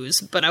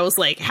tattoos, but I was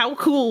like, how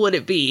cool would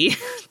it be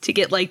to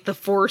get like the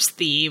Force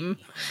theme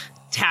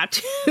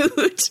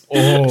tattooed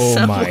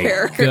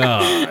somewhere? My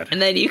God.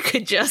 And then you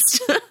could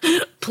just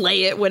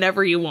play it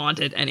whenever you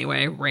wanted.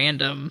 Anyway,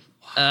 random.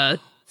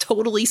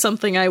 Totally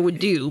something I would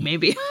do,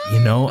 maybe.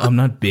 I'm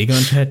not big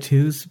on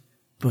tattoos,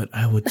 but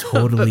I would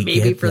totally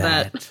maybe get for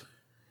that.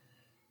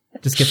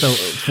 Just get the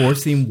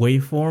Force theme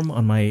waveform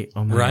on my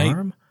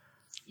arm.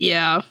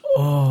 Yeah.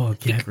 Oh,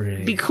 get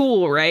ready. Be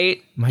cool,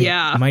 right?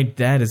 My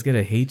dad is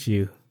gonna hate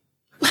you.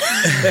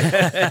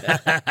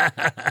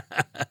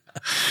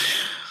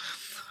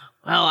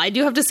 Well, I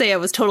do have to say I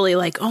was totally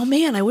like, oh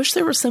man, I wish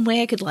there was some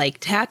way I could like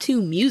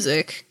tattoo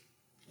music,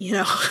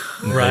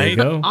 right?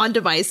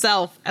 onto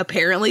myself.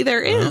 Apparently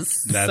there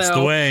is. That's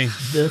the way.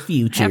 The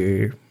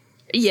future.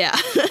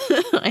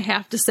 I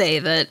have to say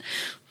that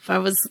if I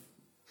was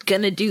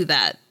gonna do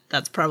that,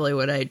 that's probably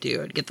what I'd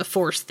do. I'd get the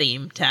Force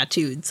theme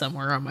tattooed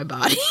somewhere on my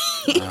body.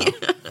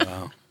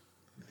 Wow.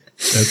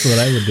 That's what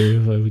I would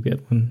do if I would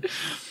get one.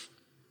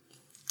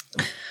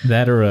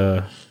 That or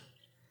a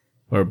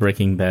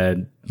Breaking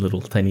Bad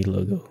little tiny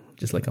logo,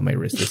 just like on my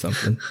wrist or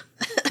something.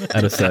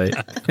 Out of sight.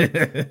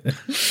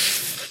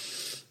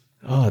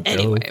 Dope.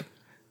 Anyway.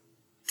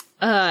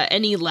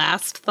 Any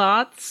last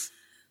thoughts?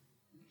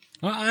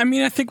 I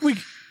mean, I think we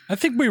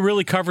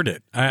really covered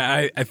it.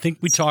 I think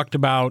we talked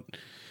about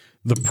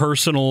the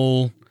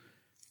personal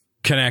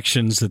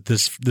connections that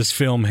this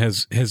film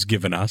has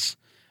given us.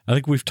 I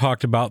think we've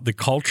talked about the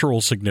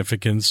cultural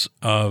significance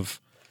of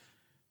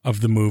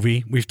the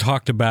movie. We've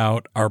talked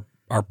about our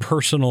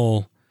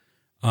personal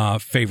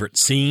favorite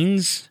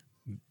scenes,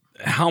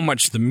 how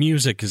much the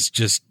music is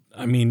just,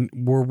 I mean,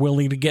 we're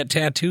willing to get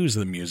tattoos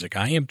of the music.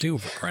 I am too,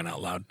 for crying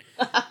out loud.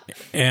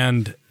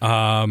 And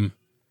the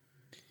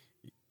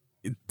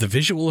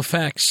visual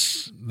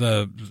effects,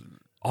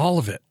 all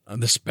of it,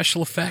 the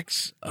special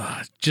effects,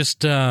 and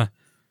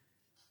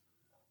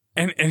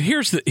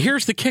here's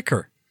the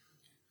kicker.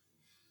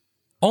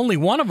 Only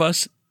one of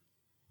us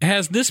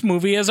has this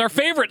movie as our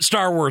favorite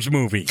Star Wars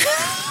movie.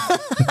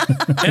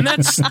 And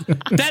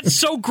that's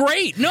so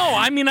great. No,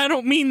 I mean, I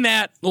don't mean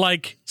that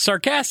like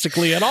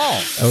sarcastically at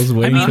all. I was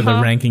waiting for the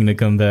ranking to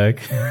come back.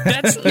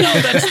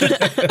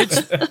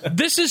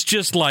 This is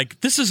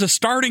a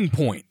starting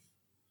point.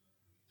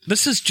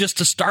 This is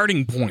just a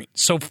starting point.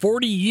 So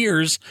 40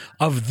 years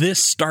of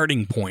this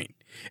starting point.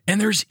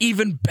 And there's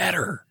even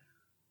better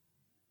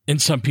in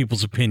some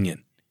people's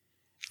opinion.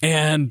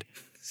 And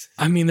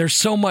I mean, there's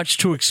so much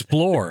to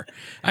explore.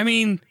 I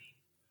mean,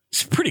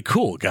 it's pretty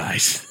cool,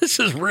 guys. This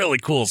is really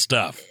cool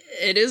stuff.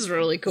 It is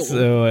really cool.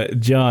 So,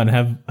 John,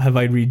 have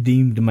I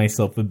redeemed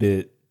myself a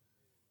bit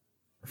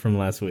from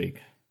last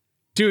week?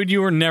 Dude,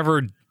 you were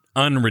never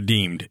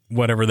unredeemed,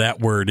 whatever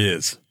that word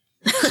is.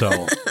 So,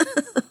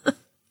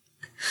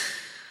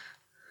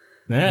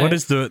 what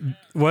is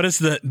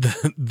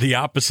the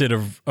opposite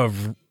of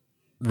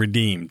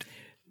redeemed?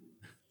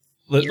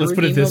 Let's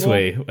put it this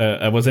way.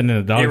 I wasn't in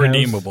a doghouse.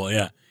 Irredeemable,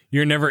 yeah.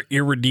 You're never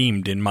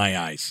irredeemed in my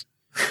eyes.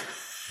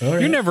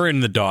 Right. You're never in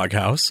the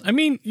doghouse. I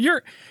mean,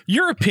 your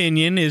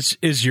opinion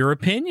is your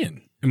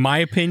opinion. My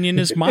opinion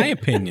is my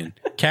opinion.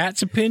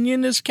 Cat's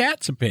opinion is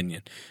Cat's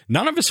opinion.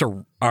 None of us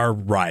are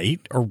right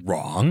or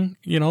wrong.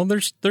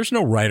 There's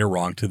no right or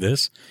wrong to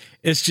this.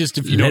 It's just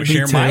if you don't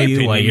share my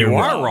opinion, you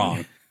are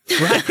wrong.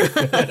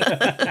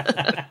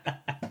 Right.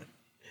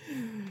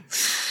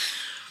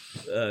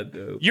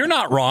 You're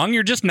not wrong.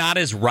 You're just not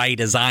as right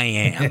as I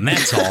am.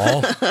 That's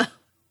all.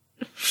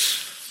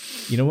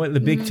 You know what? The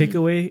big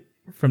takeaway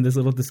from this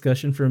little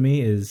discussion for me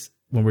is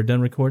when we're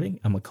done recording,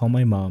 I'm going to call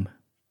my mom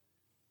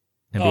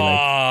and be like,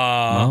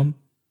 Mom,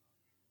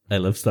 I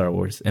love Star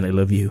Wars and I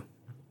love you.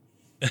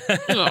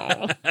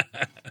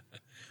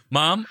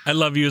 Mom, I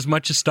love you as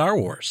much as Star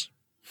Wars.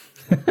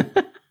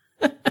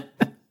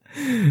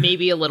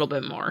 Maybe a little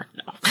bit more.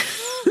 No.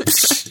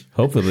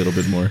 Hopefully a little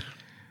bit more.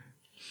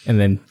 And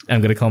then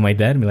I'm going to call my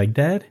dad and be like,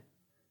 Dad,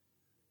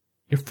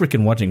 you're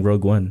freaking watching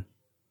Rogue One.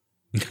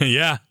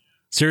 Yeah,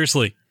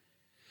 seriously.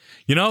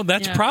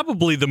 That's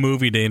probably the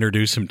movie to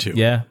introduce him to.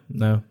 Yeah,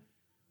 no.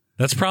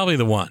 That's probably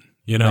the one,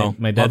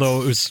 My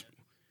although it was,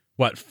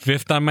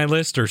 fifth on my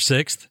list or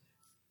sixth?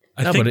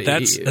 I think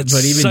that's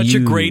such a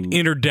great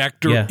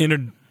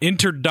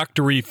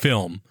introductory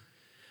film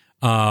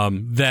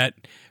that...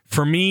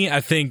 For me,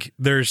 I think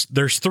there's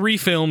three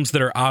films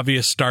that are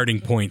obvious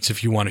starting points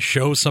if you want to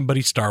show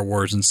somebody Star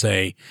Wars and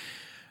say,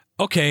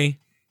 okay,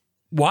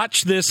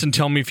 watch this and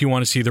tell me if you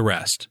want to see the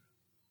rest.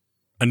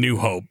 A New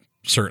Hope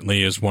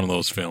certainly is one of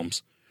those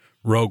films.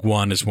 Rogue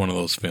One is one of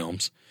those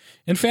films.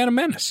 And Phantom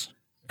Menace.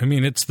 I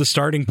mean, it's the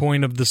starting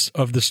point of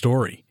the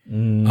story.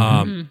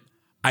 Mm-hmm.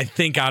 I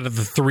think out of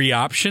the three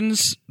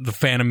options, the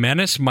Phantom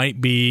Menace might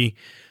be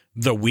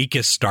the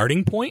weakest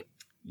starting point.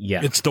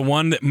 Yeah. It's the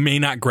one that may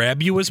not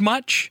grab you as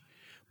much,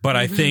 but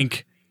I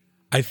think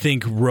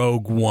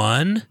Rogue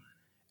One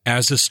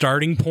as a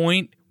starting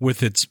point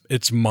with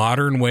its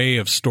modern way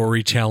of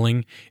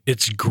storytelling,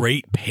 its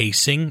great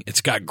pacing.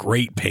 It's got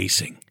great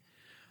pacing.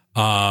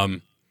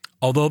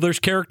 Although there's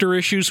character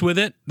issues with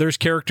it, there's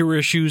character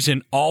issues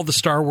in all the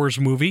Star Wars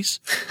movies.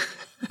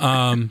 There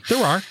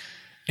are.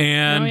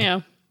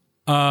 And,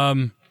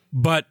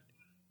 but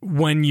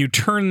when you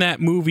turn that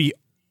movie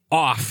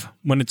off,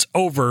 when it's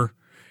over,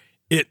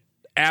 it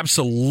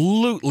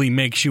absolutely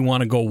makes you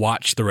want to go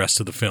watch the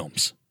rest of the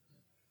films.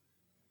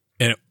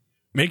 And it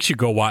makes you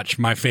go watch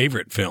my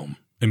favorite film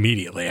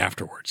immediately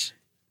afterwards.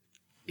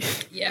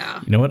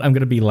 Yeah. You know what? I'm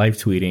going to be live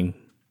tweeting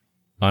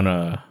on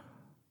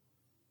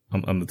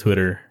the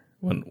Twitter.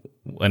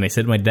 When I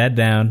sit my dad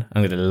down,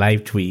 I'm going to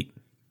live tweet.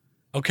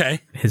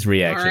 Okay. His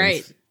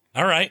reactions.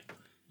 All right.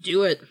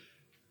 Do it.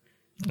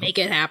 Make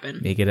it happen.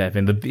 Make it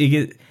happen.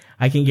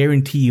 I can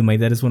guarantee you, my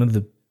dad is one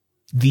of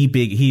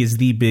he is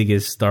the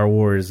biggest Star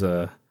Wars,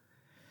 not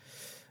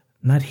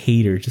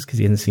hater, just because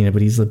he hasn't seen it,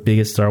 but he's the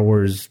biggest Star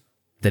Wars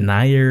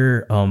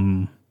denier,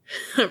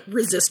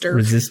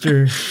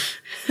 resistor.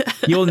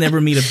 You'll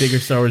never meet a bigger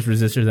Star Wars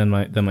resistor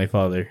than my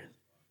father.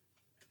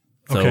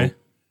 So,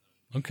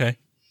 okay.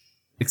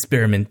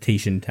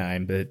 Experimentation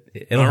time, but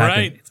it'll happen.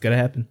 Right. It's gotta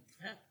happen.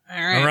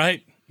 All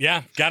right.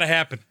 Yeah, gotta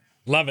happen.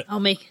 Love it.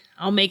 I'll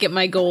make it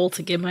my goal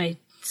to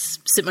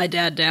sit my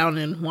dad down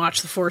and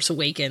watch The Force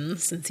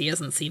Awakens since he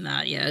hasn't seen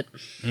that yet.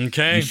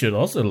 Okay. You should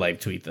also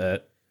live tweet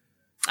that.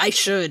 I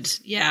should.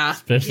 Yeah.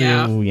 Especially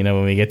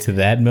when we get to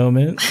that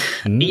moment.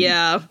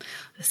 Yeah.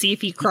 See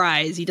if he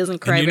cries. He doesn't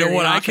cry very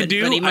often, I could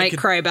do? But he might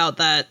cry about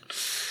that.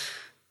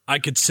 I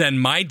could send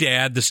my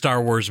dad the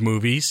Star Wars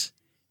movies,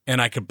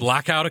 and I could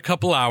block out a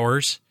couple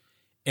hours,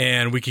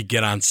 and we could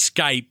get on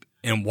Skype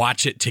and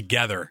watch it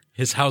together.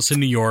 His house in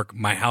New York,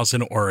 my house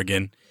in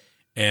Oregon,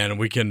 and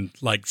we can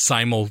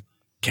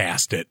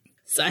simulcast it.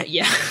 So,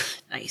 yeah,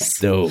 nice.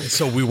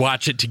 So we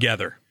watch it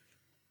together.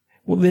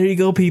 Well, there you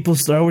go, people.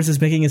 Star Wars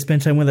is making us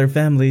spend time with our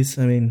families.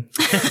 I mean,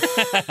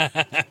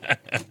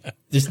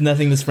 there's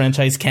nothing this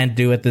franchise can't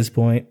do at this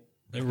point.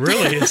 It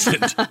really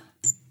isn't.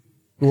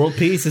 World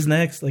peace is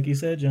next, like you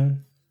said,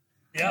 John.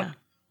 Yep.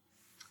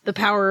 The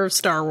power of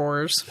Star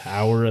Wars.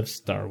 Power of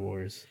Star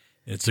Wars.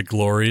 It's a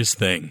glorious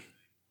thing.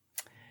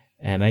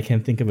 And I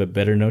can't think of a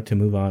better note to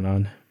move on.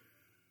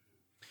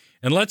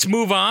 And let's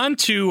move on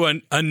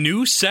to a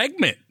new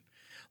segment.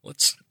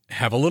 Let's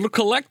have a little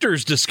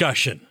collector's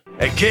discussion.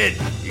 Hey, kid,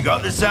 you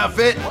got this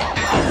outfit?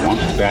 I want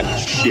that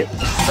shit.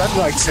 That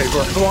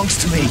lightsaber belongs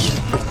to me.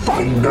 A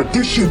fine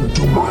addition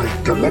to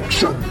my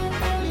collection.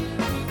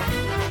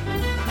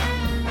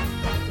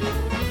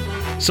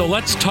 So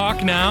let's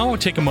talk now,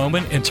 take a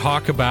moment and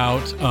talk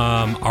about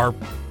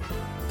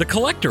the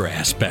collector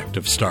aspect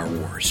of Star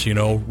Wars. You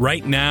know,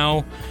 right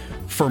now,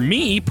 for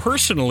me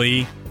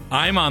personally,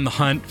 I'm on the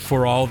hunt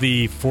for all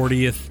the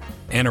 40th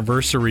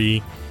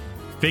anniversary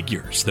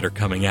figures that are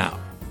coming out.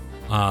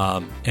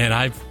 And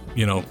I've,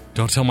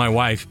 don't tell my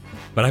wife,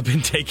 but I've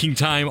been taking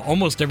time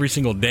almost every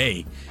single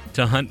day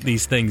to hunt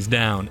these things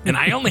down. And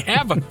I only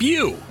have a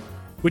few,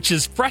 which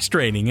is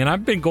frustrating. And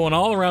I've been going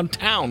all around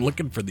town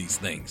looking for these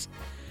things.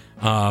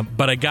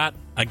 But I got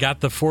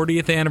the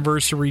 40th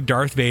anniversary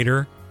Darth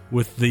Vader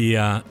with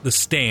the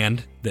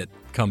stand that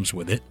comes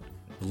with it,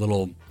 the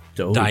little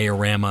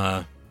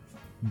diorama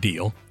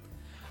deal.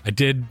 I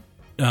did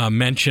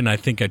mention, I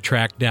think I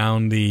tracked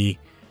down the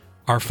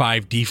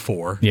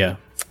R5-D4. Yeah.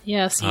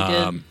 Yes, you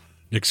did.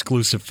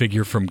 Exclusive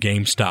figure from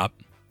GameStop.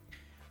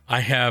 I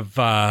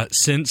have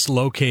since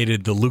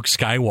located the Luke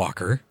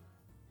Skywalker.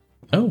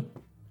 Oh.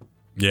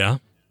 Yeah.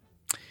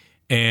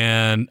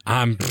 And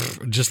I'm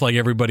just like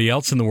everybody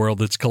else in the world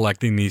that's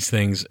collecting these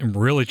things. I'm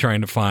really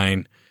trying to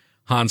find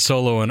Han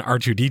Solo and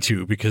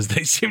R2-D2 because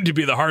they seem to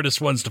be the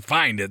hardest ones to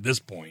find at this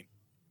point.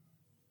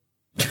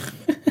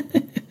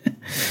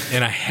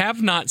 And I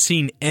have not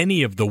seen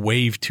any of the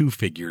Wave 2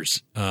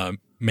 figures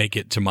make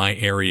it to my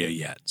area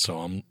yet. So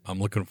I'm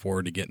looking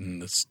forward to getting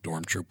the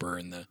Stormtrooper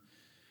and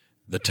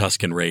the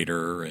Tusken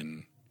Raider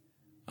and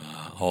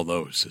all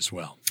those as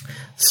well.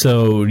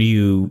 So do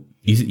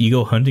you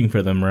go hunting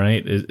for them,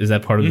 right? Is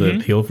that part of the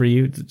appeal for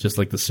you? Just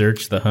like the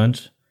search, the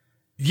hunt?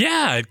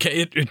 Yeah,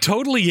 it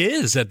totally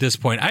is at this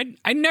point.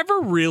 I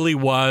never really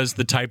was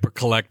the type of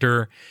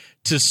collector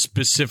to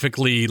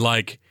specifically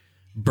like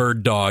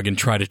bird dog and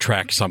try to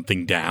track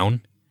something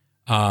down.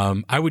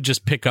 I would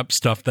just pick up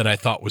stuff that I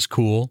thought was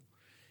cool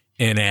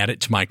and add it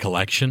to my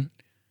collection.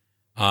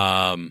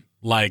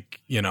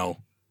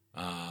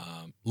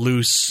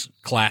 Loose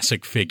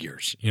classic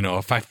figures.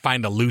 If I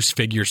find a loose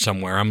figure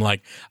somewhere, I'm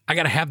like, I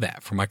got to have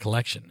that for my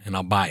collection and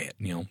I'll buy it.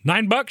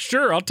 $9,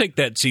 sure, I'll take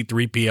that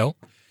C-3PO.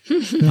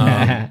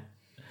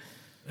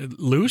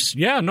 Loose?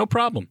 Yeah, no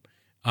problem.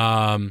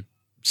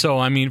 So,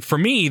 I mean, for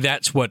me,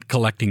 that's what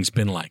collecting's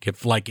been like.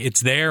 If like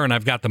it's there and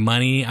I've got the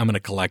money, I'm going to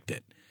collect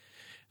it.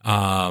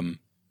 But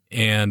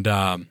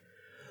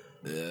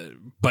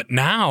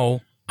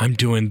now I'm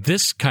doing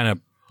this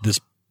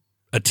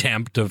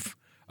attempt of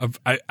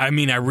I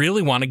mean, I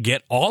really want to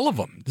get all of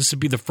them. This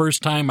would be the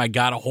first time I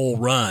got a whole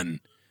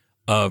run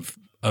of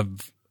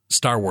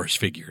Star Wars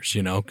figures,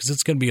 you know, because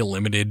it's going to be a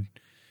limited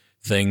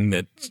thing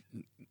that,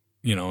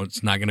 you know,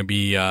 it's not going to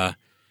be,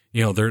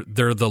 you know,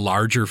 they're the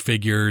larger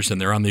figures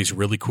and they're on these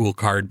really cool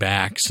card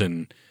backs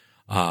and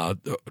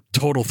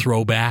total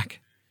throwback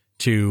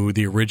to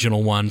the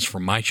original ones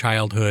from my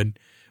childhood,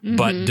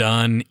 but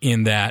done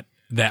in that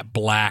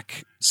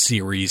Black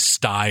Series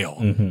style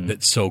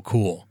that's so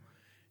cool.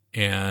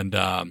 And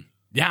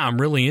yeah,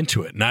 I'm really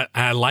into it. And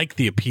I like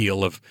the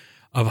appeal of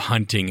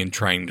hunting and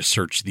trying to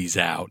search these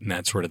out and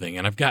that sort of thing.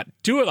 And I've got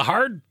 2 of the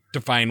hard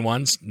to find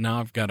ones. Now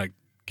I've got to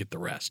get the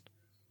rest.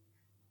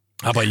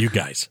 How about you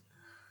guys?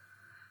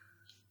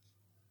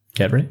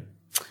 Catherine?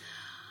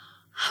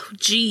 Oh,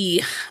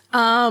 gee.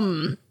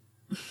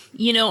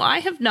 You know, I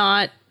have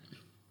not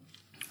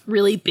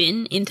really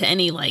been into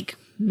any like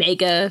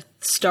mega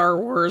Star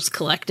Wars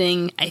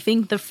collecting. I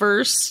think the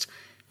first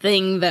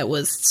thing that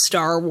was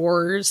Star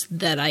Wars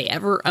that I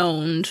ever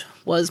owned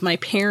was my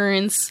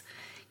parents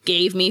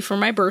gave me for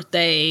my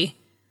birthday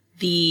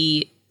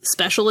the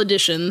special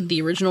edition,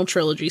 the original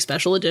trilogy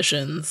special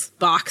editions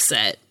box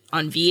set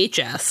on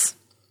VHS.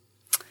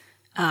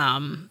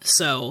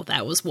 So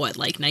that was what,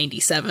 like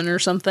 97 or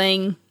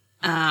something.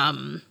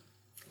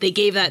 They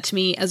gave that to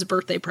me as a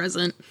birthday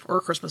present or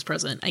a Christmas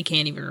present. I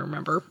can't even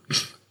remember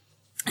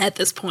at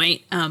this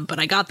point. But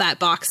I got that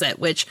box set,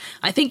 which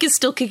I think is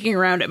still kicking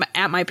around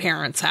at my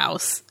parents'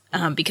 house,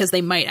 because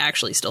they might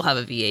actually still have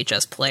a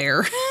VHS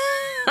player.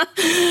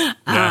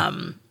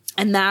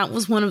 And that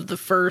was one of the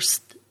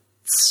first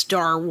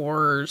Star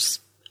Wars,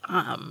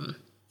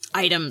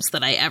 items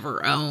that I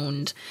ever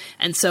owned.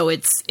 And so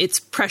it's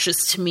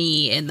precious to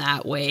me in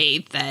that way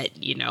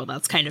that, you know,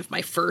 that's kind of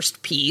my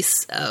first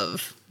piece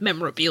of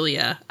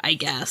memorabilia, I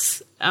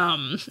guess.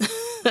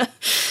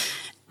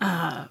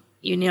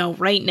 You know,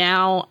 right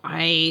now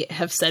I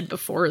have said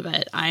before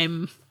that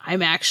I'm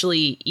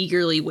actually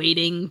eagerly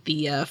waiting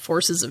the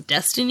Forces of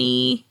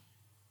Destiny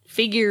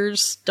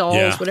figures,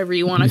 dolls, whatever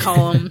you want to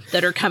call them,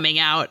 that are coming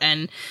out.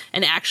 And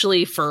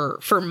actually for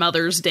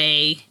Mother's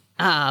Day,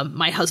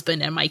 my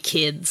husband and my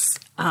kids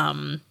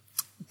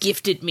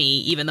gifted me,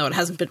 even though it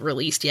hasn't been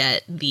released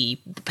yet, the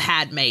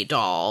Padme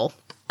doll,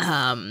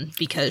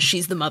 because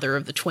she's the mother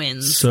of the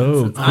twins.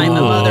 So cool. I'm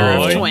the mother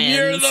of twins.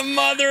 You're the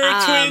mother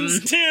of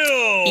twins too.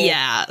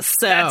 Yeah,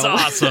 so that's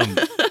awesome.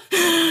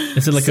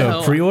 Is it like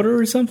a pre-order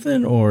or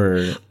something,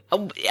 or?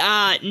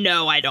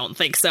 No, I don't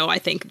think so. I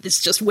think it's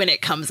just when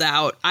it comes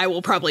out, I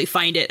will probably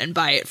find it and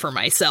buy it for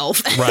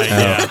myself. Right.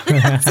 Yeah.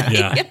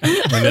 Yeah.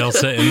 And they'll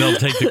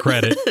take the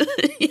credit.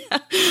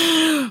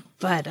 Yeah.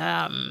 But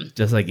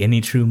just like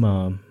any true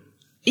mom.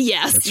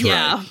 Yes. That's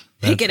yeah. Right.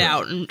 Pick it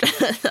out and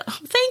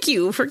thank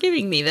you for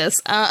giving me this.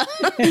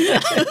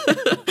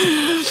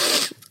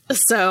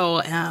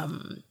 So,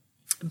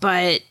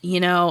 but you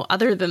know,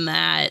 other than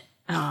that,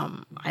 I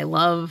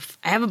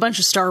have a bunch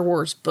of Star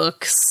Wars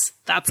books.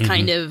 That's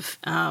kind of,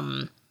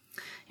 you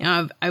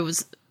know, I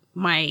was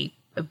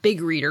a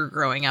big reader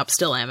growing up,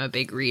 still am a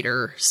big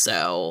reader.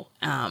 So,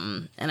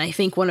 and I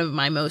think one of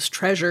my most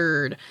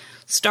treasured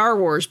Star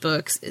Wars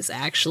books is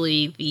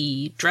actually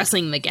the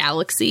Dressing the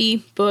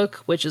Galaxy book,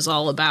 which is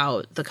all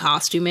about the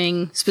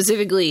costuming,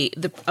 specifically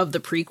of the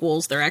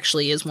prequels. There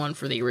actually is one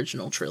for the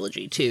original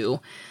trilogy too.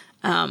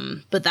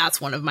 But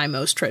that's one of my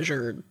most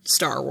treasured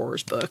Star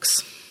Wars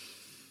books.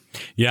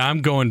 Yeah,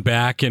 I'm going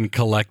back and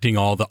collecting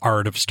all the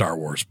Art of Star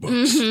Wars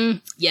books.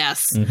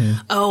 Yes.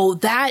 Oh,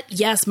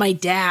 yes, my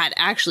dad,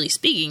 actually,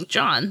 speaking,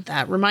 John,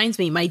 that reminds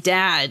me, my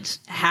dad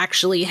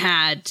actually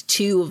had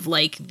 2 of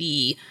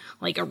the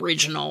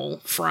original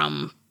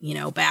from, you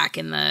know, back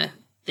in the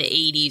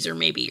 80s or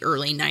maybe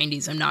early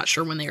 90s. I'm not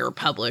sure when they were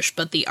published,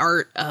 but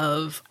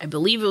I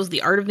believe it was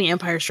the Art of the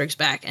Empire Strikes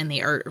Back and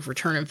the Art of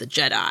Return of the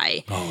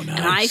Jedi. Oh,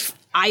 nice. And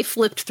I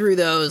flipped through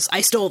those.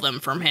 I stole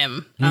them from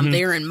him.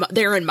 They're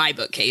in my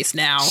bookcase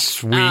now.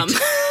 Sweet.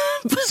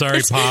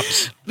 Sorry,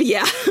 Pops.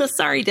 Yeah.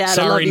 Sorry, Dad.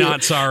 Sorry, I love you.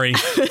 not sorry.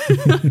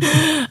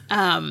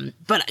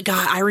 But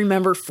God, I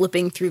remember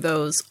flipping through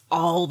those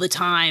all the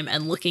time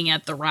and looking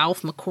at the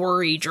Ralph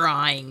McQuarrie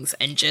drawings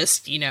and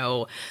just, you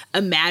know,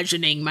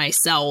 imagining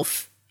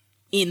myself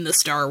in the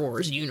Star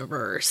Wars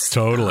universe.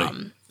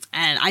 Totally.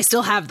 And I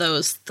still have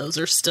those. Those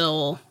are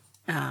still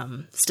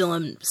in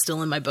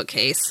my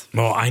bookcase.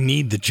 Well, I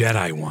need the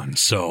Jedi one,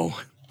 so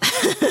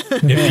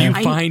if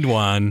you find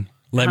one,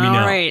 let me know.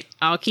 All right,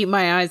 I'll keep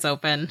my eyes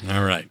open.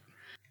 All right.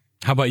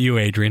 How about you,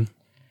 Adrian?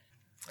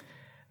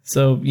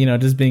 So, you know,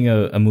 just being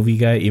a movie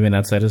guy, even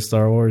outside of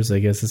Star Wars, I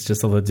guess it's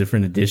just all the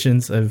different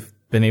editions I've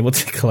been able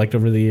to collect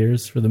over the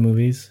years for the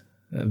movies.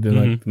 Have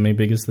been like my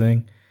biggest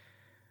thing.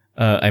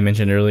 I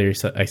mentioned earlier,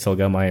 I still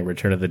got my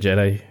Return of the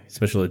Jedi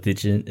special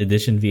edition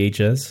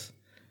VHS.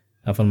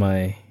 up on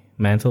my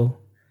mantle.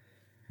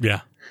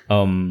 Yeah.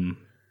 I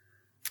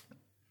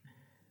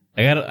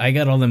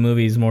got all the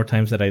movies more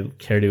times than I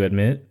care to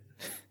admit.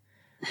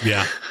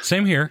 Yeah,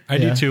 same here. I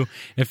do too.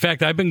 In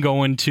fact, I've been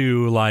going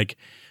to like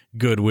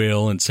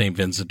Goodwill and St.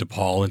 Vincent de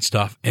Paul and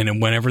stuff,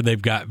 and whenever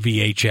they've got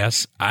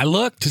VHS, I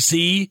look to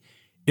see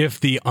if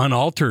the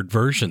unaltered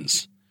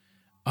versions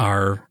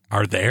are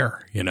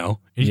there. You know,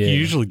 you can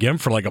usually get them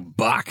for like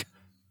 $1.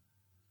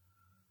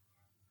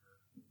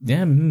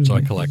 Yeah, so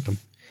I collect them.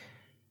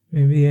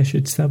 Maybe I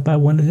should stop by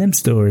one of them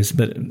stores.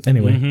 But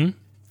anyway,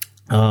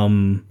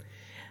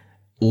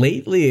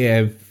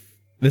 lately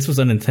this was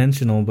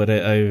unintentional, but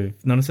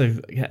I've noticed I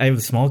have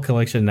a small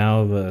collection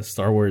now of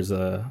Star Wars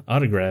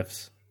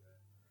autographs.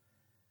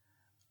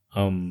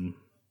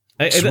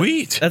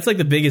 Sweet. That's like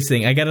the biggest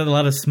thing. I got a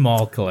lot of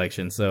small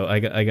collections, so I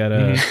got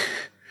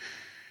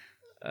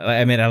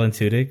I met Alan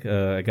Tudyk.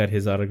 I got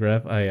his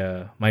autograph.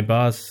 My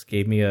boss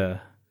gave me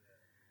a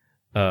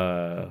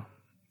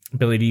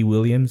Billy D.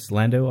 Williams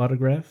Lando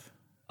autograph.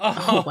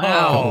 Oh,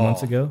 wow. A couple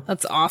months ago.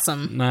 That's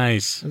awesome.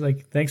 Nice. I was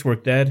like, thanks,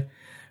 work, Dad.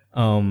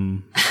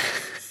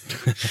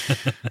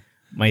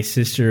 My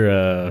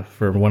sister,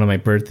 for one of my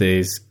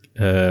birthdays,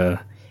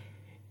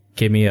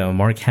 gave me a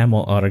Mark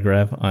Hamill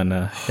autograph on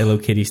Hello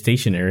Kitty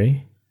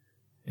stationery.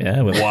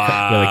 Yeah, with a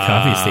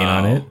coffee stain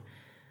on it.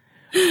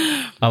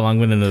 Along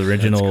with an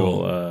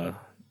original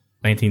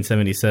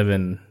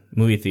 1977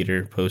 movie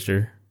theater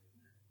poster.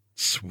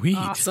 Sweet.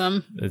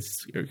 Awesome.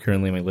 It's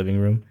currently in my living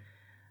room.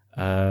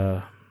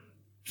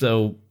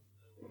 So,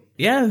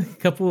 yeah, a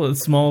couple of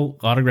small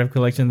autograph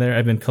collection there.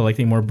 I've been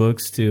collecting more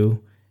books,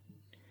 too.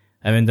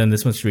 I haven't done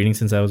this much reading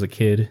since I was a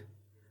kid.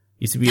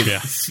 Used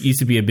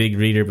to be a big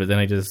reader, but then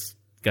I just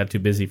got too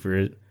busy for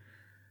it.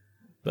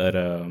 But,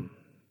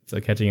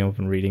 so catching up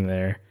and reading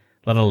there.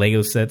 A lot of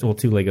Lego sets. Well,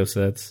 2 Lego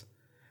sets.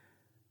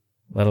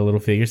 A lot of little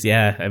figures.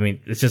 Yeah, I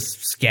mean, it's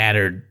just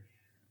scattered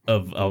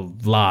of a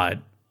lot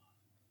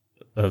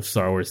of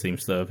Star Wars themed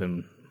stuff,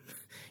 and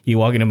you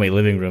walk into my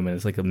living room and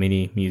it's like a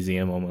mini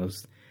museum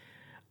almost.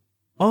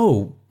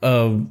 Also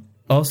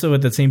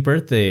at that same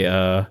birthday,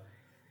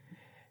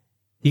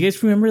 you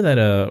guys remember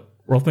that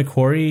Ralph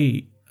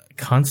McQuarrie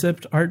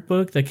concept art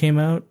book that came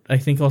out, I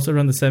think also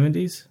around the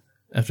 70s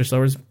after Star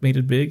Wars made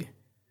it big?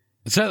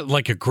 Is that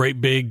like a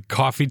great big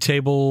coffee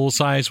table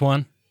size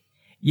one?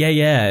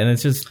 Yeah, and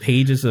it's just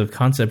pages of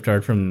concept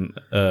art from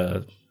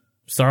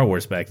Star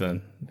Wars back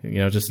then.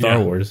 Just Star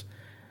Wars.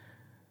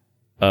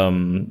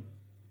 An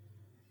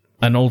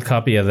old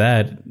copy of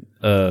that,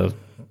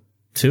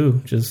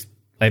 too. Just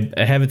I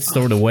have it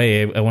stored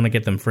away. I want to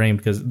get them framed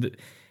because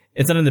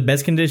it's not in the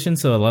best condition,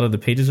 so a lot of the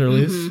pages are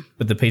loose,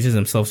 but the pages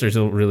themselves are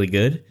still really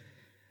good.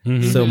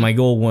 So my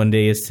goal one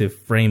day is to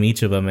frame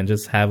each of them and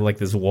just have like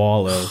this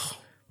wall of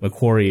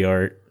McQuarrie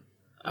art.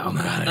 Oh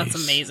god, that's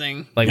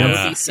amazing. Like that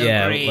would be so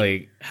great.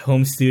 Like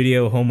home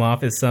studio, home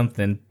office,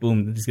 something.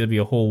 Boom, there's gonna be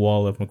a whole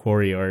wall of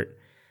McQuarrie art,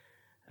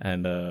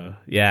 and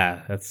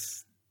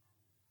that's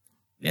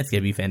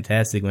gonna be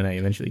fantastic when I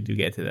eventually do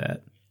get to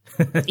that.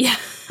 Yeah,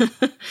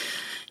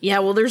 yeah.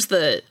 Well, there's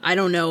the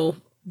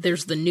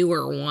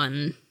newer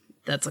one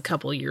that's a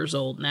couple years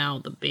old now.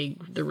 The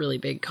really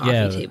big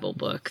coffee table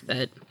book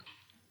that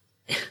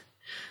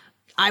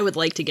I would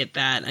like to get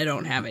that. I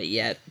don't have it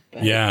yet.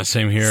 Yeah,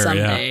 same here.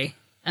 Someday.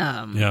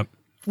 Yep.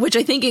 Which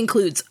I think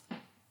includes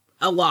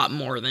a lot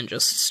more than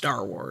just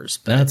Star Wars.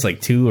 But that's like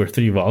 2 or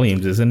 3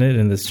 volumes, isn't it,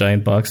 in this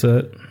giant box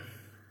set?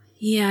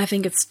 Yeah, I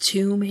think it's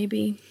 2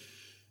 maybe.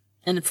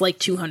 And it's like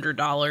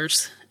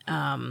 $200.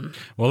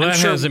 Well, that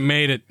hasn't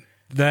made it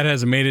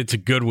to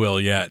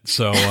Goodwill yet,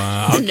 so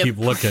I'll keep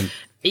looking.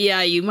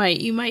 Yeah, you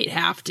might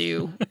have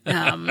to.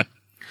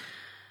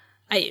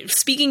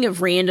 Speaking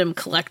of random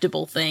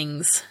collectible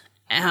things,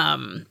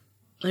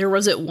 there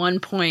was at one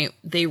point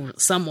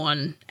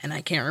someone, and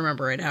I can't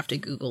remember, I'd have to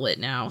Google it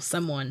now,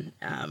 someone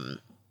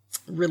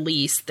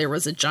released, there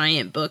was a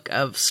giant book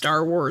of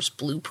Star Wars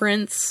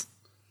blueprints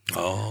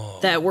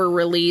that were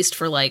released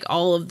for like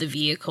all of the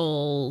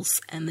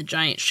vehicles and the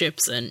giant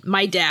ships. And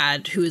my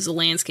dad, who is a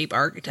landscape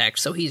architect,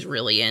 so he's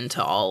really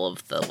into all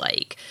of the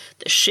like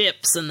the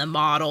ships and the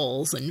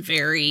models and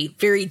very,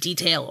 very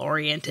detail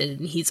oriented.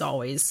 And he's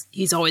always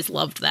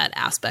loved that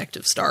aspect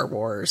of Star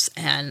Wars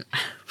and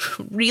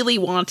really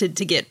wanted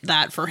to get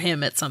that for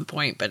him at some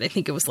point. But I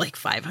think it was like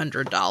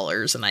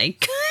 $500 and I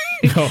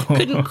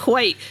couldn't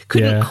quite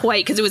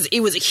because it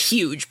was a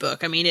huge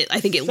book. I mean, I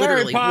think it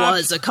literally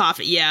was a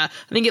coffee. Yeah,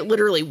 I think it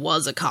literally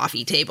was a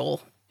coffee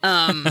table.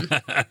 And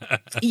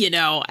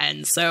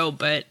so,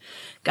 but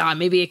God,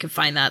 maybe I could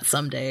find that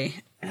someday.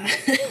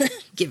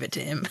 Give it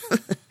to him.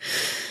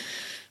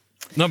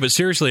 No, but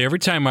seriously, every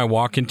time I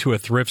walk into a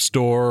thrift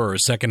store or a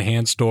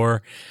secondhand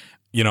store,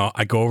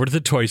 I go over to the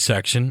toy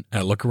section,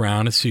 I look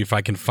around and see if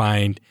I can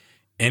find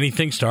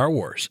anything Star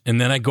Wars.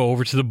 And then I go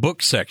over to the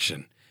book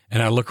section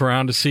and I look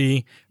around to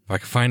see if I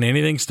can find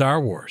anything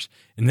Star Wars.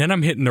 And then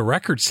I'm hitting the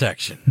record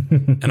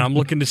section and I'm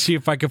looking to see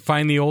if I can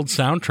find the old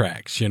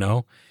soundtracks,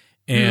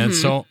 And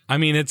so, I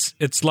mean,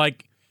 it's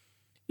like,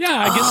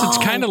 yeah, I guess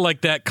it's kind of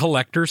like that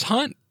collector's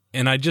hunt,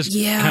 and I just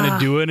kind of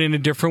do it in a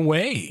different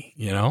way,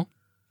 you know?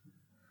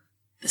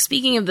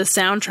 Speaking of the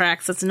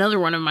soundtracks, that's another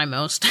one of my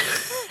most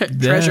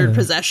treasured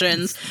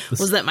possessions,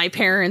 was that my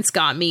parents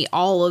got me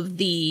all of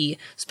the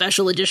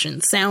special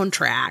edition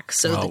soundtracks.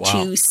 So the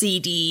 2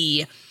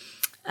 CD,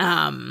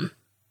 the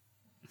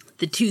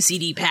 2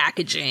 CD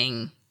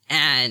packaging,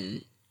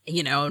 and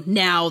you know,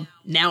 now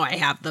I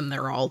have them,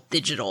 they're all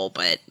digital,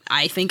 but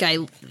I think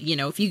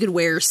if you could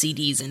wear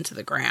CDs into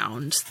the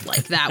ground,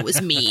 like that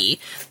was me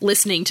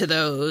listening to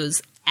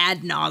those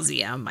ad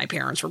nauseum. My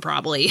parents were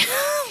probably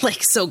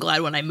like so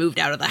glad when I moved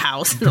out of the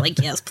house. They're like,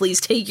 yes,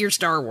 please take your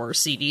Star Wars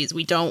CDs.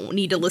 We don't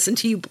need to listen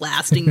to you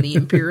blasting the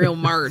Imperial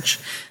March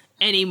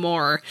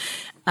anymore.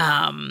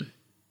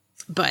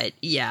 But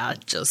yeah,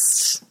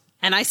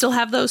 and I still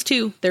have those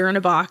too. They're in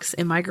a box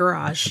in my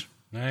garage.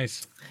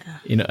 Nice.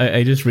 You know,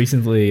 I just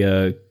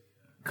recently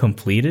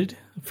completed,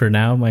 for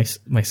now, my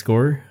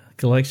score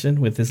collection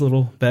with this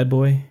little bad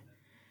boy.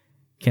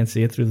 Can't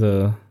see it through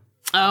the...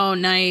 Oh,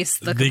 nice.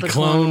 The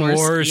Clone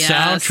Wars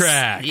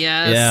soundtrack.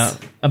 Yes. Yeah.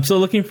 I'm still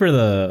looking for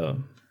the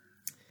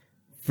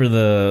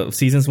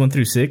seasons 1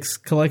 through 6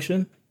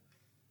 collection.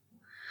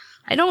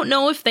 I don't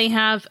know if they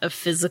have a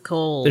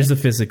physical... There's a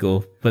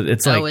physical, but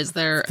it's like is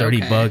there?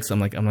 $30. I'm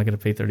like, I'm not going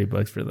to pay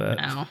 $30 for that.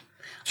 No.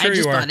 Sure,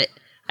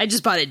 I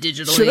just bought it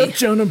digitally. Shut up,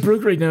 John. I'm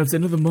broke right now. It's the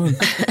end of the month.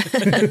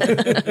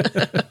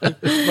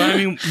 Well, I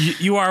mean,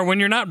 you are when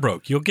you're not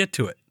broke. You'll get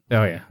to it.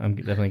 Oh, yeah. I'm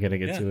definitely going to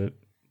get to it.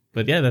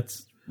 But yeah,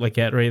 that's like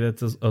Cat Ray.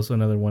 That's also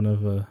another one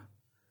of...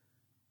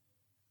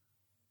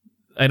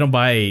 I don't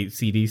buy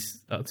CDs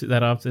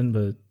that often,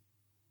 but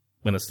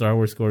when a Star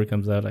Wars score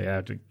comes out, I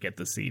have to get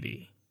the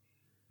CD.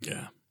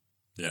 Yeah.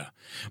 Yeah.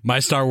 My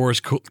Star Wars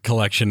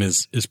collection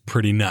is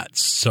pretty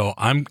nuts. So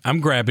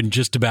I'm grabbing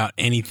just about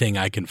anything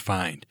I can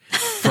find,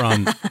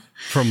 from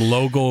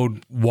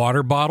logoed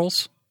water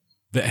bottles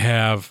that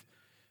have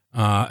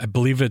I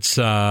believe it's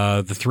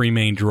the 3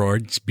 main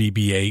droids,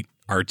 BB-8,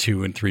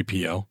 R2, and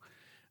 3PO.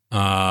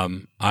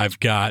 I've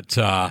got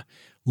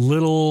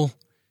little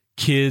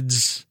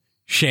kids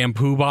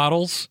shampoo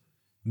bottles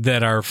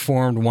that are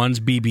formed. One's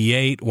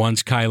BB-8,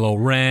 one's Kylo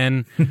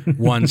Ren,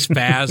 one's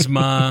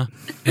Phasma,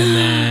 and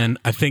then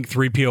I think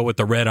 3PO with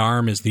the red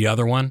arm is the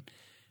other one.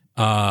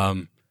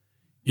 Our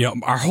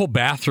whole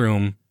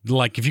bathroom,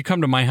 like if you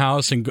come to my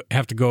house and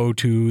have to go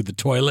to the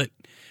toilet,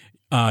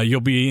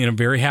 you'll be in a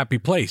very happy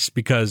place,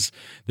 because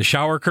the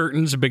shower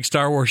curtain's a big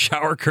Star Wars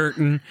shower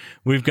curtain.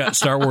 We've got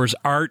Star Wars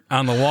art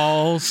on the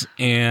walls,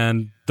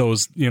 and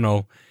those,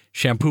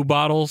 shampoo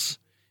bottles.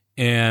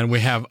 And we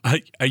have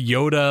a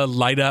Yoda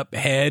light-up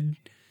head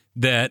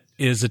that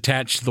is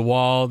attached to the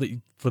wall that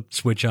you flip the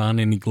switch on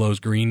and he glows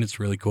green. It's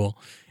really cool.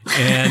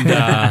 And,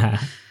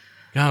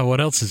 God, what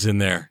else is in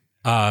there?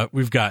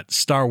 We've got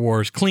Star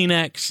Wars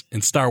Kleenex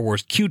and Star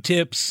Wars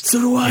Q-tips.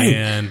 So do I.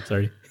 And,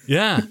 sorry.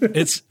 Yeah,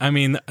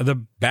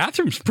 the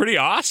bathroom's pretty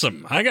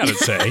awesome, I got to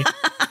say.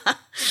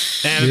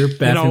 And, your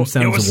bathroom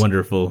sounds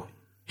wonderful.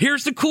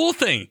 Here's the cool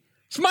thing.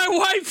 It's my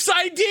wife's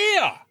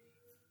idea.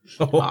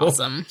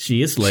 Awesome.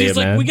 She is Leia, She's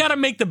like, man. we got to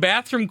make the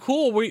bathroom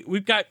cool.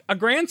 We've got a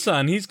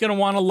grandson. He's going to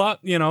want to love,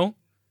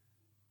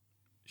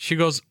 She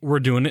goes, we're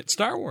doing it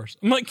Star Wars.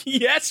 I'm like,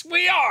 yes,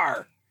 we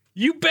are.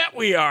 You bet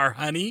we are,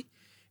 honey.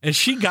 And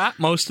she got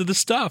most of the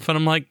stuff. And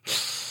I'm like,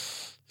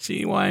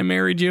 see why I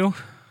married you?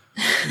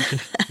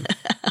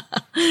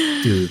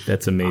 Dude,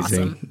 that's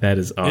amazing. Awesome. That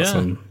is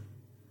awesome.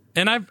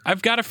 Yeah. And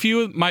I've got a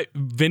few of my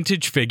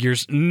vintage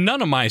figures.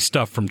 None of my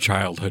stuff from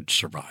childhood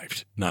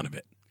survived. None of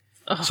it.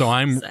 Oh, so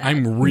I'm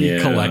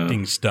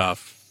recollecting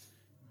stuff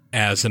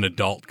as an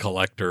adult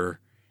collector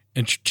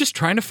and just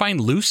trying to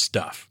find loose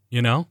stuff,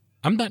 I'm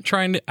not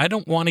I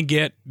don't want to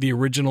get the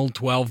original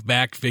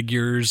 12-back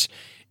figures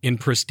in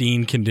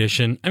pristine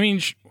condition. I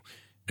mean,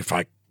 if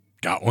I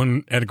got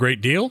one at a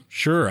great deal,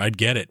 sure, I'd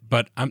get it.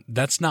 But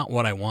that's not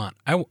what I want.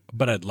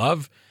 But I'd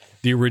love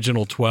the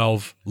original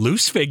 12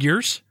 loose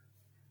figures,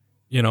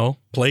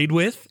 played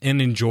with and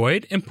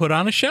enjoyed and put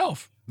on a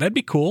shelf. That'd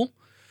be cool.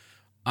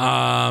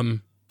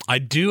 I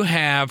do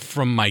have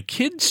from my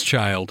kids'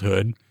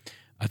 childhood,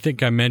 I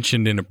think I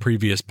mentioned in a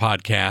previous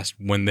podcast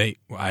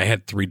I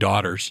had 3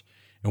 daughters,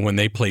 and when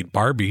they played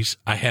Barbies,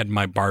 I had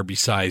my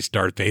Barbie-sized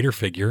Darth Vader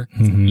figure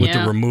with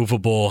the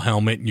removable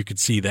helmet, and you could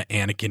see the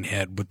Anakin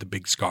head with the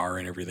big scar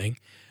and everything.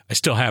 I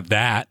still have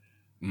that,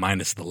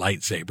 minus the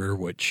lightsaber,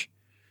 which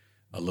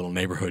a little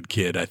neighborhood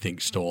kid, I think,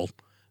 stole.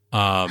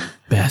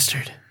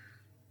 Bastard.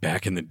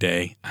 Back in the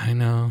day. I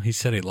know. He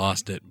said he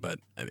lost it, but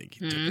I think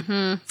he took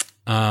it.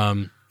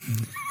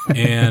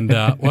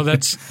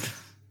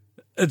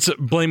 It's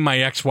blame my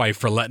ex-wife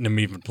for letting him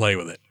even play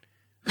with it.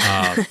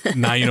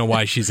 Now you know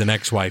why she's an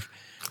ex-wife.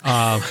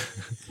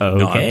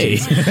 Okay.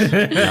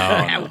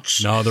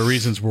 No, the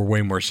reasons were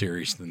way more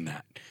serious than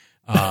that.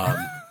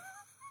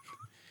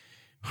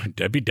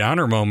 Debbie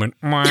Downer moment.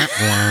 But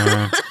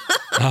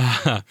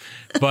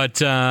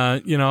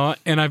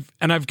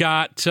I've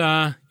got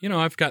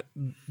I've got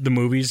the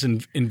movies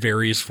in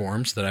various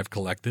forms that I've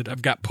collected.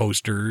 I've got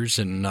posters,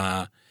 and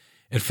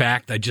in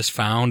fact, I just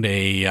found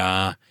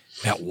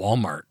at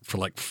Walmart for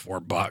like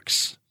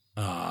 $4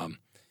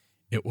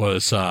 It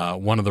was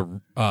one of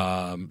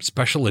the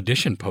special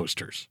edition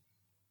posters.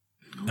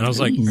 And I was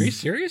like, are you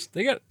serious?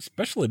 They got a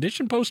special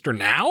edition poster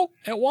now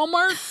at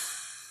Walmart?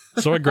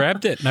 So I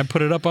grabbed it and I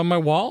put it up on my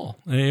wall.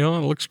 And, it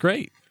looks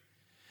great.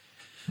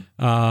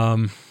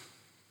 Yeah,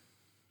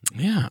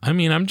 I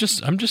mean, I'm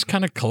just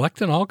kind of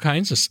collecting all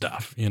kinds of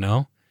stuff,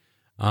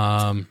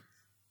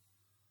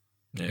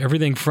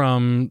 everything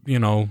from,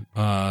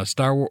 old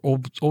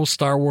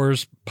Star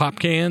Wars pop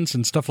cans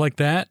and stuff like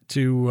that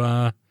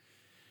to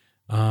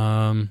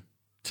the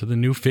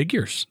new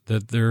figures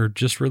that they're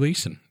just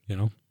releasing,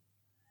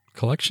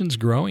 Collection's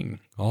growing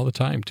all the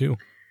time too.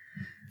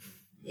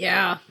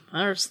 Yeah,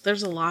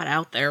 there's a lot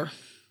out there.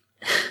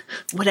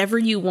 Whatever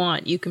you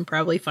want, you can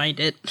probably find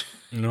it.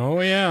 Oh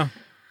yeah.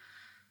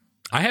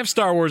 I have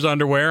Star Wars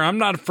underwear. I'm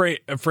not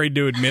afraid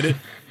to admit it.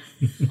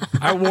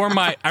 I wore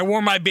my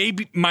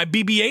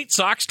BB-8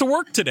 socks to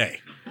work today.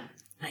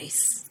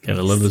 Nice.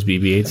 Gotta love those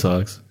BB-8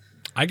 socks.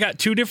 I got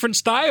 2 different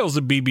styles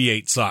of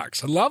BB-8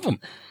 socks. I love them.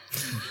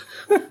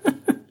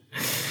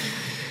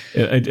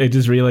 I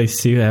just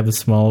realized too, I have a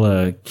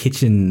small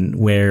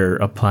kitchenware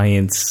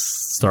appliance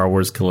Star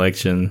Wars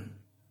collection.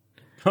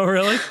 Oh,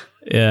 really?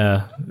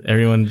 Yeah.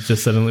 Everyone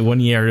just suddenly, one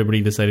year,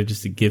 everybody decided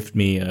just to gift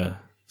me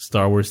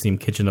Star Wars themed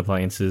kitchen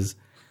appliances.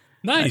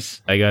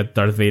 Nice. I got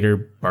Darth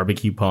Vader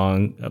barbecue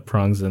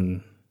prongs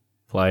and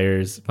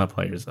pliers. Not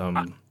pliers.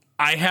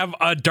 I have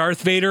a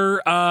Darth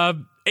Vader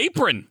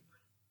apron.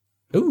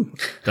 Ooh,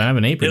 don't have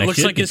an apron. It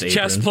looks like his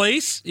chest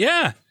plate.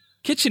 Yeah,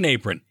 kitchen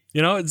apron.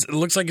 It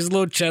looks like his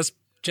little chest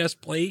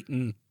plate,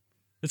 and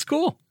it's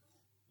cool.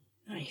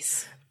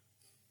 Nice.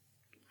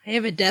 I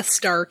have a Death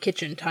Star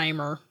kitchen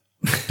timer.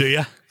 Do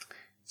ya?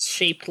 It's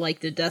shaped like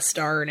the Death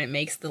Star, and it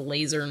makes the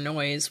laser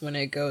noise when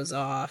it goes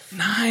off.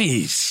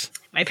 Nice.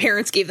 My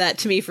parents gave that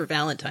to me for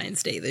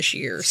Valentine's Day this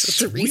year, so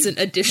it's a recent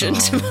addition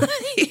to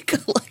my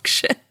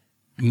collection.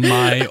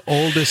 My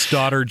oldest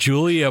daughter,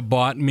 Julia,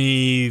 bought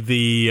me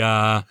the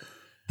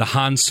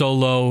Han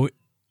Solo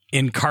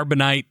in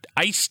carbonite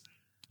ice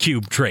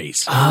cube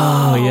trays.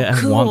 Oh yeah,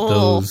 cool. I want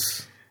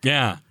those.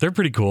 Yeah, they're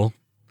pretty cool.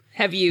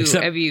 Have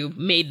you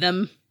made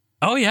them?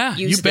 Oh yeah,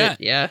 you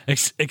bet. Yeah.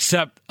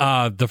 Except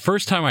the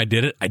first time I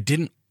did it, I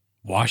didn't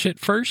wash it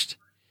first,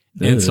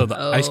 and so the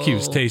ice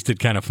cubes tasted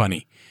kind of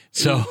funny.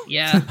 So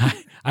yeah,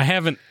 I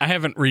haven't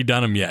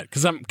redone them yet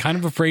because I'm kind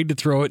of afraid to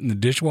throw it in the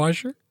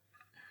dishwasher.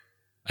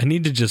 I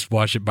need to just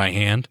wash it by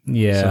hand.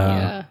 Yeah. So,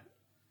 yeah.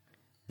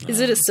 Is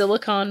it a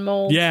silicone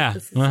mold? Yeah.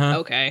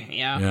 Okay.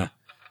 Yeah.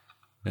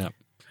 Yeah.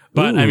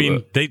 But I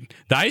mean, the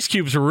ice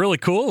cubes are really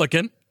cool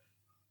looking.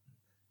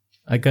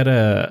 I got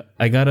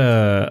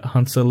a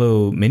Han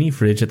Solo mini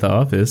fridge at the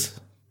office.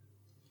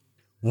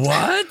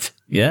 What?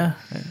 Yeah.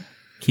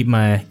 Keep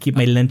my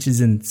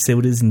lunches and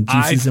sodas and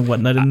juices and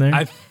whatnot in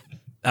there.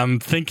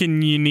 I'm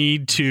thinking you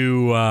need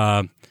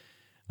to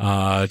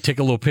take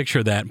a little picture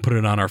of that and put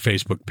it on our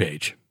Facebook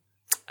page.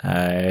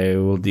 I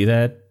will do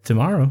that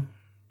tomorrow.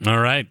 All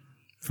right.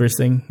 First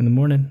thing in the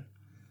morning.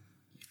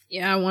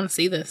 Yeah, I want to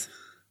see this.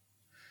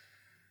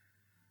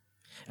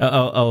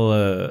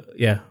 I'll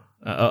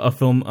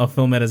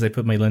film it as I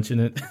put my lunch in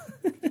it.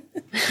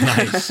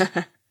 Nice.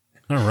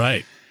 All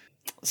right.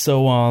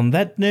 So on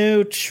that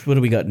note, what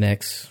do we got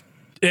next?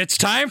 It's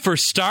time for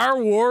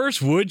Star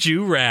Wars Would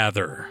You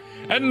Rather.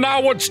 And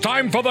now it's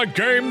time for the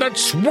game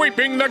that's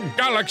sweeping the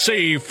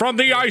galaxy from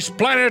the ice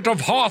planet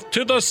of Hoth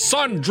to the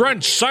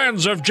sun-drenched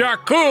sands of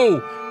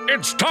Jakku.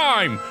 It's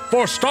time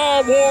for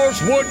Star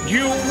Wars Would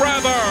You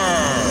Rather.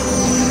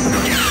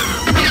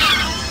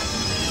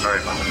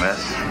 Sorry about the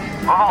mess.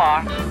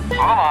 Hold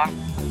on.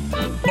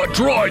 But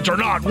droids are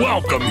not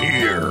welcome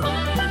here.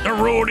 They're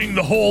ruining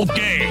the whole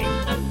game.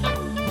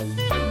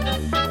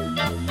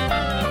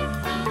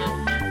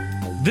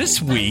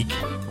 This week,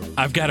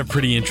 I've got a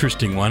pretty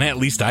interesting one. At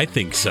least I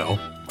think so.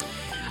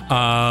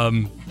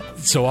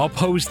 So I'll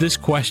pose this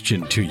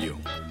question to you.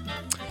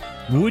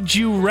 Would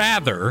you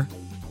rather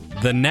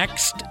the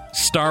next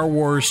Star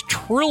Wars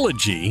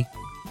trilogy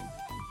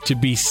to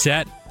be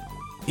set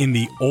in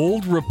the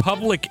Old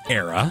Republic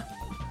era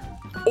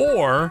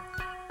or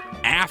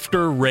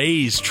after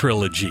Rey's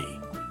trilogy?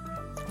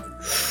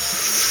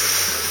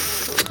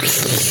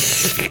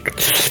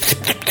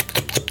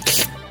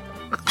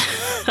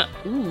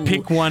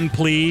 Pick one,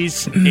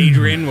 please.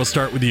 Adrian, we'll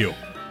start with you.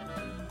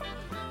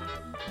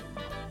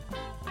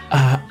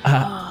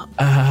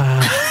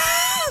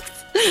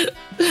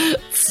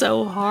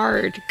 So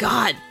hard.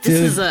 God,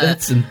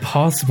 that's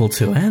impossible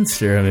to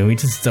answer. I mean, we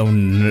just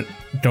don't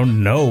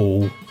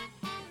know.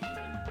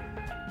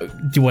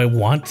 Do I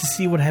want to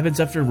see what happens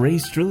after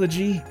Rey's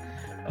trilogy?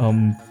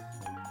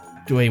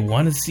 Do I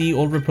want to see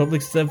Old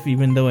Republic stuff,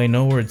 even though I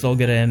know where it's all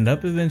going to end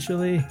up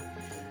eventually?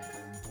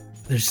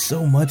 There's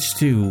so much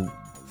to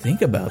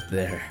think about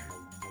there.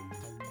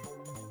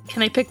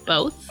 Can I pick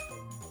both?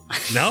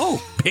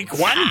 No, pick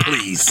one,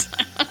 please.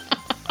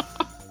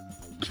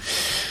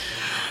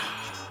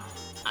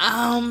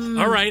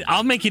 All right,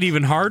 I'll make it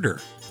even harder,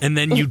 and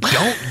then you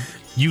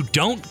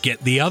don't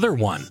get the other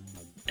one.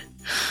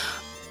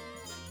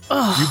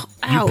 Oh,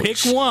 you pick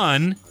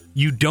one,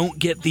 you don't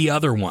get the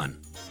other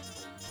one.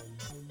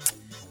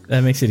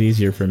 That makes it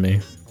easier for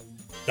me.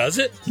 Does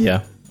it?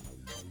 Yeah.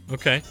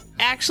 Okay.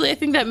 Actually, I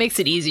think that makes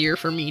it easier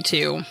for me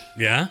too.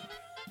 Yeah?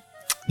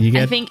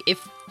 I think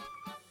if...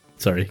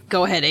 Sorry.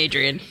 Go ahead,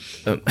 Adrian.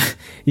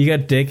 You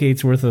got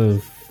decades worth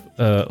of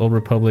Old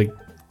Republic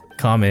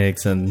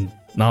comics and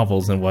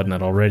novels and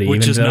whatnot already,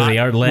 which even is though not, they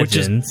are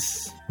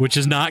legends. Which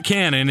is not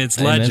canon, it's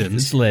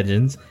legends. It's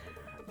legends.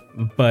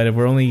 But if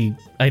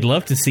I'd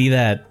love to see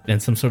that in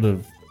some sort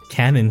of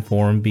canon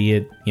form, be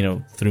it,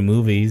 through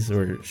movies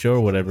or show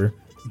or whatever.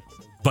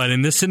 But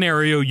in this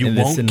scenario, you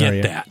won't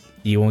get that.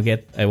 I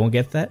won't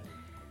get that?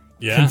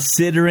 Yeah.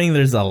 Considering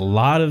there's a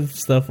lot of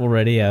stuff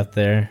already out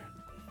there.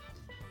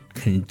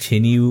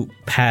 Continue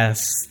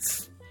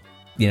past,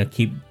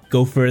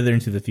 go further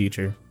into the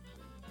future.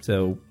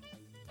 So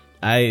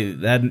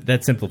that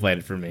simplified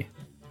it for me.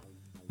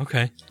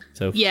 Okay.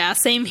 So yeah,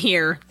 same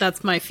here.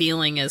 That's my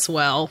feeling as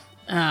well.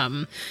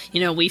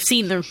 We've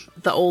seen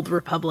the Old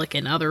Republic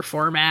in other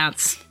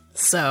formats.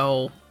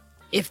 So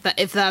if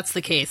that's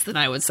the case, then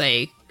I would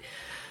say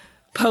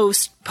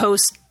post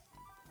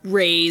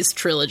Rey's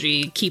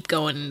trilogy, keep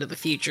going into the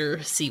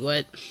future, see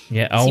what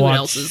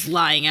else is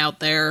lying out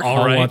there.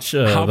 I'll watch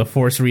The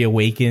Force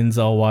Reawakens.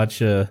 I'll watch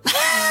the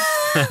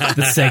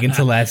second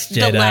to last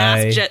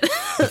Jedi.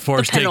 The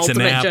Force takes a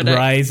nap. Jedi.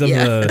 Rise of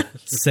the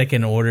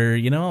Second Order.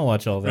 I'll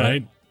watch all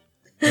that.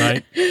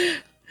 Right.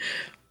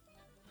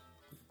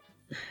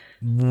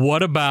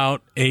 What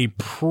about a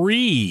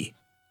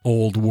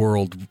pre-Old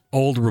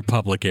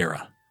Republic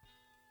era?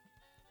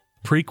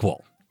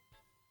 Prequel.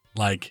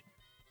 Like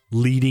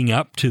leading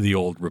up to the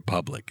Old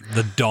Republic.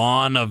 The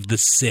dawn of the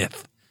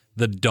Sith.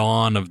 The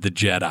dawn of the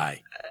Jedi.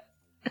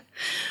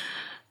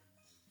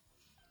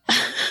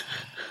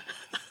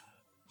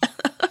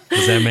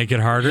 Does that make it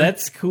harder?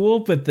 That's cool,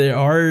 but there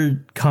are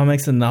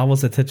comics and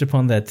novels that touch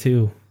upon that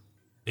too.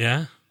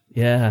 Yeah?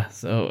 Yeah,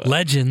 so...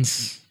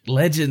 Legends.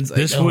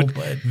 This would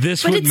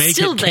make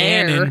it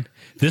canon.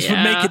 This would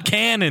make it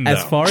canon, though.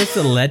 As far as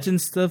the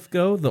legend stuff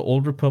go, the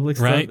Old Republic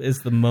stuff is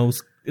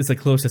the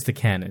closest to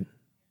canon.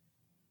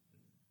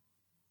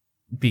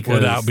 Because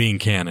without being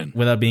canon,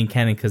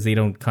 because they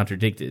don't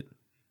contradict it,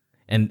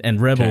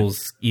 and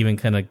Rebels even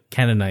kind of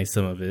canonize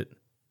some of it,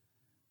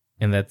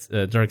 and that's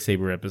a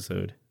Darksaber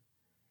episode,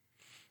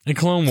 and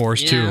Clone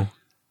Wars too,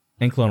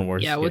 and Clone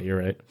Wars. Yeah, you're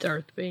right.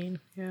 Darth Bane.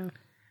 Yeah.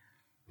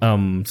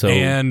 So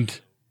and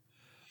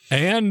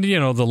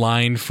the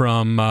line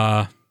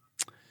from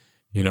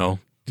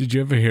did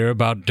you ever hear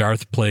about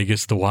Darth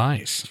Plagueis the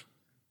Wise?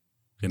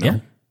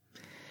 Yeah.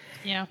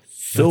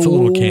 So that's a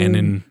little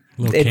canon.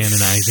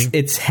 Canonizing.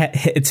 It's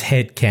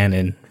head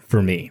canon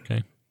for me.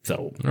 Okay.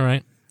 So all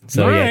right.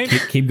 So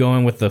keep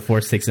going with the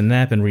Force Takes a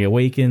Nap and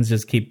Reawakens.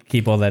 Just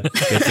keep all that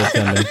good stuff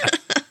coming.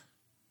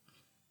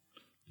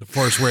 The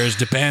Force wears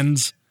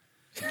depends.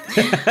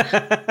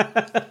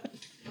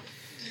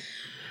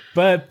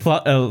 But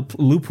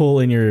loophole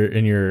in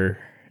your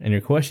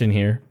question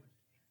here.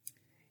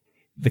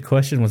 The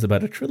question was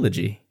about a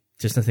trilogy.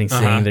 Just nothing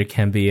saying there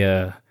can be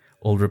a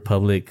Old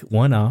Republic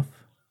one-off.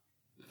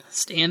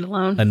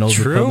 Standalone. An Old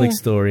Republic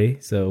story.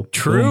 So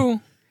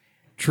True.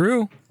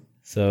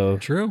 So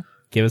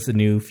give us a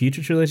new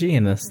future trilogy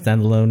and a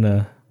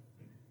standalone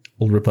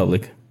Old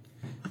Republic.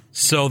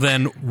 So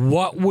then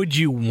what would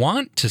you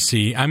want to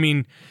see? I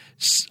mean,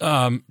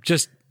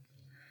 just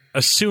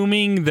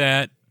assuming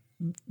that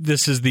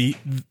this is the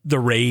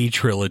Rey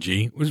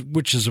trilogy,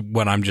 which is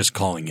what I'm just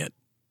calling it,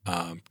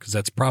 because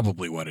that's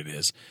probably what it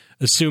is.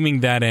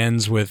 Assuming that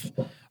ends with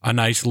a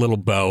nice little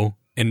bow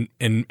and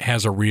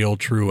has a real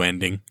true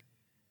ending.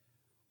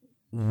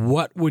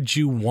 What would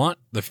you want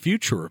the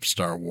future of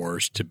Star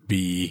Wars to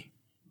be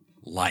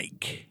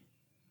like?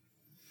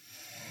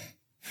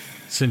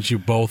 Since you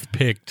both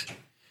picked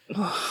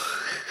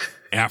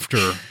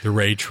after the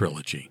Rey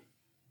trilogy.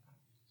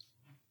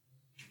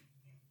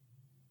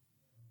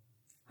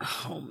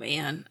 Oh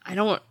man,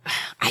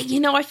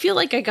 I feel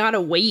like I gotta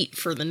wait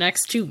for the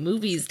next two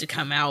movies to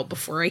come out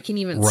before I can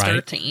even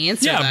start to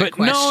answer that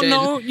question.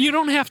 No, you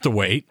don't have to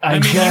wait.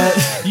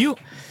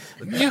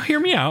 You hear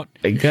me out.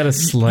 I got a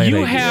slight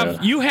idea.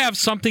 You have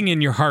something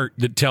in your heart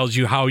that tells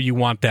you how you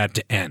want that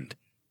to end,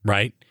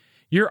 right?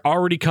 You're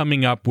already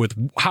coming up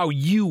with how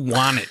you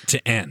want it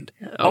to end.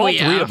 All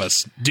three of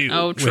us do.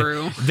 Oh,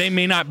 true. They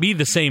may not be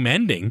the same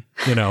ending,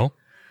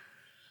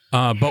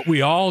 but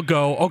we all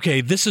go,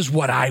 okay, this is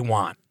what I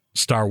want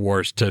Star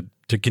Wars to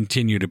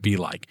continue to be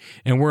like.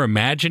 And we're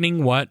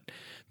imagining what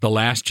The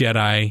Last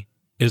Jedi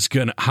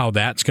how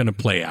that's going to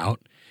play out.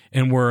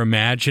 And we're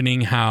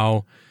imagining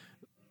how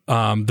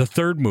the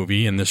third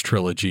movie in this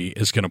trilogy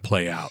is going to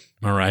play out.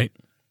 All right.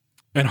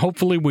 And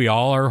hopefully we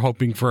all are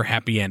hoping for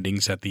happy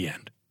endings at the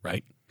end,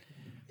 right?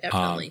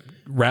 Definitely.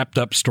 Wrapped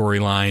up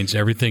storylines.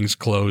 Everything's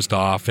closed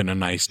off in a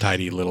nice,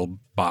 tidy little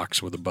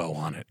box with a bow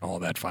on it. All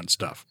that fun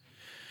stuff.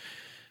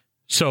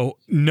 So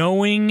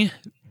knowing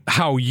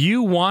how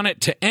you want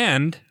it to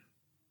end,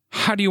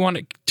 how do you want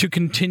it to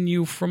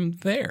continue from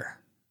there?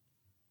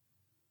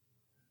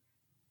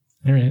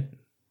 All right.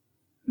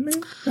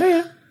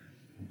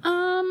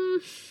 I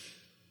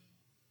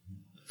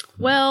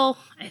Well,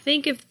 I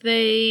think if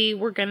they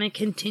were going to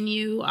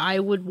continue, I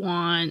would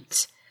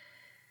want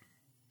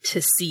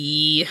to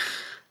see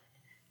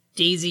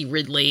Daisy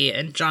Ridley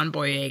and John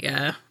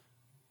Boyega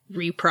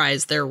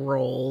reprise their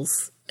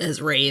roles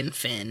as Rey and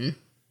Finn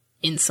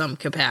in some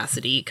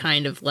capacity,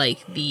 kind of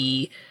like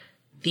the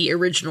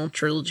original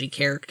trilogy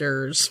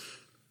characters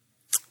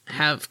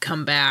have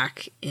come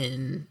back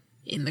in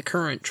the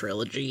current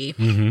trilogy.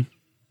 Mm-hmm.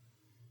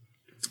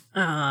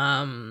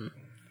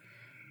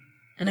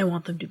 And I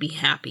want them to be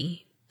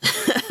happy.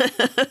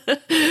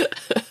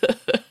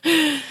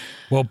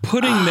 Well,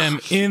 putting them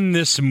in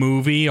this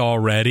movie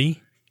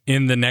already,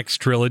 in the next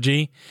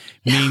trilogy,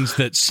 means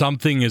that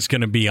something is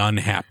going to be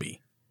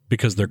unhappy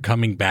because they're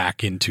coming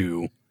back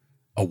into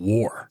a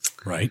war,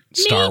 right?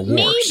 Star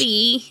Wars.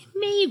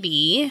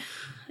 Maybe.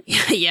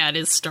 Yeah, it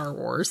is Star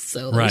Wars,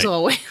 so there's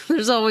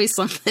always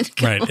something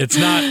going. Right. It's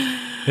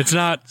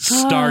not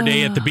Star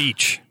Day at the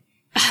beach.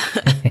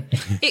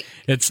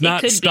 It's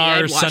not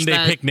Star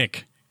Sunday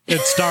Picnic.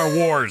 It's Star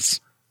Wars.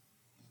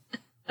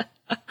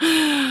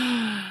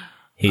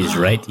 He's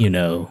right, you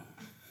know.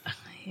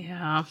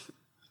 Yeah.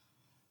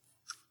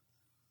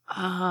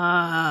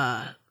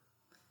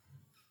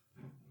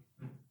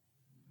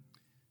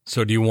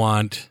 So do you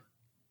want...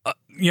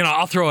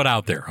 I'll throw it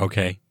out there,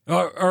 okay?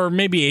 Or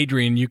maybe,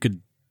 Adrian, you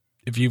could...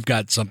 If you've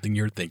got something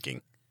you're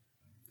thinking.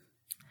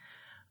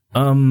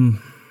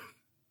 One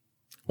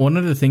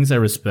of the things I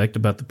respect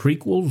about the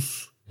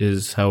prequels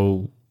is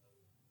how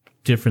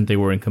different they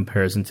were in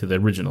comparison to the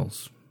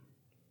originals.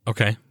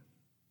 Okay.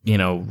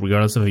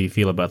 Regardless of how you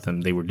feel about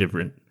them, they were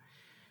different.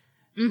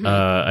 Mm-hmm.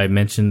 I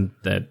mentioned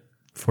that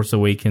Force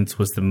Awakens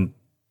was the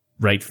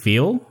right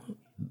feel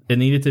it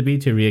needed to be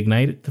to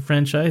reignite the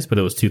franchise, but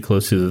it was too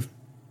close to it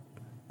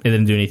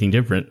didn't do anything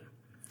different.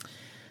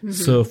 Mm-hmm.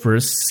 So for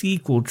a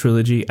sequel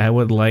trilogy, I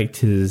would like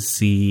to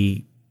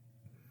see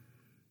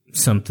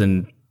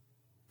something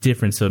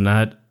different. So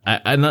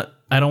I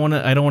don't want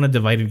a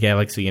divided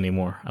galaxy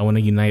anymore. I want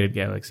a united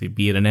galaxy,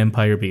 be it an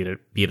empire, be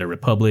it a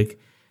republic.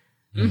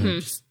 Mm-hmm.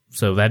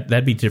 So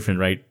that'd be different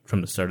right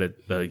from the start of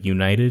the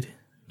united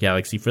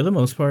galaxy for the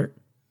most part.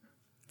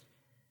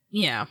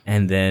 Yeah.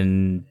 And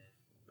then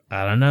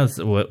I don't know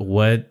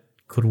what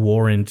could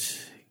warrant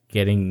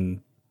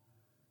getting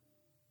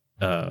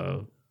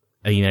a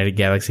united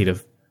galaxy to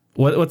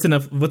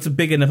what's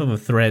big enough of a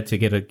threat to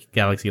get a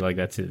galaxy like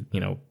that to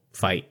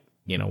fight.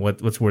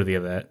 What's worthy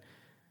of that?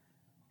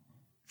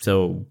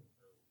 So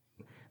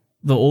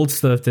the old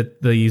stuff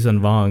that they use on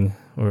Vong,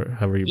 or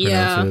however you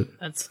pronounce it.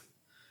 That's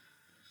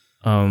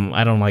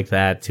I don't like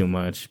that too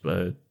much,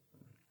 but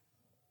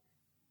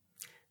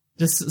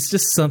it's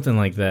just something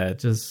like that.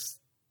 Just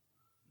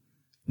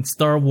in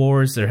Star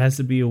Wars, there has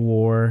to be a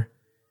war.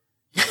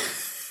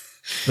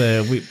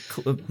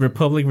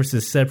 Republic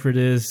versus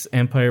Separatists,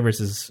 Empire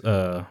versus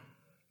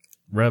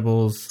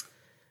Rebels,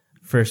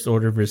 First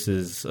Order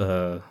versus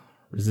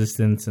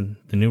Resistance, and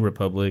the New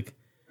Republic.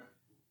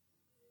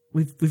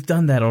 We've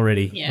done that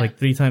already, like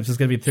 3 times. It's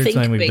gonna be the 3rd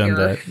time we've done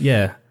that.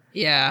 Yeah.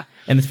 Yeah.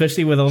 And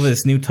especially with all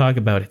this new talk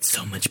about it's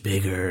so much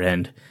bigger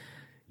and,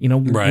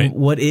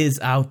 what is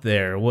out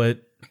there?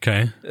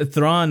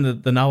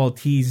 Thrawn, the novel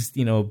teased,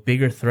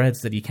 bigger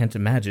threats that you can't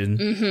imagine.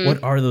 Mm-hmm.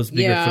 What are those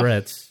bigger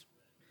threats?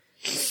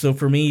 So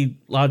for me,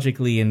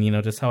 logically, and,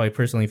 just how I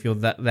personally feel,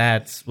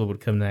 that's what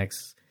would come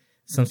next.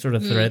 Some sort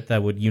of threat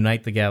that would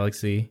unite the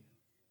galaxy.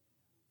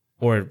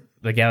 Or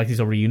the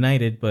galaxy's already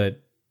united,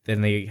 but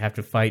then they have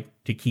to fight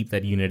to keep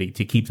that unity,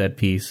 to keep that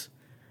peace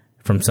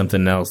from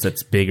something else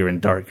that's bigger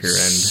and darker. And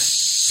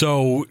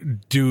so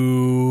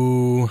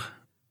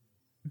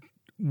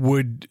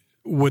would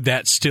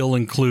that still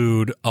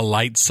include a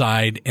light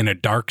side and a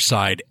dark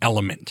side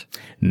element?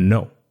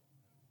 No,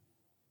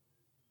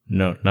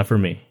 not for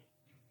me.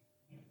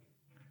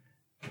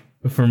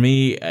 For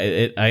me,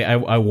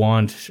 I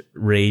want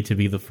Rey to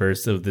be the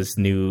first of this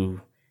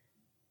new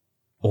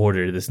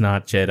order, this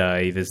not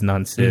Jedi, this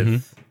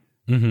non-Sith.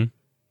 Mm-hmm. Mm-hmm.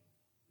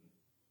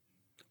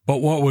 But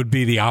what would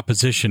be the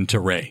opposition to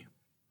Rey?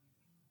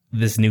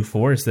 This new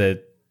force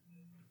that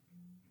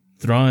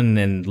Thrawn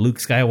and Luke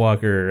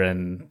Skywalker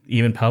and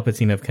even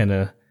Palpatine have kind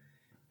of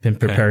been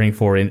preparing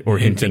for or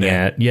hinting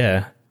at.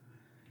 Yeah.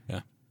 Yeah.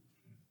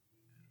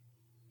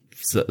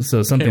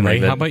 So something Ray,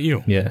 like that. How about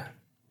you? Yeah.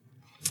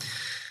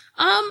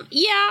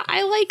 Yeah,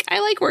 I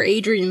like where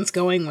Adrian's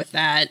going with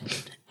that.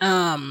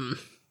 I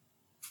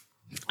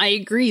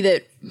agree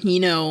that,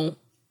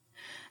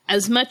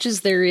 as much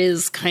as there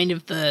is kind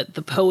of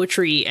the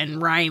poetry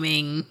and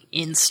rhyming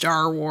in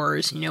Star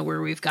Wars,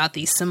 where we've got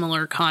these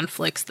similar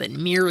conflicts that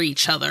mirror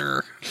each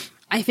other,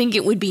 I think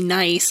it would be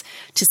nice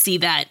to see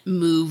that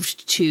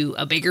moved to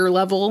a bigger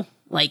level,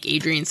 like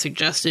Adrian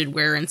suggested,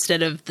 where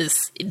instead of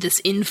this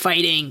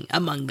infighting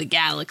among the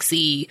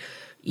galaxy,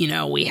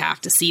 we have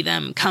to see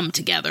them come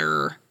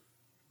together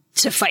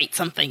to fight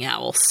something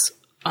else.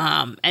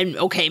 And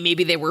okay,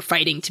 maybe they were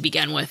fighting to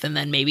begin with, and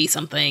then maybe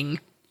something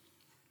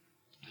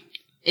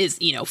is,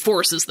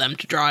 forces them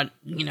to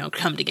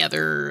come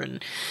together.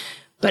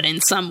 But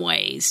in some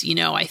ways,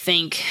 I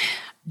think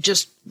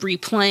just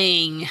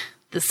replaying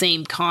the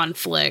same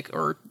conflict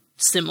or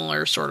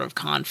similar sort of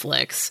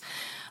conflicts,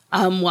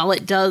 while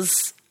it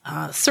does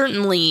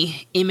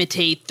certainly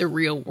imitate the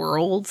real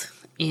world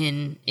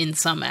in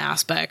some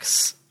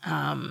aspects,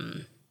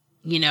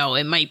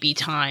 it might be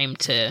time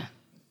to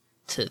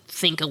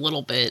think a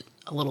little bit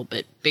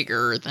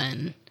bigger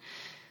than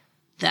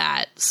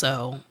that.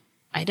 So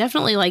I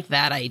definitely like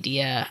that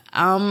idea.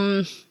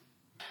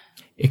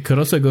 It could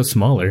also go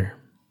smaller.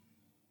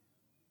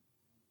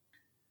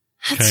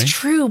 That's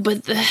true,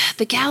 but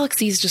the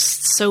galaxy is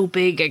just so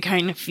big. I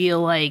kind of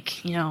feel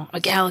like, a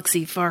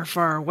galaxy far,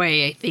 far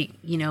away. I think,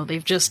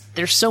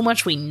 there's so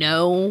much we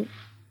know,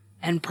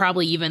 and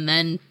probably even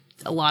then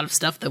a lot of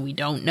stuff that we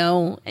don't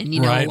know, and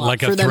right, a lot like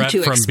for a them threat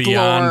to from explore.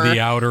 Beyond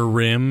the Outer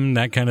Rim,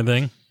 that kind of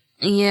thing.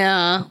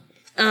 Yeah,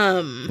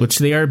 which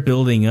they are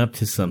building up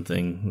to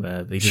something.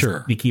 They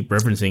keep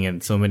referencing it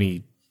in so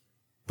many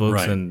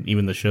books and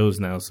even the shows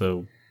now.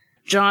 So,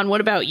 John,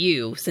 what about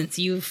you? Since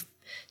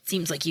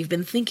seems like you've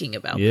been thinking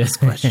about this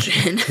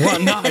question.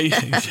 Well, no,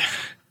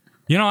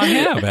 I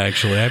have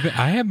actually.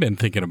 I have been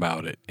thinking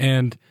about it,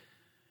 and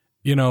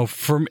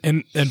for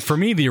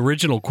me, the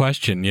original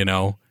question,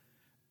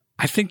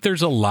 I think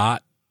there's a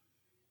lot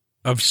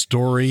of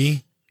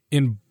story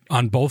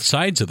on both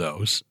sides of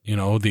those.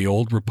 The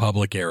old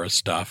Republic era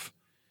stuff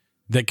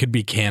that could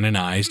be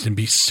canonized and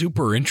be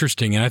super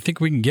interesting, and I think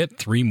we can get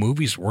 3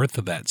 movies worth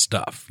of that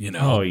stuff.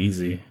 Oh,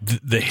 easy.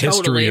 The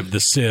history of the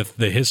Sith,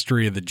 the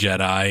history of the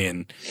Jedi,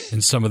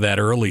 and some of that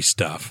early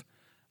stuff.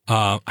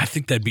 I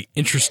think that'd be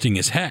interesting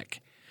as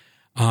heck.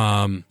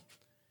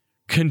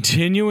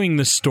 Continuing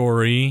the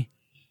story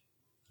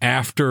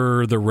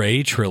after the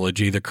Rey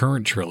trilogy, the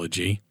current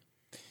trilogy,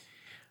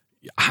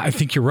 I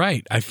think you're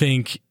right. I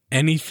think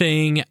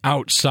anything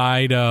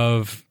outside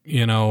of,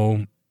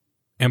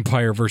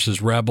 Empire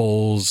versus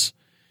Rebels,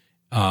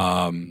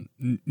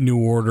 New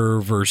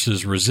Order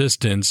versus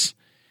Resistance.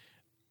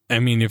 I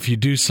mean, if you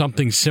do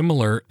something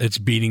similar, it's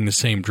beating the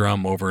same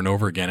drum over and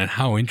over again. And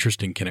how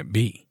interesting can it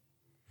be?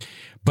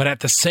 But at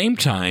the same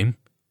time,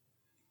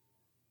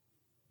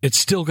 it's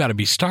still got to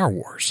be Star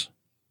Wars.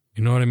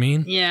 You know what I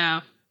mean? Yeah.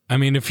 I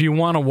mean, if you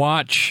want to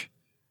watch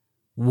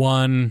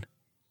one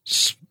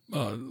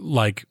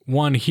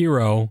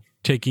hero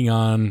taking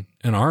on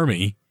an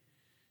army,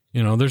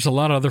 there's a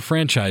lot of other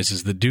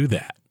franchises that do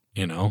that.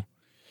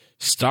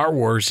 Star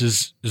Wars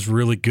is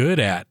really good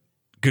at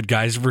good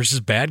guys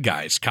versus bad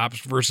guys, cops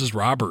versus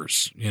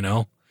robbers,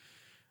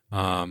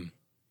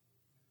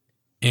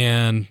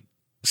 and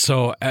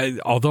so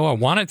although I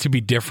want it to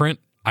be different,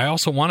 I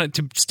also want it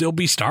to still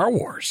be Star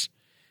Wars.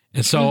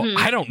 And so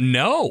I don't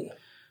know,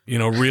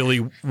 really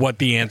what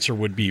the answer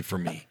would be for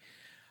me.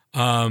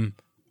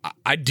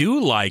 I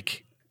do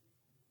like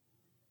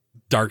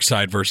dark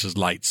side versus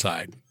light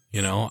side.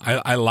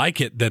 I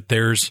like it that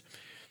there's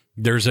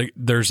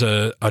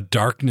a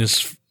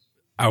darkness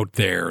out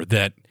there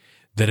that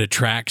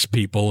attracts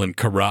people and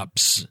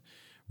corrupts,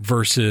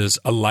 versus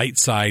a light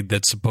side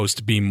that's supposed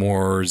to be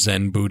more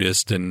Zen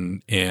Buddhist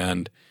and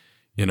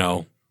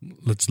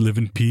let's live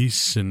in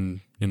peace and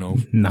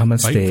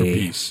namaste, fight for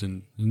peace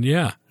and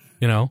yeah,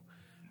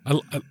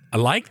 I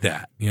like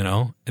that,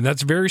 and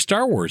that's very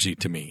Star Warsy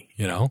to me,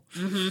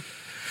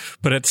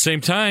 But at the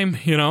same time,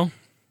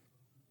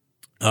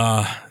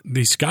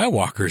 these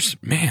Skywalkers,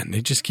 man,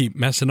 they just keep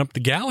messing up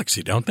the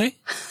galaxy, don't they?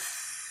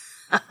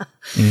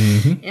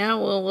 Yeah,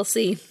 well, we'll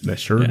see. They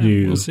sure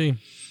do.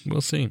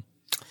 We'll see.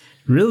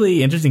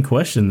 Really interesting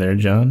question there,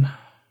 John.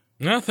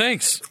 No,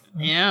 thanks.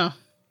 Yeah.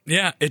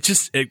 Yeah,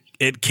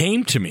 it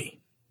came to me,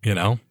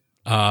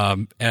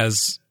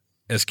 as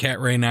Kat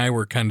Ray and I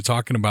were kind of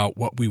talking about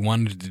what we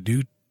wanted to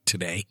do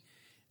today,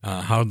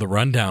 how the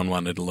rundown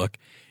wanted to look.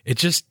 It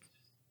just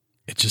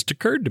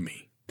occurred to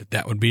me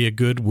that would be a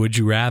good would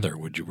you rather.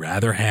 Would you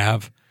rather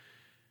have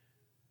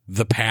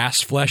the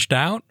past fleshed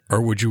out,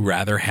 or would you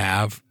rather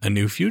have a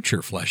new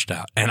future fleshed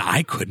out? And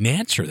I couldn't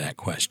answer that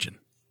question.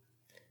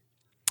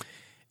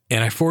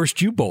 And I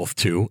forced you both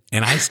to,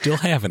 and I still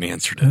haven't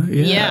answered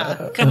it.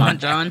 Yeah. Come on,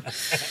 John.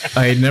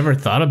 I had never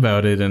thought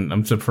about it, and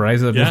I'm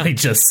surprised at what I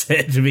just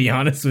said, to be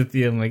honest with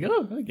you. I'm like,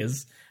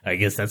 I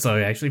guess that's how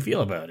I actually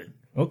feel about it.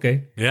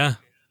 Okay. Yeah.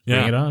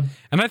 Bring it on.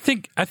 And I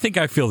think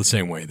I feel the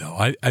same way, though.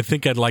 I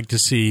think I'd like to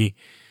see,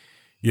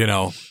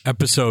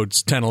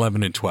 episodes 10,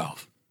 11, and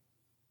 12.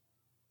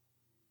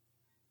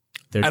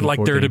 13, I'd like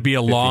 14, there to be a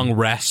 15, long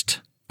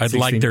rest. I'd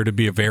 16. Like there to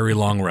be a very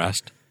long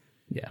rest.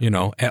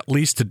 Yeah. At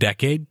least a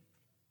decade.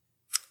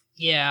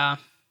 Yeah.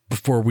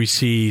 Before we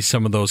see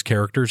some of those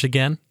characters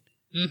again.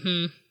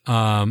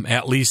 Mm-hmm.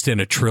 At least in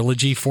a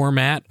trilogy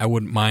format. I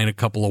wouldn't mind a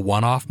couple of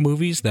one-off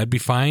movies. That'd be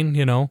fine,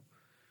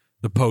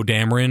 The Poe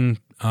Dameron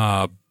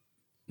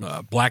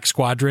Black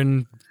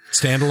Squadron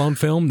standalone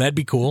film. That'd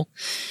be cool,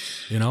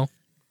 I'd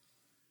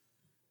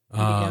be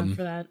down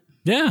for that.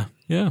 Yeah.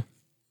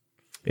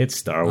 It's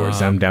Star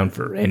Wars. I'm down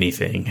for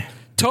anything.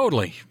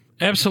 Totally.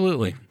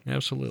 Absolutely.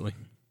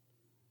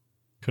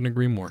 Couldn't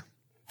agree more.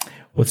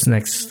 What's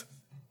next?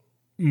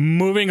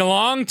 Moving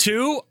along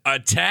to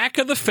Attack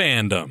of the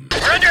Fandom.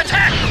 Under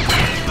attack!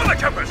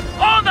 Stormtroopers!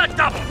 On the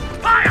double!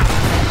 Fire!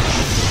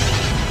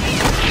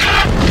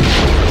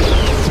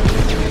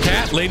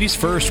 Kat, ladies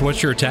first,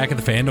 what's your Attack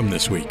of the Fandom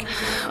this week?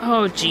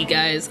 Oh, gee,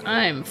 guys,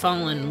 I'm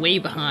falling way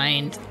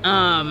behind.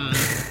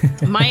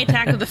 My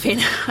Attack of the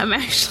Fandom, I'm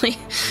actually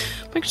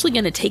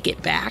going to take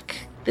it back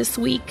this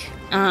week.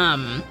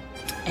 And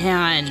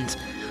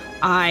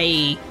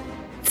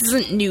this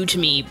isn't new to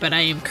me, but I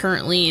am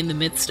currently in the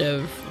midst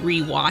of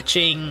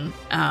rewatching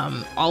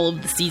all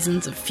of the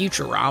seasons of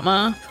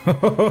Futurama.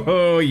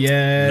 Oh,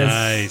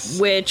 yes. Nice.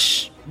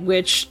 Which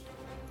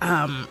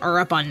are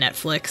up on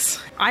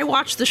Netflix. I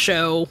watched the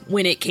show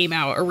when it came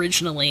out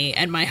originally,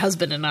 and my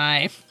husband and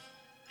I,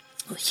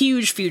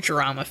 huge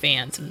Futurama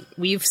fans, and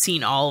we've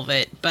seen all of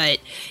it, but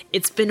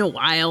it's been a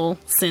while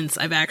since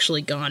I've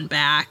actually gone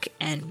back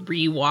and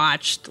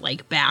rewatched,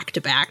 like, back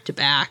to back to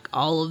back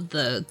all of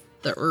the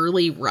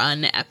early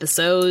run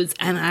episodes,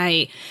 and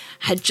I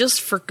had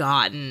just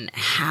forgotten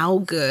how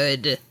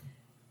good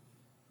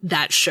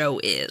that show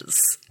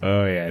is.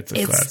 Oh yeah, it's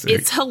a classic.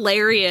 It's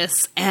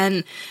hilarious,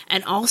 and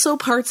also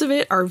parts of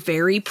it are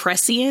very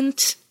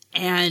prescient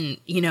and,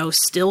 you know,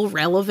 still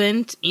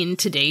relevant in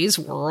today's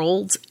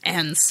world.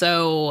 And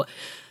so,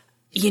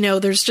 you know,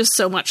 there's just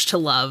so much to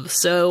love.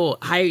 So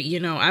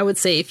I would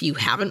say if you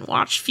haven't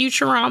watched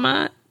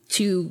Futurama,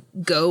 to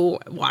go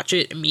watch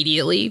it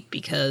immediately,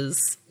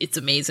 because it's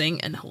amazing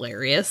and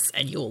hilarious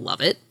and you'll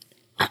love it.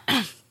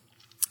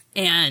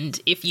 And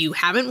if you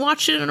haven't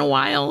watched it in a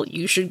while,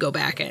 you should go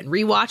back and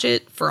rewatch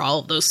it for all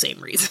of those same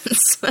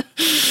reasons.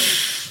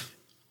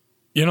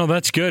 You know,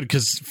 that's good,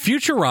 because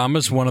Futurama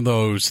is one of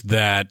those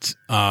that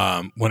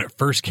when it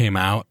first came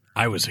out,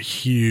 I was a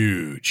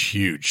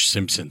huge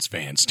Simpsons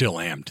fan, still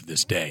am to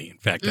this day. In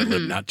fact, I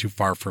live not too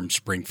far from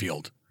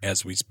Springfield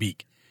as we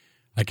speak.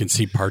 I can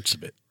see parts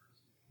of it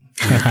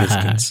in the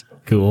distance.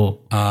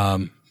 Cool.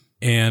 And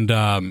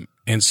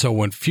so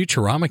when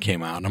Futurama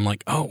came out, I'm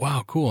like, oh,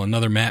 wow, cool.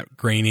 Another Matt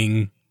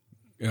Groening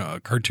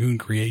cartoon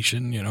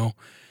creation, you know.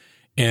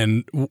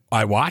 And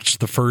I watched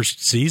the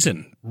first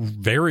season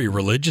very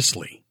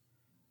religiously.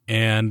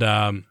 And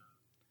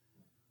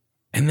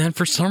then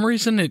for some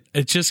reason,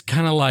 it just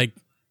kind of like,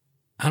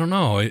 I don't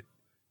know, it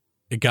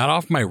got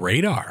off my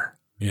radar,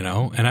 you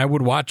know. And I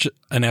would watch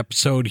an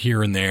episode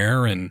here and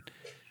there, and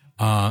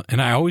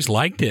I always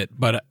liked it,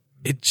 but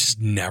it just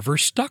never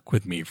stuck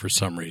with me for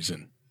some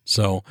reason.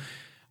 So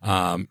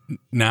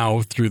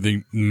now through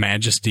the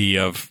majesty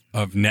of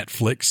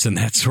Netflix and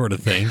that sort of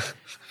thing,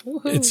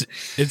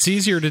 it's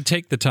easier to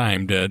take the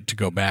time to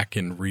go back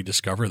and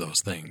rediscover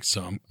those things.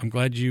 So I'm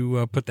glad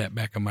you put that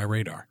back on my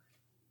radar.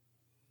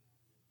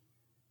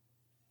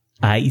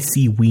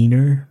 Icy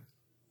Wiener.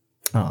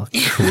 Oh,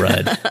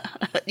 crud.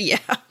 Yeah.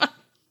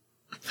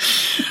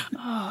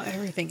 Oh,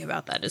 everything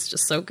about that is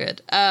just so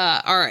good.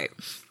 All right,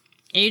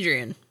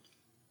 Adrian.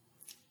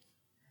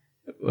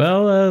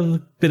 Well, a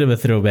bit of a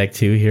throwback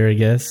too here, I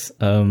guess.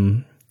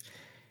 I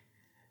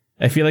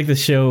feel like the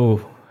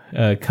show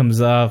comes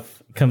up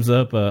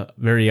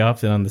very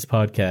often on this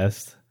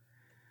podcast,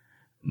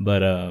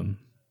 but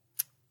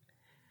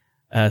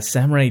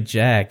Samurai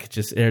Jack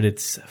just aired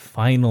its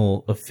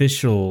final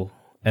official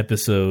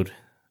episode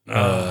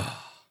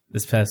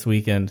this past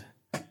weekend,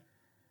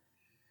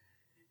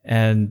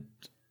 and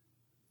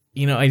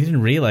you know, I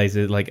didn't realize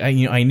it. Like I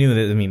knew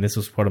that. I mean, this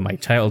was part of my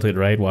childhood,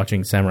 right?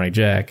 Watching Samurai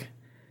Jack.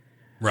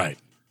 Right.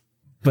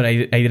 But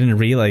I didn't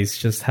realize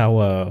just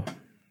how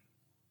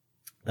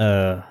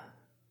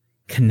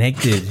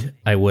connected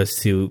I was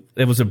to.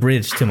 It was a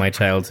bridge to my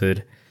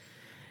childhood.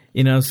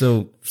 You know,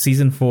 so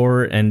season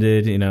 4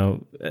 ended, you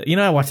know,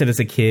 I watched it as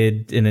a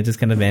kid and it just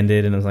kind of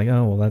ended, and I was like,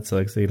 oh, well, that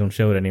sucks. They don't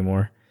show it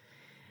anymore.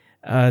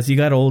 As you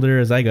got older,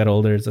 as I got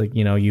older, it's like,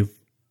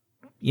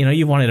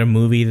 you wanted a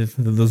movie.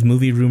 Those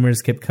movie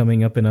rumors kept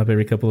coming up and up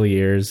every couple of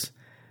years.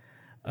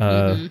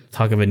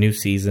 Talk of a new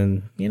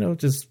season,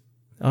 just,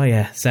 oh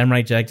yeah,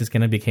 Samurai Jack just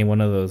kind of became one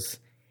of those.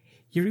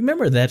 You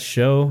remember that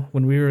show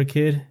when we were a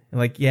kid?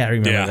 Like, yeah, I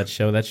remember that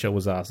show. That show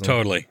was awesome.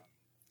 Totally.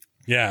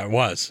 Yeah, it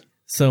was.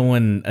 So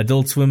when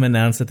Adult Swim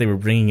announced that they were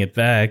bringing it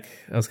back,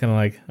 I was kind of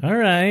like, all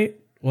right,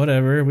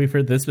 whatever. We've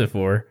heard this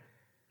before.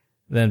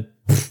 Then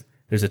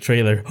there's a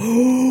trailer.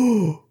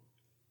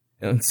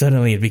 And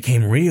suddenly it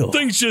became real.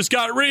 Things just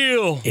got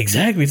real.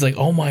 Exactly. It's like,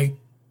 oh my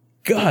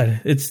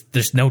God.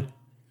 There's no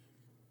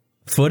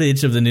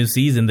footage of the new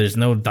season. There's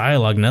no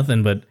dialogue,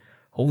 nothing, but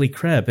holy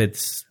crap,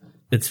 it's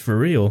for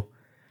real.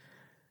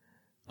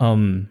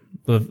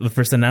 The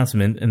first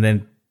announcement, and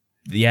then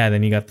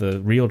you got the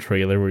real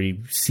trailer where you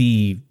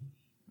see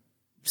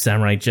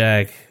Samurai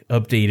Jack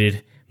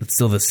updated, but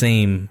still the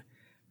same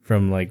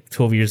from like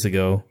 12 years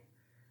ago.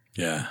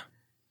 Yeah.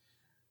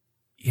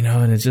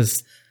 And it's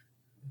just,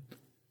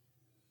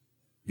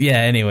 yeah,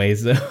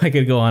 anyways, I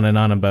could go on and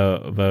on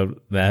about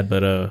that,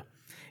 but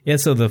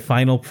so the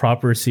final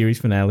proper series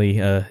finale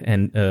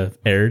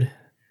aired.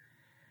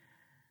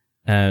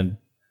 And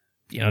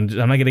I'm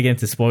not going to get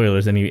into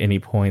spoilers any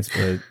points,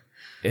 but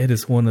it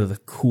is one of the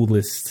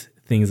coolest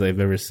things I've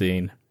ever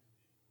seen.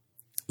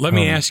 Let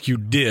me ask you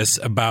this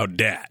about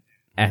that.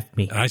 At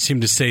me. And I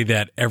seem to say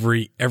that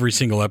every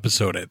single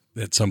episode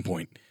at some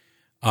point.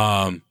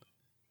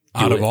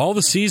 Out of all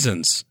the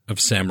seasons of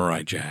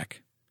Samurai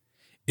Jack,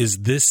 is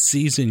this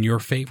season your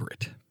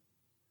favorite?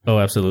 Oh,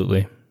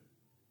 absolutely.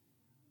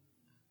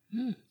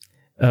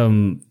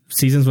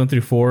 Seasons 1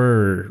 through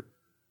 4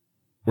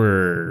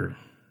 were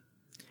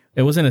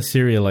it wasn't a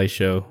serialized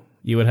show.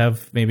 You would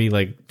have maybe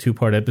like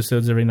 2-part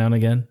episodes every now and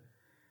again.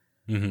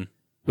 Mm-hmm.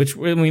 Which,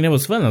 I mean, it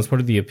was fun. That was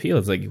part of the appeal.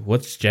 It's like,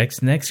 what's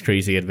Jack's next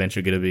crazy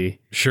adventure going to be?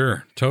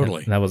 Sure,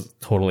 totally. And that was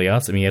totally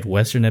awesome. You had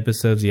Western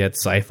episodes, you had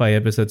sci-fi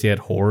episodes, you had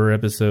horror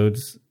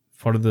episodes.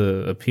 Part of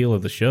the appeal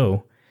of the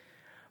show.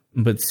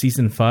 But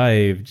season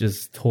 5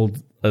 just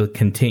told a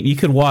you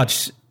could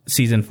watch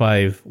season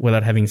 5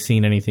 without having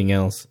seen anything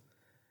else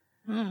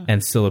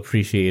and still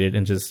appreciate it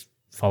and just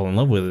fall in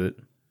love with it.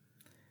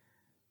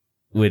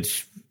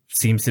 Which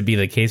seems to be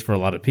the case for a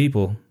lot of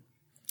people.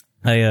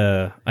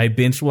 I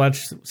binge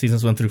watched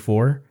seasons 1 through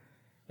 4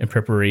 in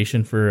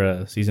preparation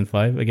for season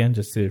 5 again,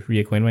 just to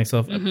reacquaint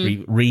myself,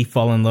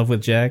 fall in love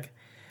with Jack.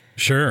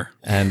 Sure.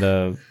 And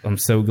I'm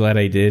so glad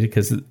I did,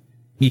 because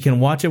you can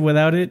watch it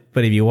without it,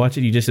 but if you watch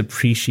it, you just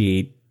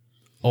appreciate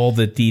all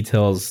the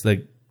details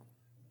that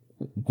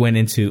went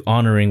into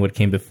honoring what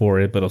came before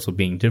it, but also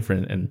being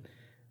different and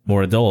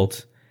more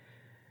adult.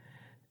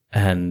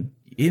 And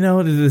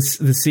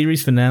the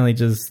series finale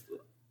just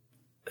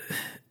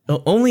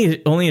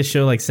only a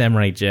show like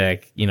Samurai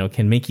Jack,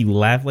 can make you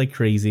laugh like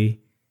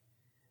crazy,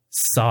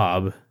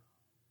 sob,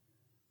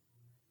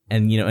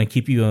 and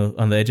keep you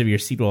on the edge of your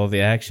seat with all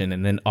the action,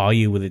 and then awe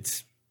you with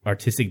its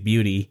artistic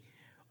beauty,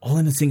 all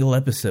in a single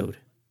episode.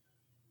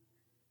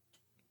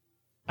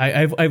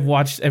 I've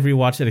watched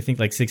it, I think,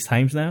 like 6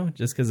 times now,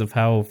 just because of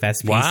how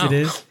fast-paced it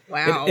is.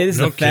 Wow. It is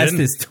the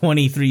fastest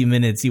 23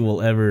 minutes you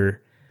will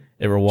ever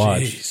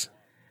watch. Jeez.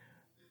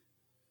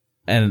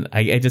 And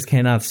I just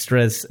cannot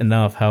stress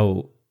enough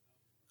how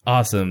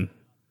awesome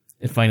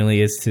it finally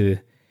is to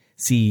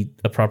see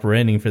a proper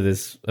ending for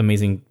this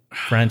amazing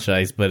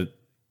franchise. But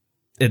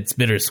it's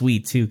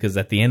bittersweet, too, because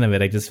at the end of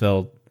it, I just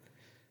felt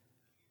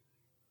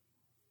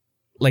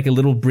like a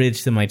little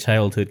bridge to my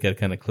childhood got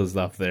kind of closed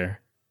off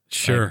there.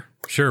 Sure.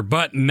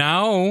 But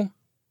now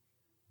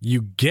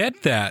you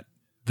get that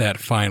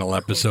final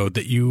episode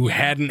that you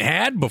hadn't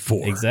had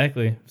before.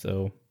 Exactly.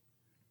 So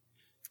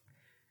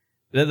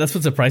that's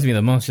what surprised me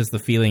the most, just the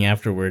feeling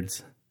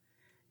afterwards.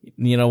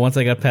 Once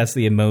I got past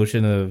the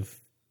emotion of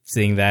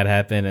seeing that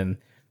happen and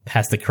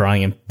past the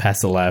crying and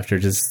past the laughter,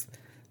 just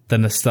the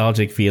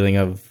nostalgic feeling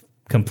of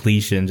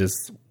completion,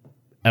 just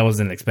I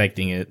wasn't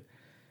expecting it.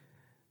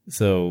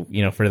 So,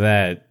 for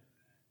that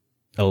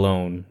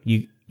alone,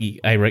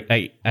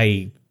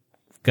 I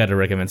got to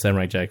recommend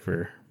Samurai Jack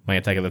for my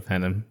Attack of the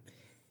Phantom.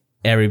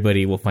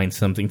 Everybody will find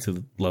something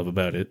to love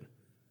about it.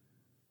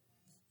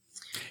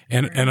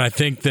 And I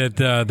think that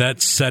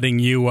that's setting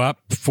you up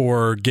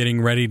for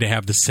getting ready to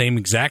have the same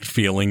exact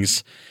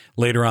feelings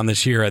later on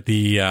this year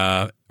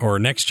or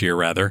next year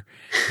rather,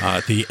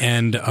 at the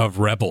end of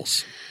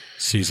Rebels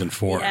season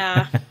 4.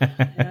 Yeah.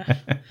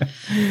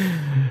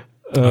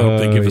 I hope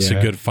they give us a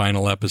good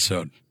final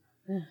episode.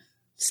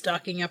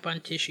 Stocking up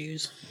on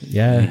tissues.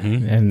 Yeah,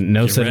 and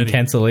no sudden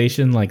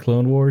cancellation like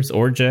Clone Wars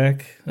or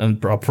Jack,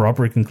 and a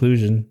proper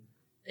conclusion.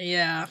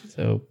 Yeah.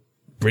 So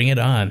bring it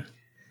on.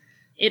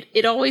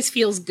 It always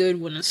feels good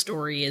when a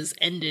story is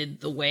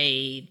ended the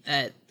way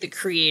that the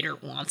creator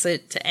wants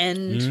it to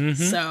end.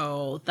 Mm-hmm.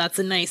 So that's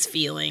a nice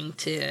feeling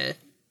to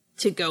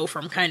go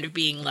from kind of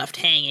being left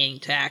hanging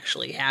to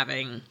actually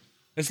having.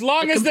 As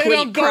long as they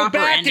don't go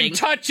back ending. And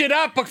touch it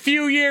up a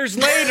few years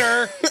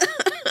later.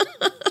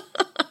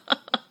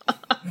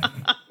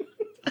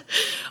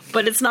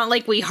 But it's not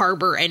like we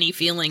harbor any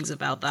feelings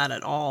about that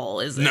at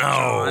all, is it,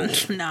 John?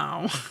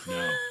 No.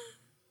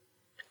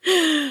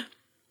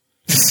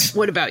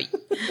 What about you?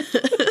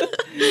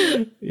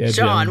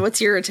 John, what's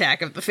your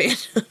Attack of the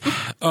Phantom?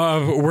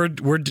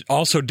 We're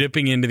also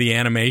dipping into the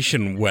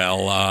animation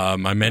well.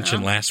 I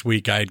mentioned last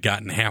week I had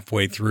gotten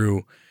halfway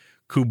through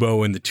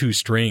Kubo and the Two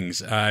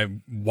Strings. I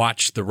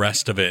watched the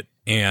rest of it,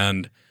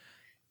 and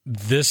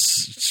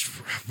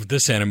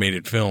this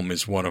animated film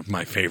is one of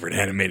my favorite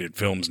animated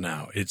films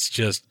now. It's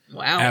just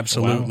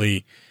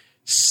absolutely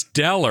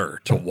stellar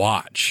to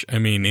watch. I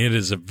mean, it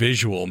is a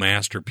visual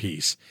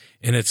masterpiece,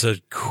 and it's a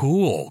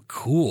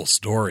cool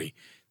story.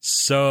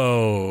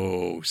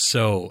 So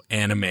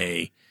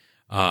anime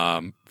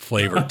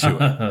flavor to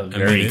it.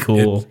 Very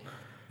cool.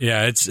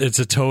 It's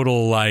a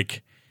total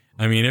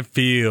it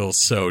feels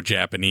so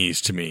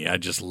Japanese to me. I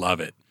just love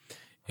it.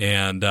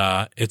 And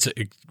it's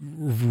a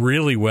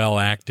really well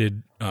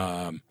acted.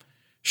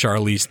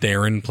 Charlize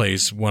Theron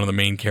plays one of the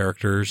main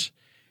characters,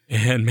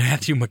 and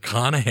Matthew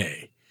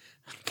McConaughey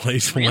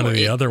plays one of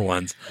the other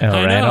ones. All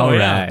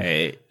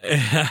right.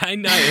 I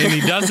know, and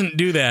he doesn't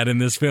do that in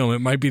this film. It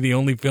might be the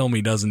only film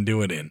he doesn't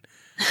do it in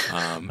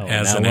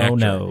as an actor.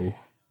 No.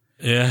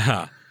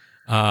 Yeah.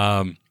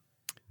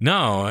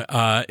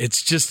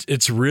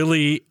 It's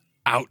really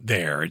out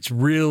there. It's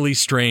really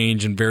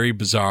strange and very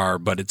bizarre,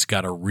 but it's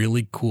got a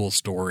really cool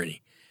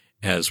story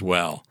as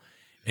well.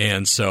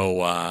 And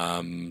so,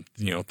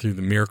 through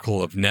the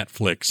miracle of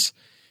Netflix,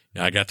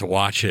 I got to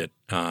watch it.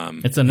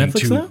 It's on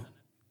Netflix now?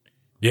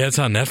 Yeah, it's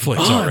on Netflix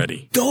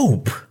already.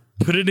 Dope.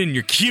 Put it in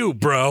your queue,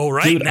 bro,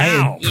 right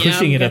now. I am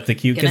pushing it up the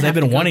queue because I've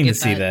been wanting to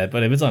see that,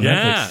 but if it's on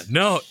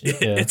Netflix.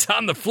 It's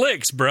on the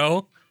flicks,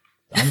 bro.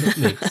 On the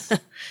flicks.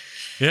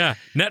 Yeah,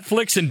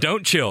 Netflix and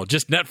don't chill.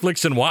 Just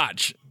Netflix and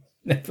watch.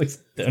 Netflix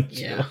and don't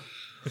chill.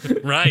 Yeah.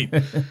 Right.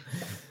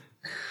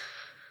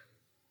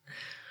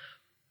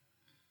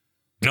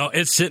 No,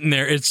 it's sitting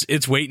there.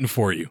 It's waiting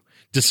for you.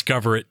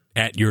 Discover it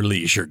at your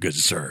leisure, good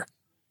sir.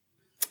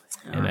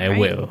 And I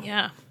will.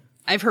 Yeah.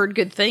 I've heard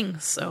good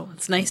things, so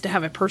it's nice to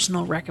have a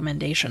personal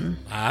recommendation.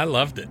 I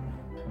loved it.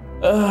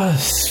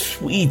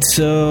 Sweet.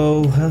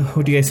 So,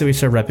 what do you guys say we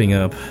start wrapping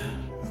up?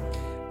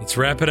 Let's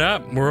wrap it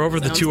up. We're over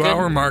the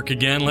 2-hour mark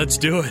again. Let's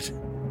do it.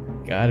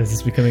 God, is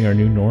this becoming our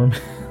new norm?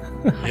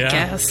 Yeah. I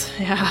guess.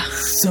 Yeah.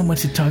 So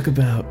much to talk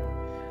about.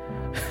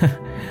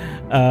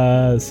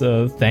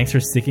 So thanks for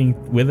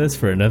sticking with us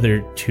for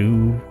another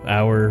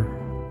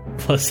 2-hour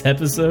plus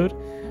episode.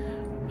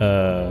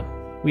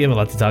 We have a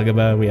lot to talk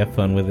about. We have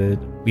fun with it.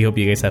 We hope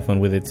you guys have fun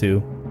with it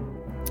too.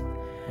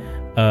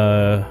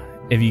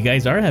 If you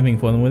guys are having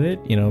fun with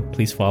it,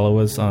 please follow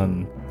us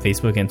on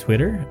Facebook and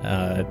Twitter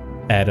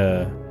at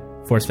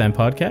Force Fan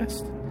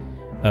Podcast.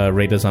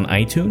 Rate us on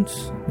iTunes.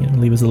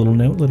 Leave us a little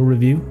note, little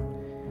review.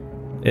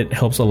 It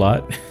helps a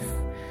lot.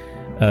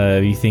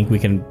 If you think we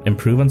can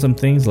improve on some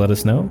things, let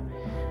us know.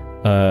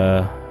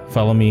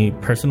 Follow me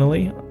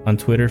personally on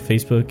Twitter,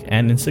 Facebook,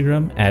 and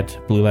Instagram at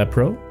Blue Lab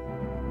Pro.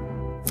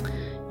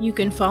 You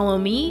can follow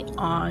me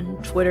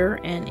on Twitter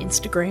and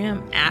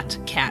Instagram at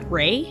Cat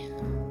Ray.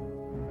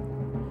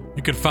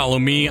 You can follow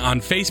me on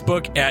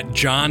Facebook at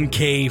John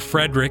K.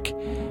 Frederick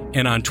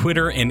and on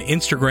Twitter and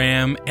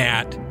Instagram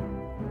at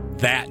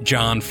That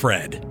John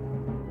Fred.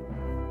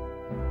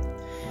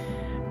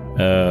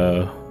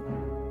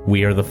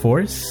 We are the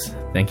Force.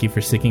 Thank you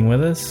for sticking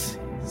with us.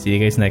 See you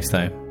guys next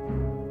time.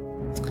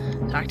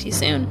 Talk to you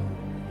soon.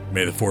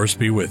 May the Force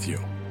be with you.